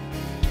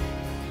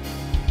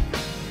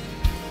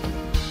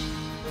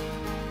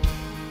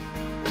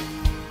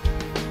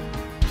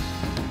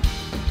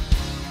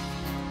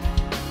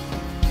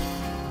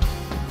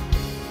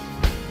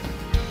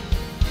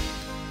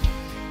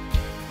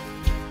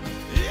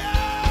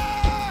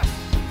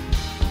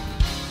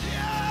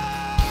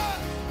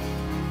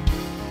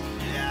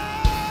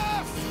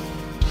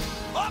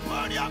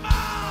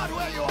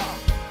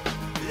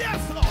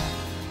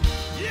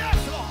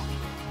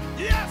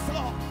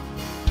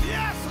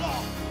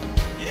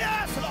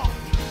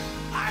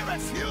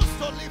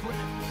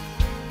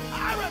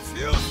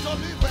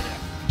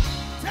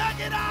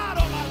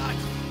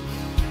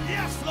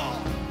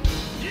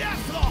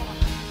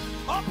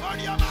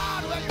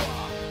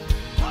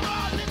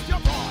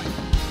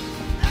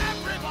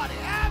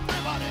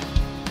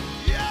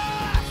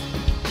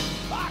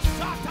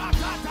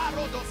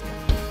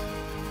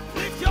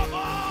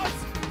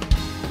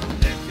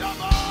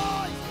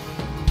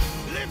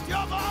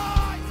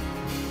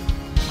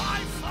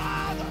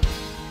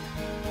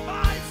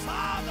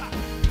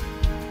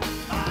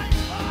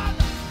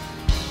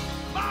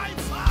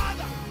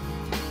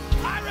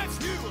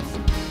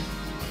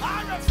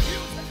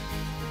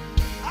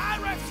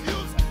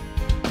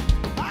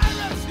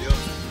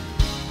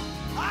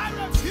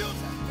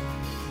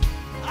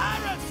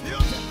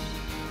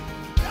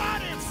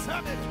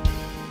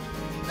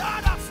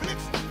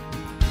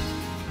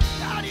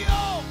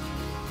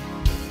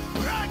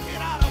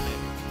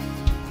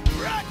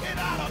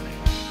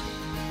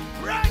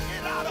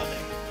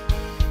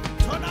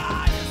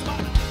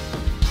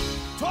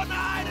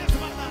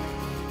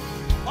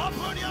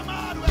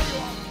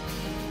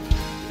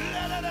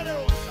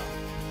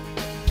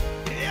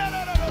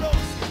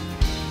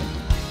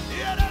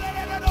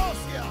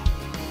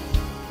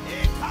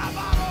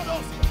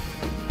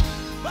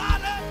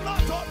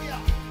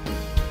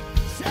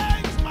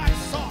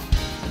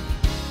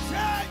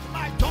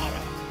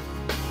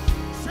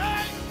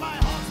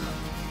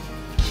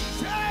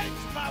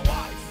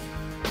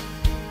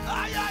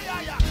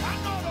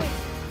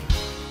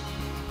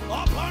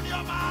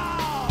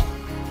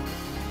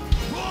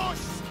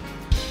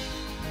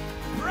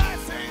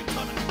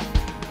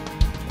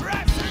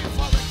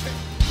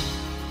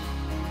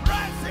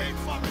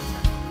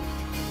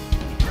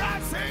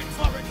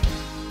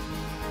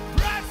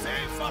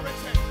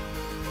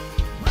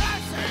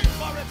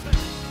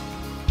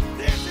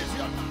 This is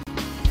your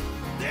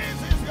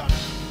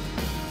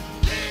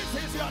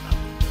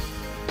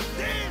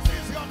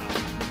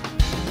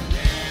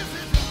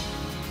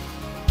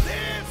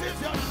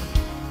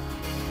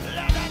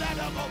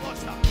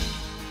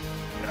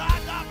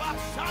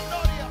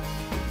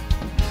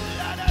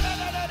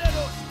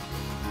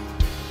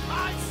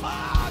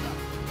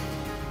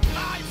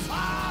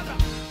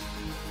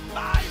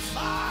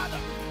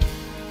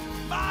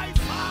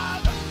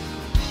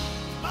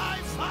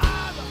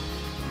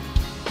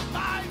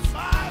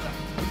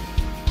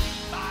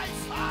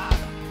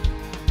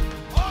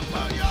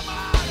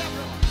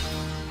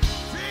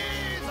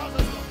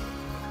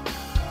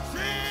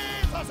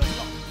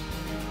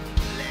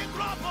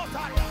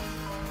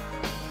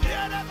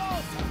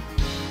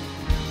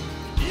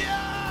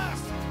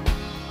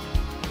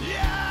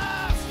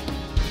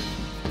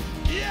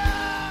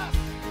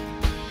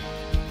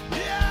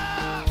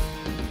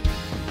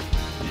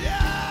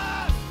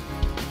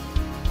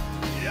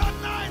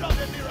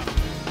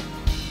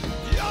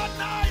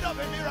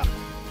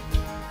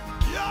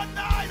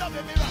night of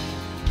a miracle.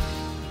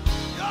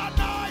 Your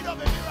night of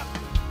a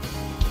miracle.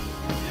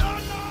 Your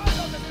night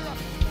of a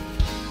miracle.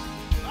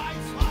 My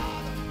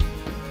Father.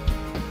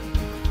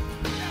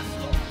 Yes,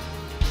 Lord.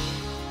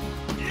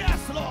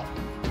 Yes, Lord.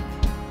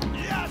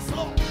 Yes,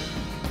 Lord.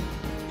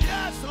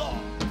 Yes,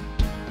 Lord.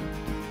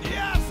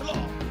 Yes,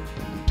 Lord.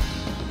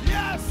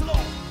 Yes,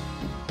 Lord.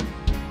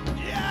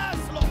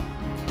 Yes, Lord.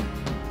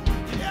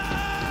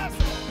 Yes,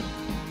 Lord.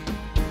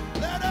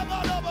 Let him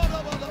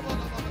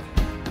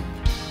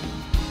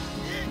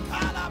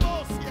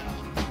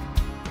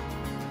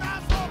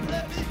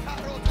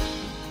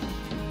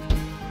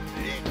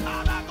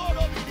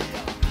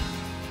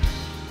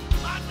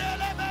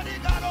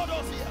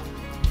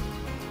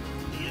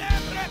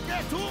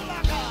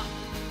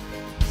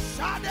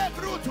Shade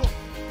bruto.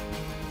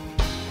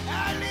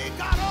 Eli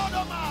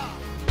garodoma.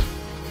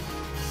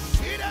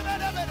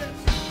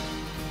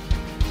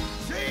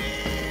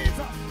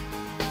 Jesus.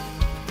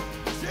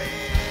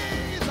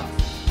 Jesus.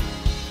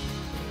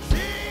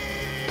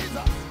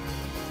 Jesus.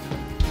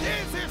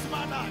 This is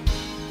my night.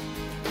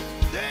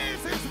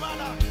 This is my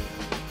night.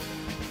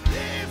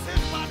 This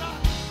is my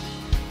night.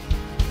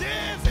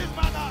 This is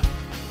my night.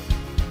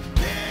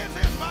 This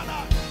is my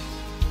night.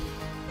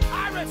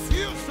 I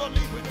refuse to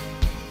live with it.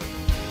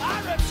 I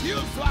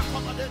refuse to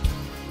accommodate it.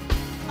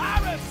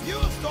 I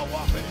refuse to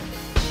walk with it.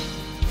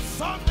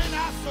 Something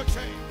has to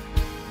change.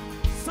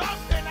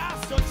 Something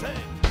has to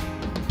change.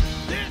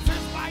 This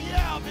is my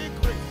year of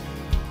increase.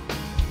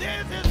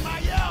 This is my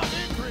year of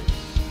increase.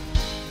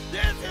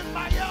 This is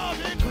my year of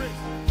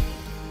increase.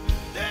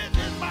 This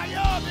is my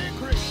year of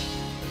increase.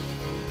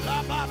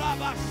 La ba la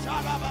ba sha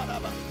la ba la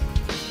ba.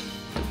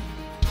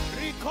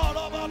 Recall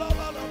ba la ba la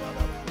ba la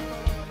ba.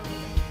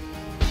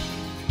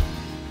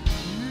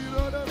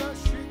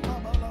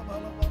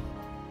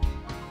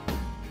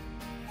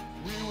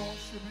 We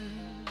worship you.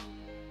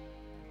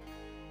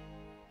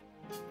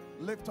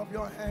 Lift up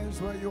your hands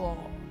where you are.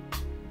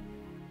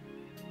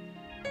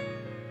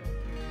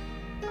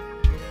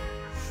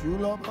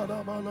 Shula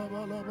bala bala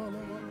bala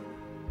bala bala.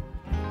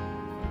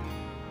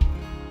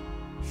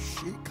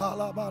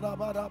 Shikala bala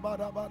bala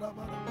bala bala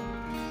bala.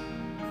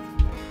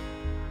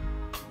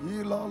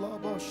 Ilala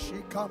bo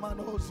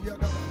shikamanos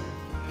yagala.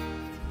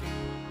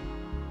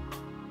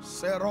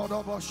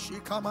 Serodobo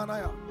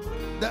shikamanaya.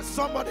 There's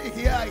somebody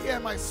here. I hear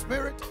my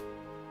spirit.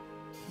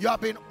 You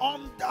have been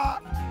under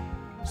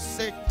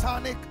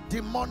satanic,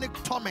 demonic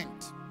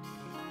torment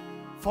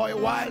for a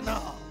while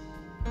now.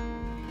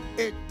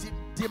 A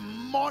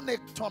demonic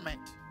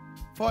torment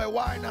for a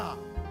while now.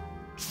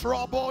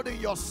 Troubled in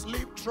your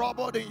sleep,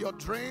 troubled in your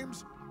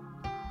dreams,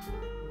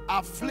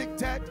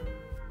 afflicted.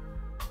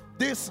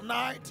 This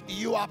night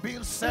you are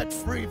being set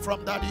free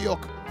from that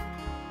yoke.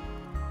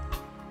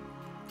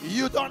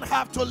 You don't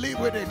have to live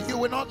with it. You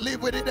will not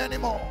live with it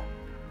anymore.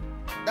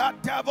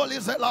 That devil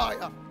is a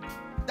liar.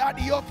 That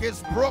yoke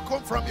is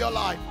broken from your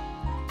life.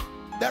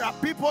 There are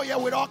people here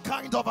with all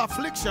kinds of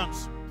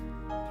afflictions.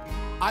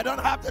 I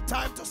don't have the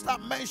time to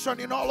start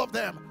mentioning all of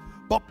them.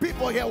 But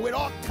people here with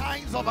all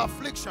kinds of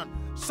affliction.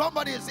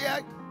 Somebody is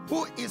here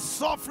who is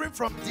suffering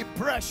from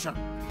depression.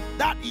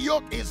 That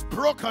yoke is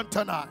broken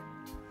tonight.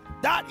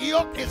 That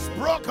yoke is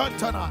broken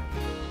tonight.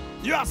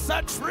 You are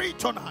set free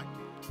tonight.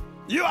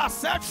 You are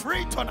set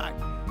free tonight.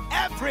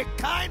 Every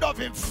kind of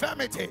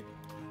infirmity,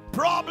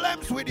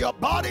 problems with your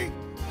body,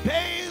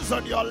 pains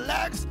on your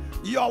legs,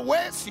 your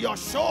waist, your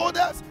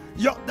shoulders,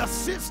 the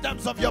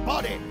systems of your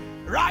body.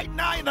 Right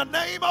now, in the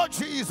name of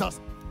Jesus,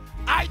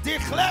 I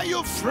declare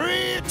you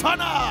free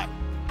tonight.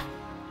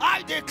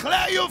 I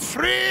declare you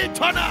free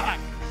tonight.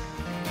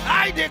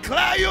 I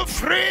declare you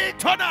free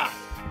tonight.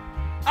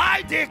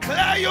 I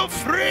declare you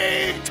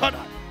free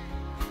tonight.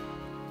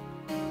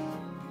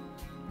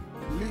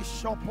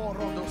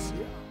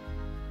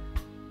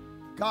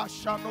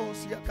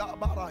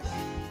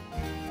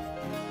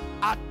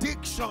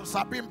 Addictions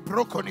have been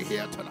broken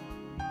here tonight.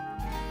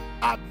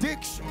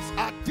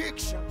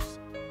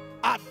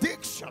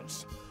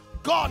 Addictions.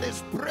 God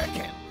is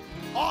breaking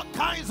all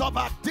kinds of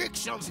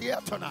addictions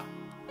here tonight.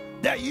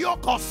 The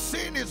yoke of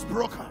sin is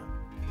broken.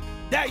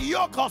 The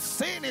yoke of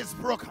sin is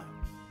broken.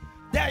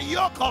 The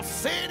yoke of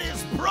sin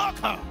is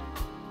broken.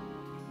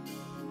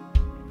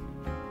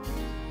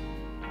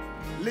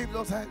 Lift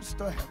those hands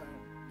to heaven.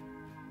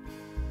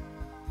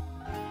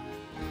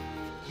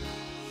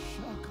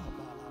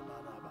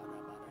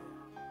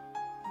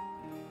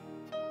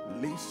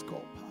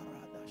 Lisko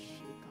parada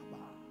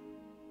shikaba.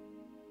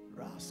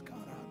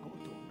 Raskara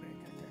goto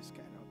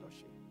breketeskera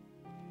doshi.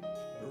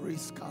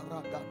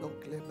 Riskara gado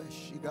klebe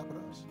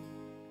shigabras.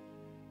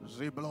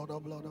 Ziblodo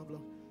blodo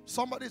blodo.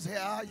 Somebody's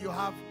here, you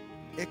have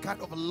a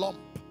kind of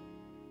lump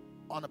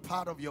on a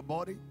part of your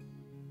body.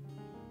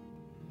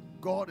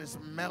 God is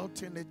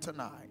melting it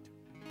tonight.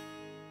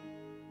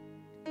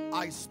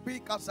 I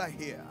speak as I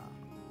hear.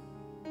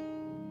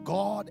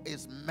 God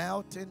is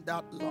melting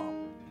that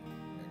lump.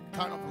 A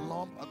kind of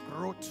lump, a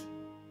growth.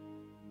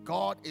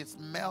 God is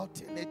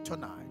melting it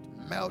tonight.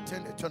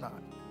 Melting it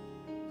tonight.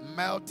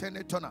 Melting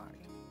it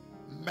tonight.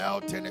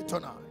 Melting it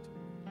tonight.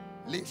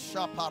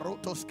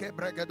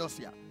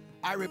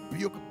 I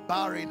rebuke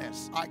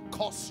barrenness. I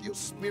curse you,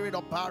 spirit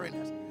of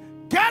barrenness.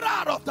 Get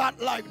out of that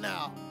life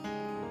now.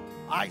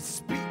 I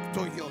speak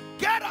to you.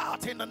 Get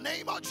out in the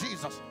name of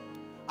Jesus.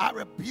 I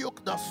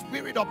rebuke the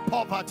spirit of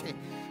poverty.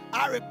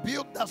 I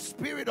rebuke the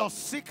spirit of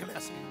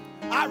sickness.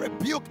 I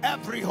rebuke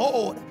every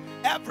hold,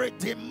 every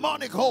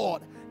demonic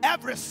hold,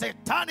 every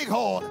satanic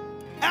hold,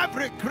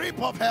 every grip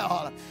of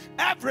hell,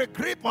 every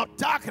grip of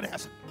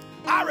darkness.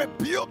 I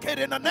rebuke it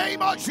in the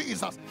name of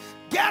Jesus.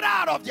 Get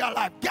out of your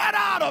life. Get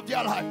out of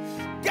your life.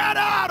 Get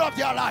out of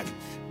your life.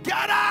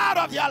 Get out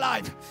of your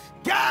life.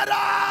 Get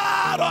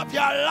out of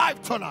your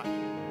life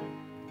tonight.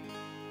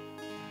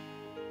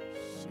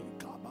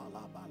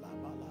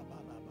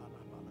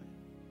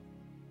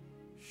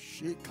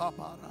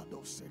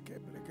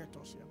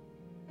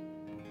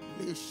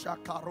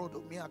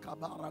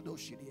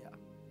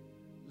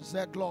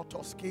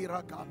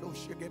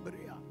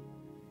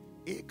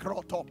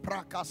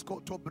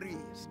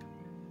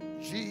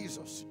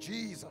 Jesus,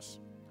 Jesus,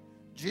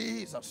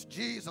 Jesus,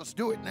 Jesus,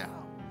 do it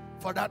now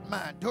for that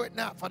man. Do it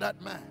now for that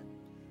man.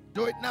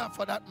 Do it now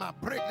for that man.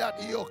 Break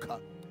that yoke.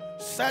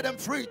 Set him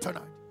free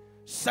tonight.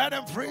 Set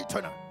him free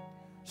tonight.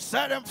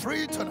 Set him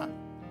free tonight.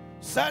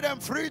 Set him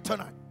free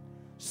tonight.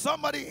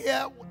 Somebody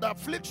here, the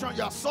affliction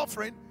you are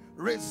suffering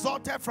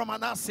resulted from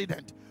an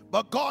accident.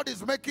 But God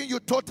is making you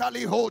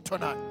totally whole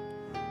tonight.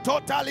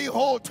 Totally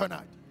whole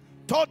tonight.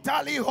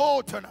 Totally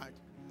whole tonight.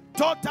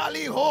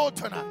 Totally whole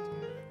tonight.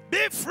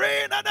 Be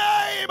free in the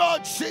name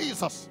of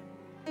Jesus.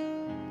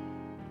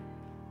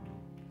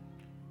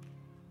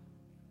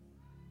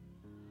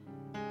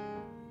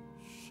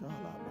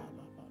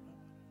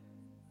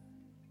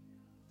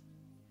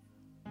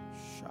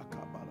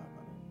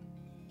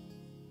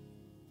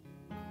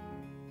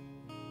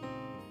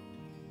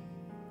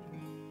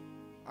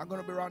 I'm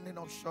going to be rounding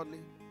up shortly.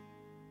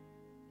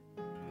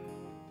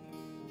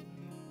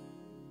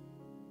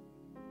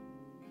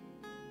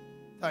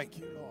 Thank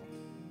you, Lord.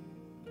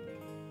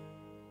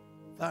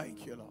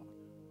 Thank you, Lord.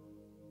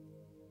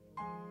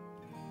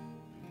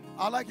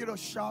 I'd like you to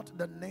shout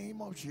the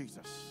name of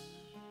Jesus.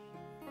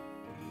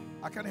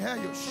 I can hear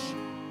you.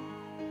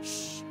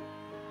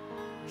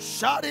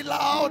 Shout it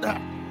louder.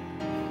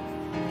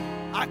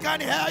 I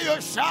can hear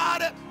you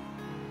shout it.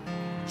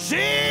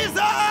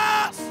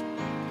 Jesus!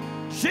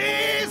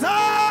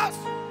 Jesus!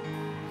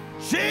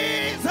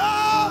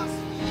 Jesus!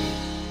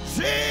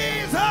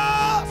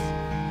 Jesus!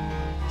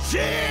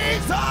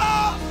 Jesus!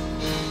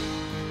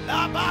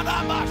 The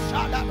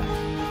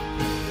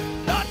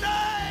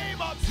name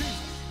of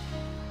Jesus.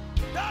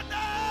 The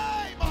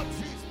name of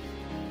Jesus.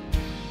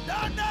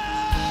 The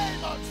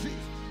name of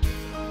Jesus.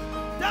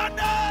 The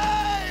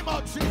name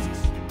of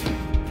Jesus.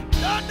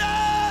 The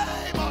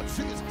name of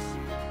Jesus.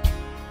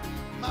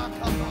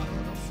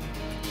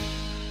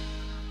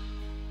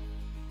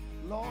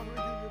 Lord, we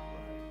give you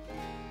praise.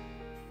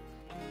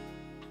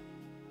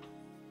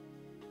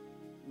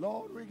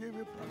 Lord, we give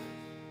you praise.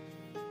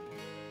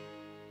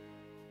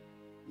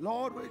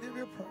 Lord, we give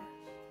you praise.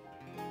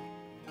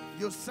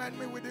 You send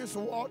me with this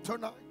word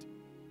tonight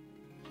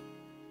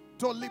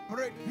to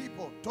liberate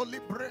people, to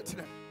liberate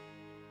them,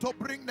 to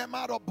bring them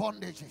out of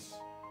bondages,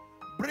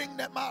 bring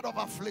them out of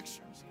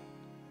afflictions.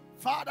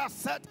 Father,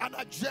 set an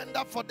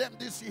agenda for them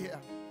this year,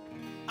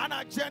 an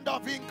agenda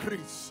of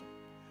increase,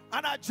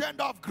 an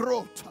agenda of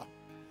growth,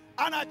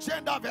 an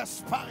agenda of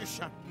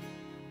expansion.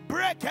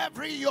 Break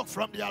every yoke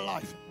from their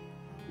life.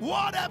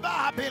 Whatever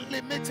have been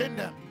limiting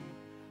them,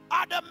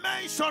 at the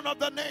mention of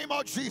the name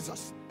of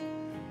Jesus,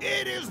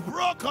 it is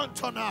broken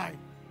tonight.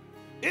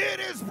 It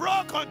is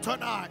broken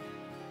tonight.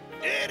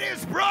 It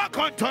is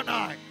broken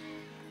tonight.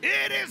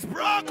 It is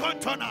broken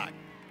tonight.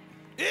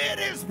 It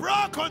is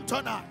broken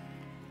tonight.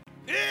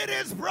 It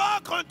is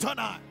broken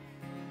tonight.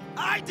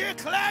 I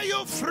declare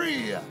you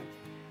free.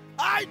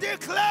 I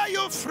declare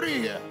you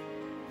free.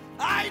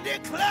 I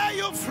declare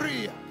you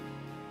free.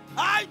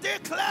 I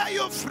declare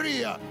you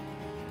free.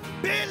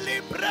 Be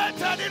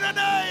liberated in the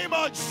name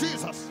of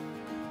Jesus.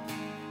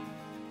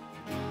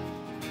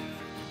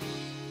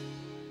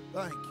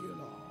 Thank you,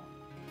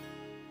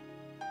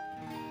 Lord.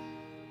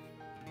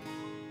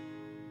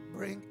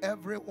 Bring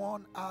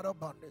everyone out of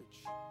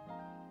bondage.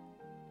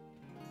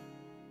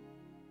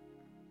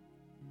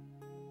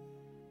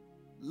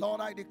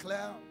 Lord, I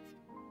declare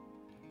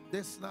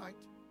this night,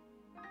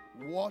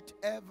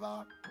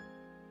 whatever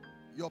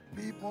your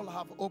people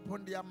have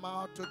opened their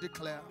mouth to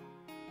declare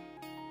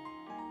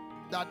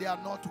that they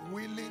are not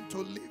willing to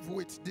live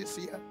with this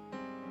year,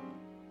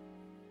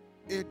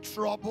 a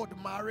troubled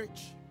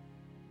marriage,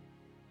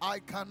 I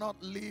cannot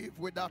live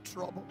without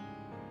trouble.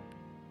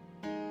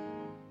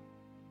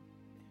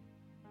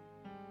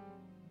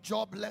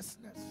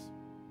 Joblessness,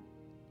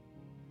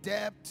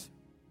 debt,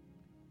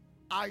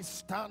 I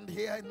stand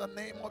here in the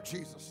name of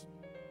Jesus.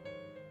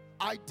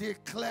 I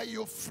declare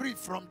you free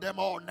from them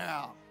all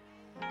now.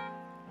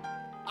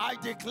 I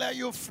declare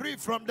you free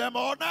from them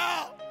all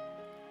now.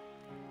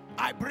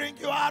 I bring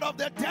you out of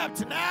the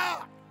debt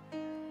now.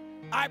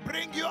 I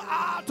bring you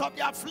out of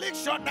the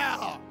affliction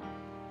now.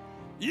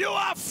 You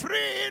are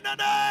free in the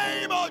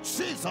name of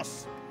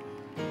Jesus.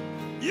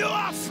 You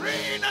are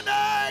free in the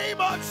name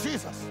of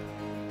Jesus.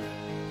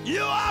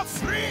 You are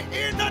free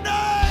in the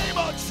name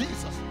of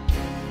Jesus.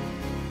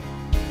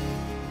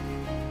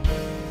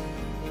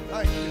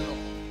 Thank you, Lord.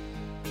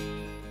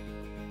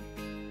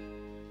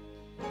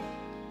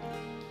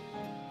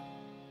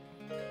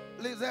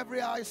 Please, every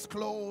eyes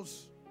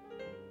closed,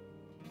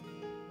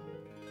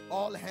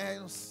 all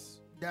hands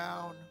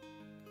down.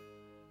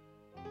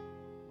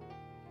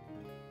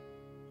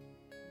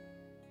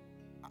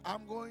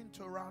 I'm going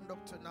to round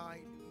up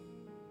tonight,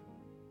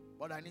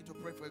 but I need to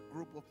pray for a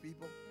group of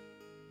people.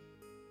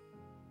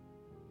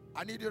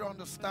 I need you to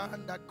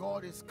understand that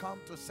God is come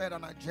to set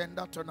an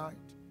agenda tonight.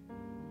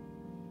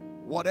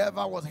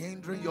 Whatever was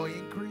hindering your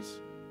increase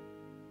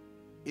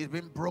is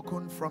being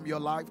broken from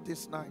your life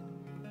this night.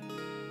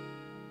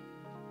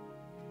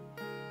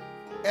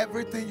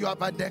 Everything you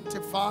have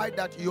identified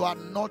that you are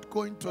not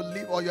going to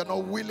live or you're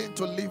not willing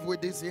to live with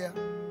this year,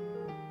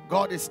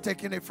 God is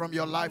taking it from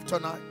your life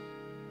tonight.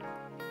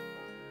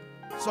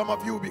 Some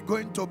of you will be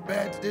going to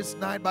bed this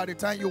night. By the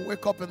time you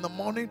wake up in the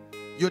morning,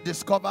 you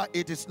discover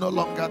it is no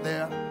longer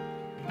there.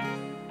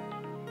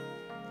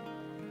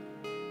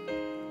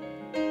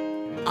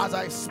 As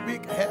I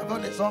speak,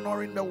 heaven is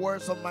honoring the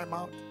words of my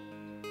mouth.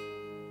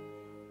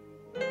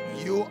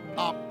 You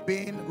are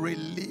being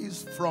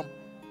released from,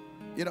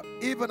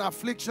 even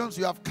afflictions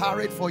you have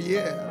carried for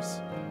years.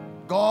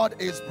 God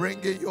is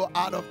bringing you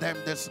out of them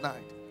this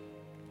night.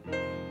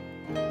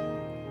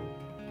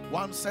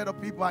 One set of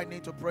people I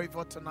need to pray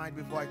for tonight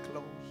before I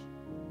close.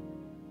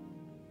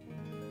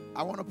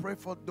 I want to pray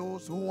for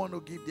those who want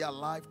to give their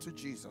life to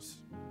Jesus.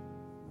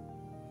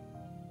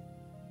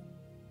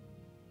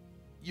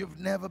 You've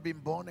never been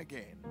born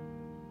again.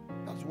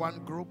 That's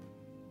one group.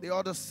 The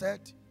other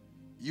set,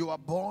 you are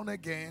born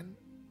again,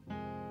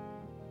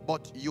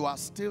 but you are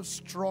still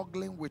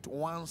struggling with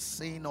one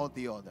sin or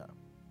the other.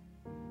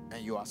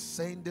 And you are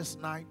saying this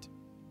night,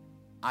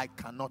 I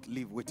cannot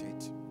live with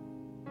it.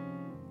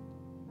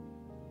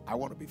 I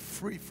want to be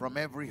free from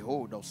every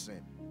hold of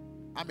sin.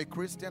 I'm a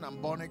Christian,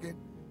 I'm born again,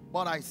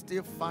 but I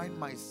still find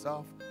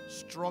myself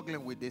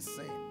struggling with this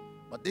sin.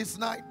 But this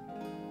night,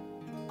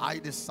 I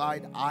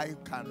decide I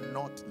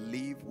cannot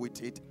live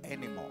with it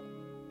anymore.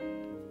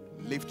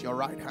 Lift your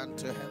right hand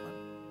to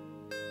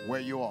heaven,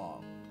 where you are.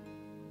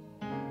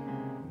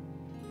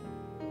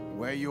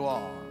 Where you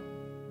are.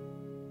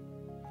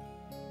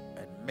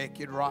 And make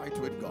it right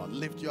with God.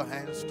 Lift your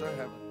hands to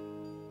heaven.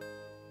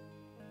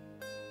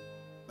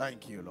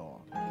 Thank you,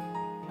 Lord.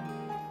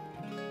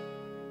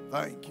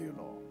 Thank you,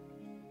 Lord.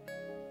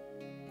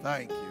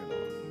 Thank you,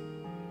 Lord.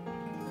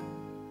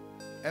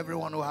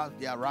 Everyone who has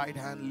their right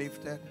hand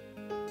lifted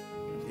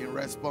in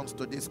response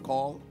to this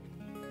call,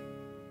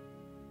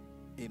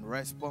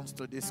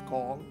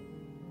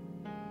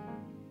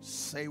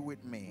 say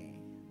with me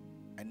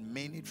and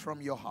mean it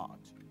from your heart,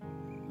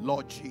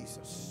 Lord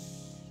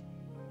Jesus,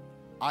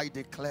 I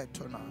declare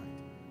tonight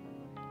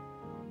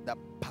the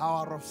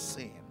power of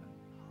sin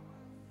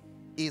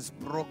is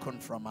broken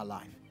from my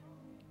life.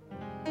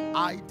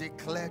 I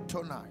declare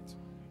tonight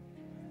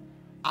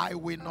I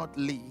will not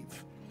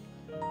live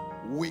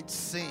with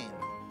sin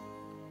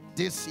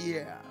this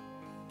year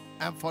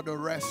and for the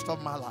rest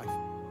of my life.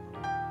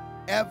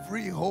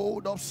 Every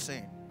hold of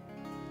sin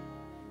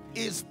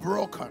is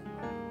broken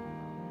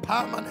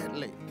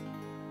permanently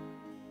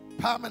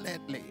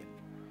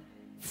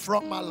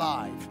from my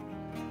life.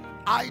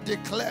 I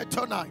declare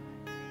tonight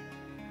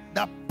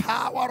the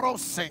power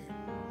of sin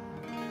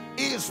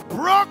is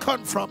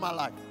broken from my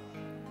life.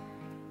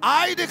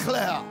 I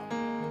declare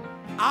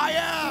I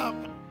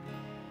am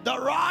the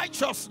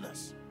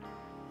righteousness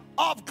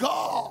of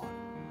God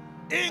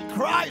in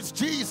Christ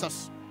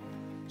Jesus.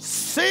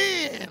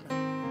 Sin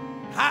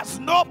has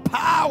no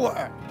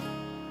power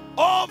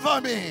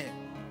over me.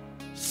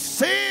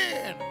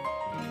 Sin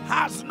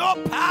has no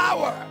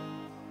power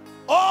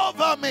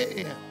over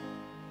me.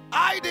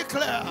 I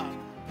declare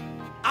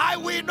I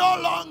will no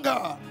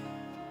longer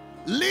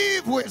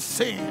live with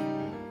sin.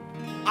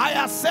 I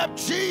accept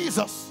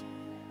Jesus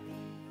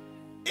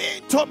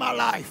into my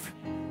life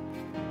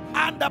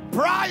and the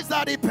price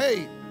that he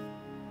paid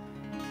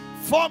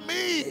for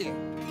me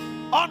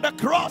on the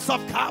cross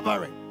of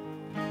Calvary.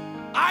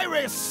 I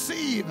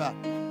receive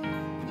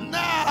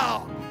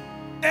now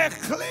a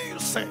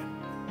cleansing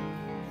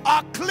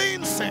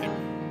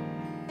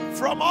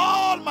from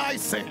all my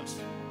sins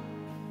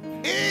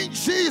in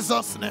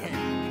Jesus' name.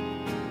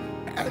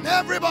 And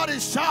everybody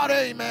shout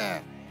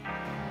amen.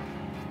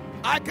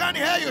 I can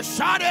hear you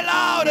shout it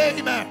loud,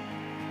 amen.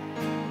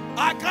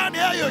 I can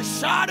hear you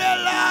shout it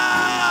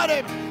loud,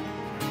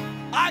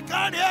 amen. I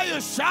can hear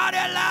you shout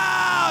it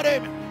loud,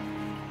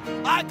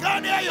 amen. I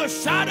can hear you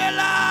shout it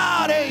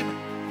loud, amen.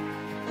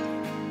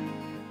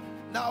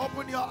 Now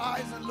open your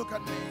eyes and look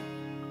at me.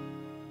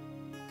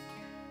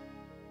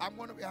 I'm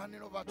going to be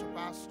handing over to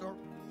Pastor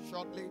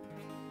shortly.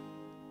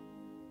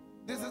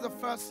 This is the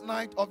first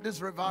night of this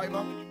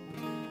revival.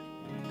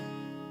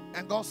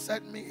 And God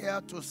sent me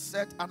here to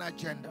set an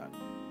agenda.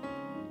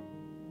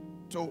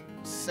 to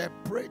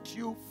separate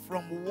you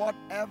from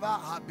whatever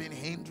have been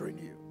hindering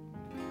you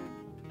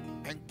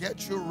and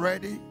get you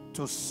ready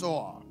to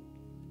soar.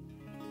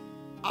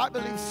 I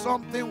believe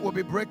something will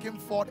be breaking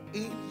forth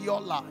in your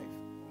life.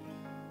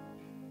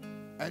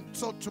 And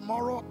so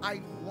tomorrow,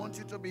 I want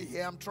you to be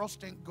here. I'm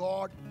trusting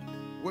God.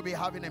 We'll be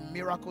having a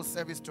miracle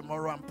service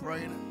tomorrow. I'm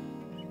praying.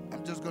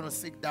 I'm just going to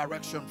seek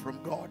direction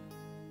from God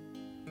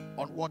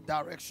on what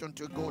direction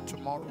to go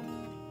tomorrow.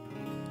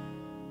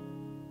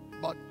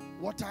 But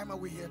what time are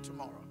we here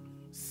tomorrow?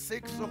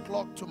 6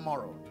 o'clock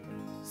tomorrow,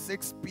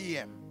 6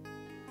 p.m.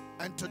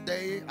 And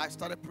today I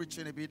started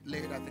preaching a bit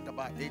late, I think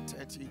about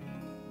 8:30,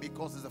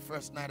 because it's the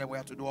first night and we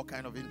have to do all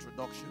kind of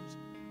introductions.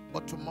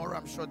 But tomorrow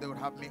I'm sure they would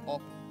have me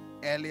up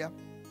earlier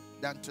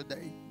than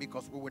today,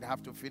 because we would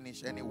have to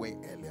finish anyway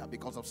earlier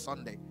because of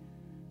Sunday.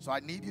 So I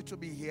need you to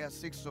be here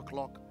 6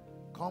 o'clock.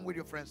 Come with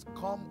your friends.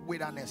 Come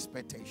with an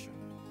expectation.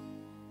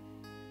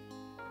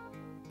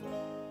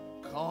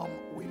 Come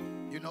with,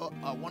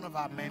 one of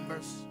our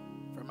members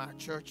from our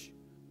church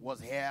was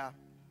here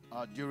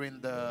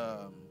during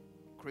the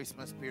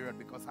Christmas period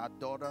because her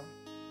daughter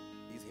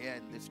is here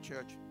in this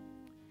church.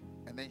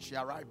 And then she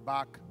arrived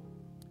back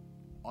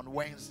on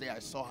Wednesday. I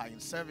saw her in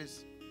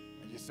service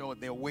and she said, "Oh,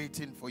 they're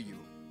waiting for you."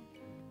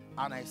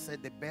 And I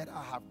said, they better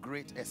have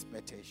great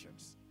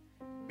expectations,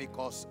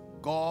 because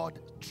God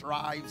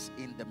thrives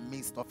in the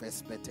midst of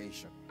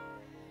expectation.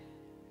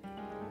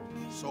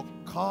 So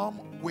come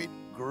with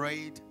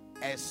great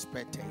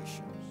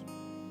expectations.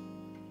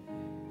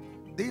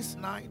 This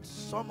night,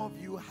 some of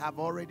you have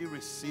already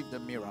received a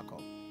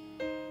miracle.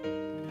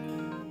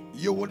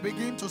 You will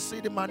begin to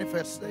see the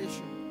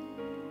manifestation.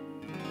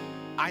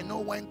 I know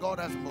when God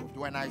has moved.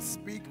 When I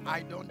speak,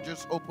 I don't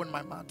just open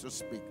my mouth to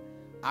speak.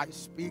 I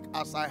speak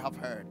as I have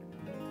heard.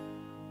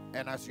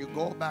 And as you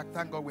go back,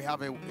 thank God we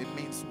have a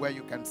means where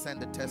you can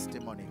send a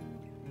testimony.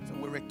 So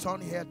we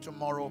return here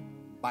tomorrow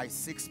by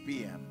 6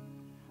 p.m.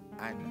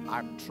 And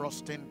I'm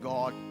trusting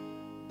God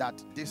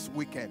that this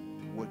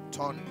weekend will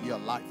turn your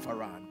life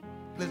around.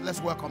 Please,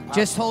 let's welcome Pastor.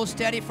 Just hold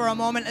steady for a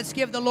moment. Let's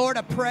give the Lord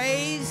a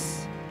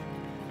praise.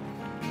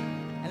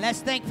 And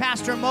let's thank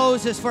Pastor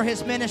Moses for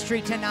his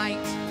ministry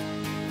tonight.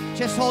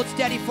 Just hold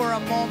steady for a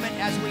moment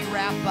as we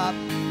wrap up.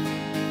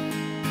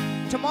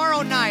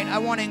 Tomorrow night, I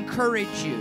want to encourage you.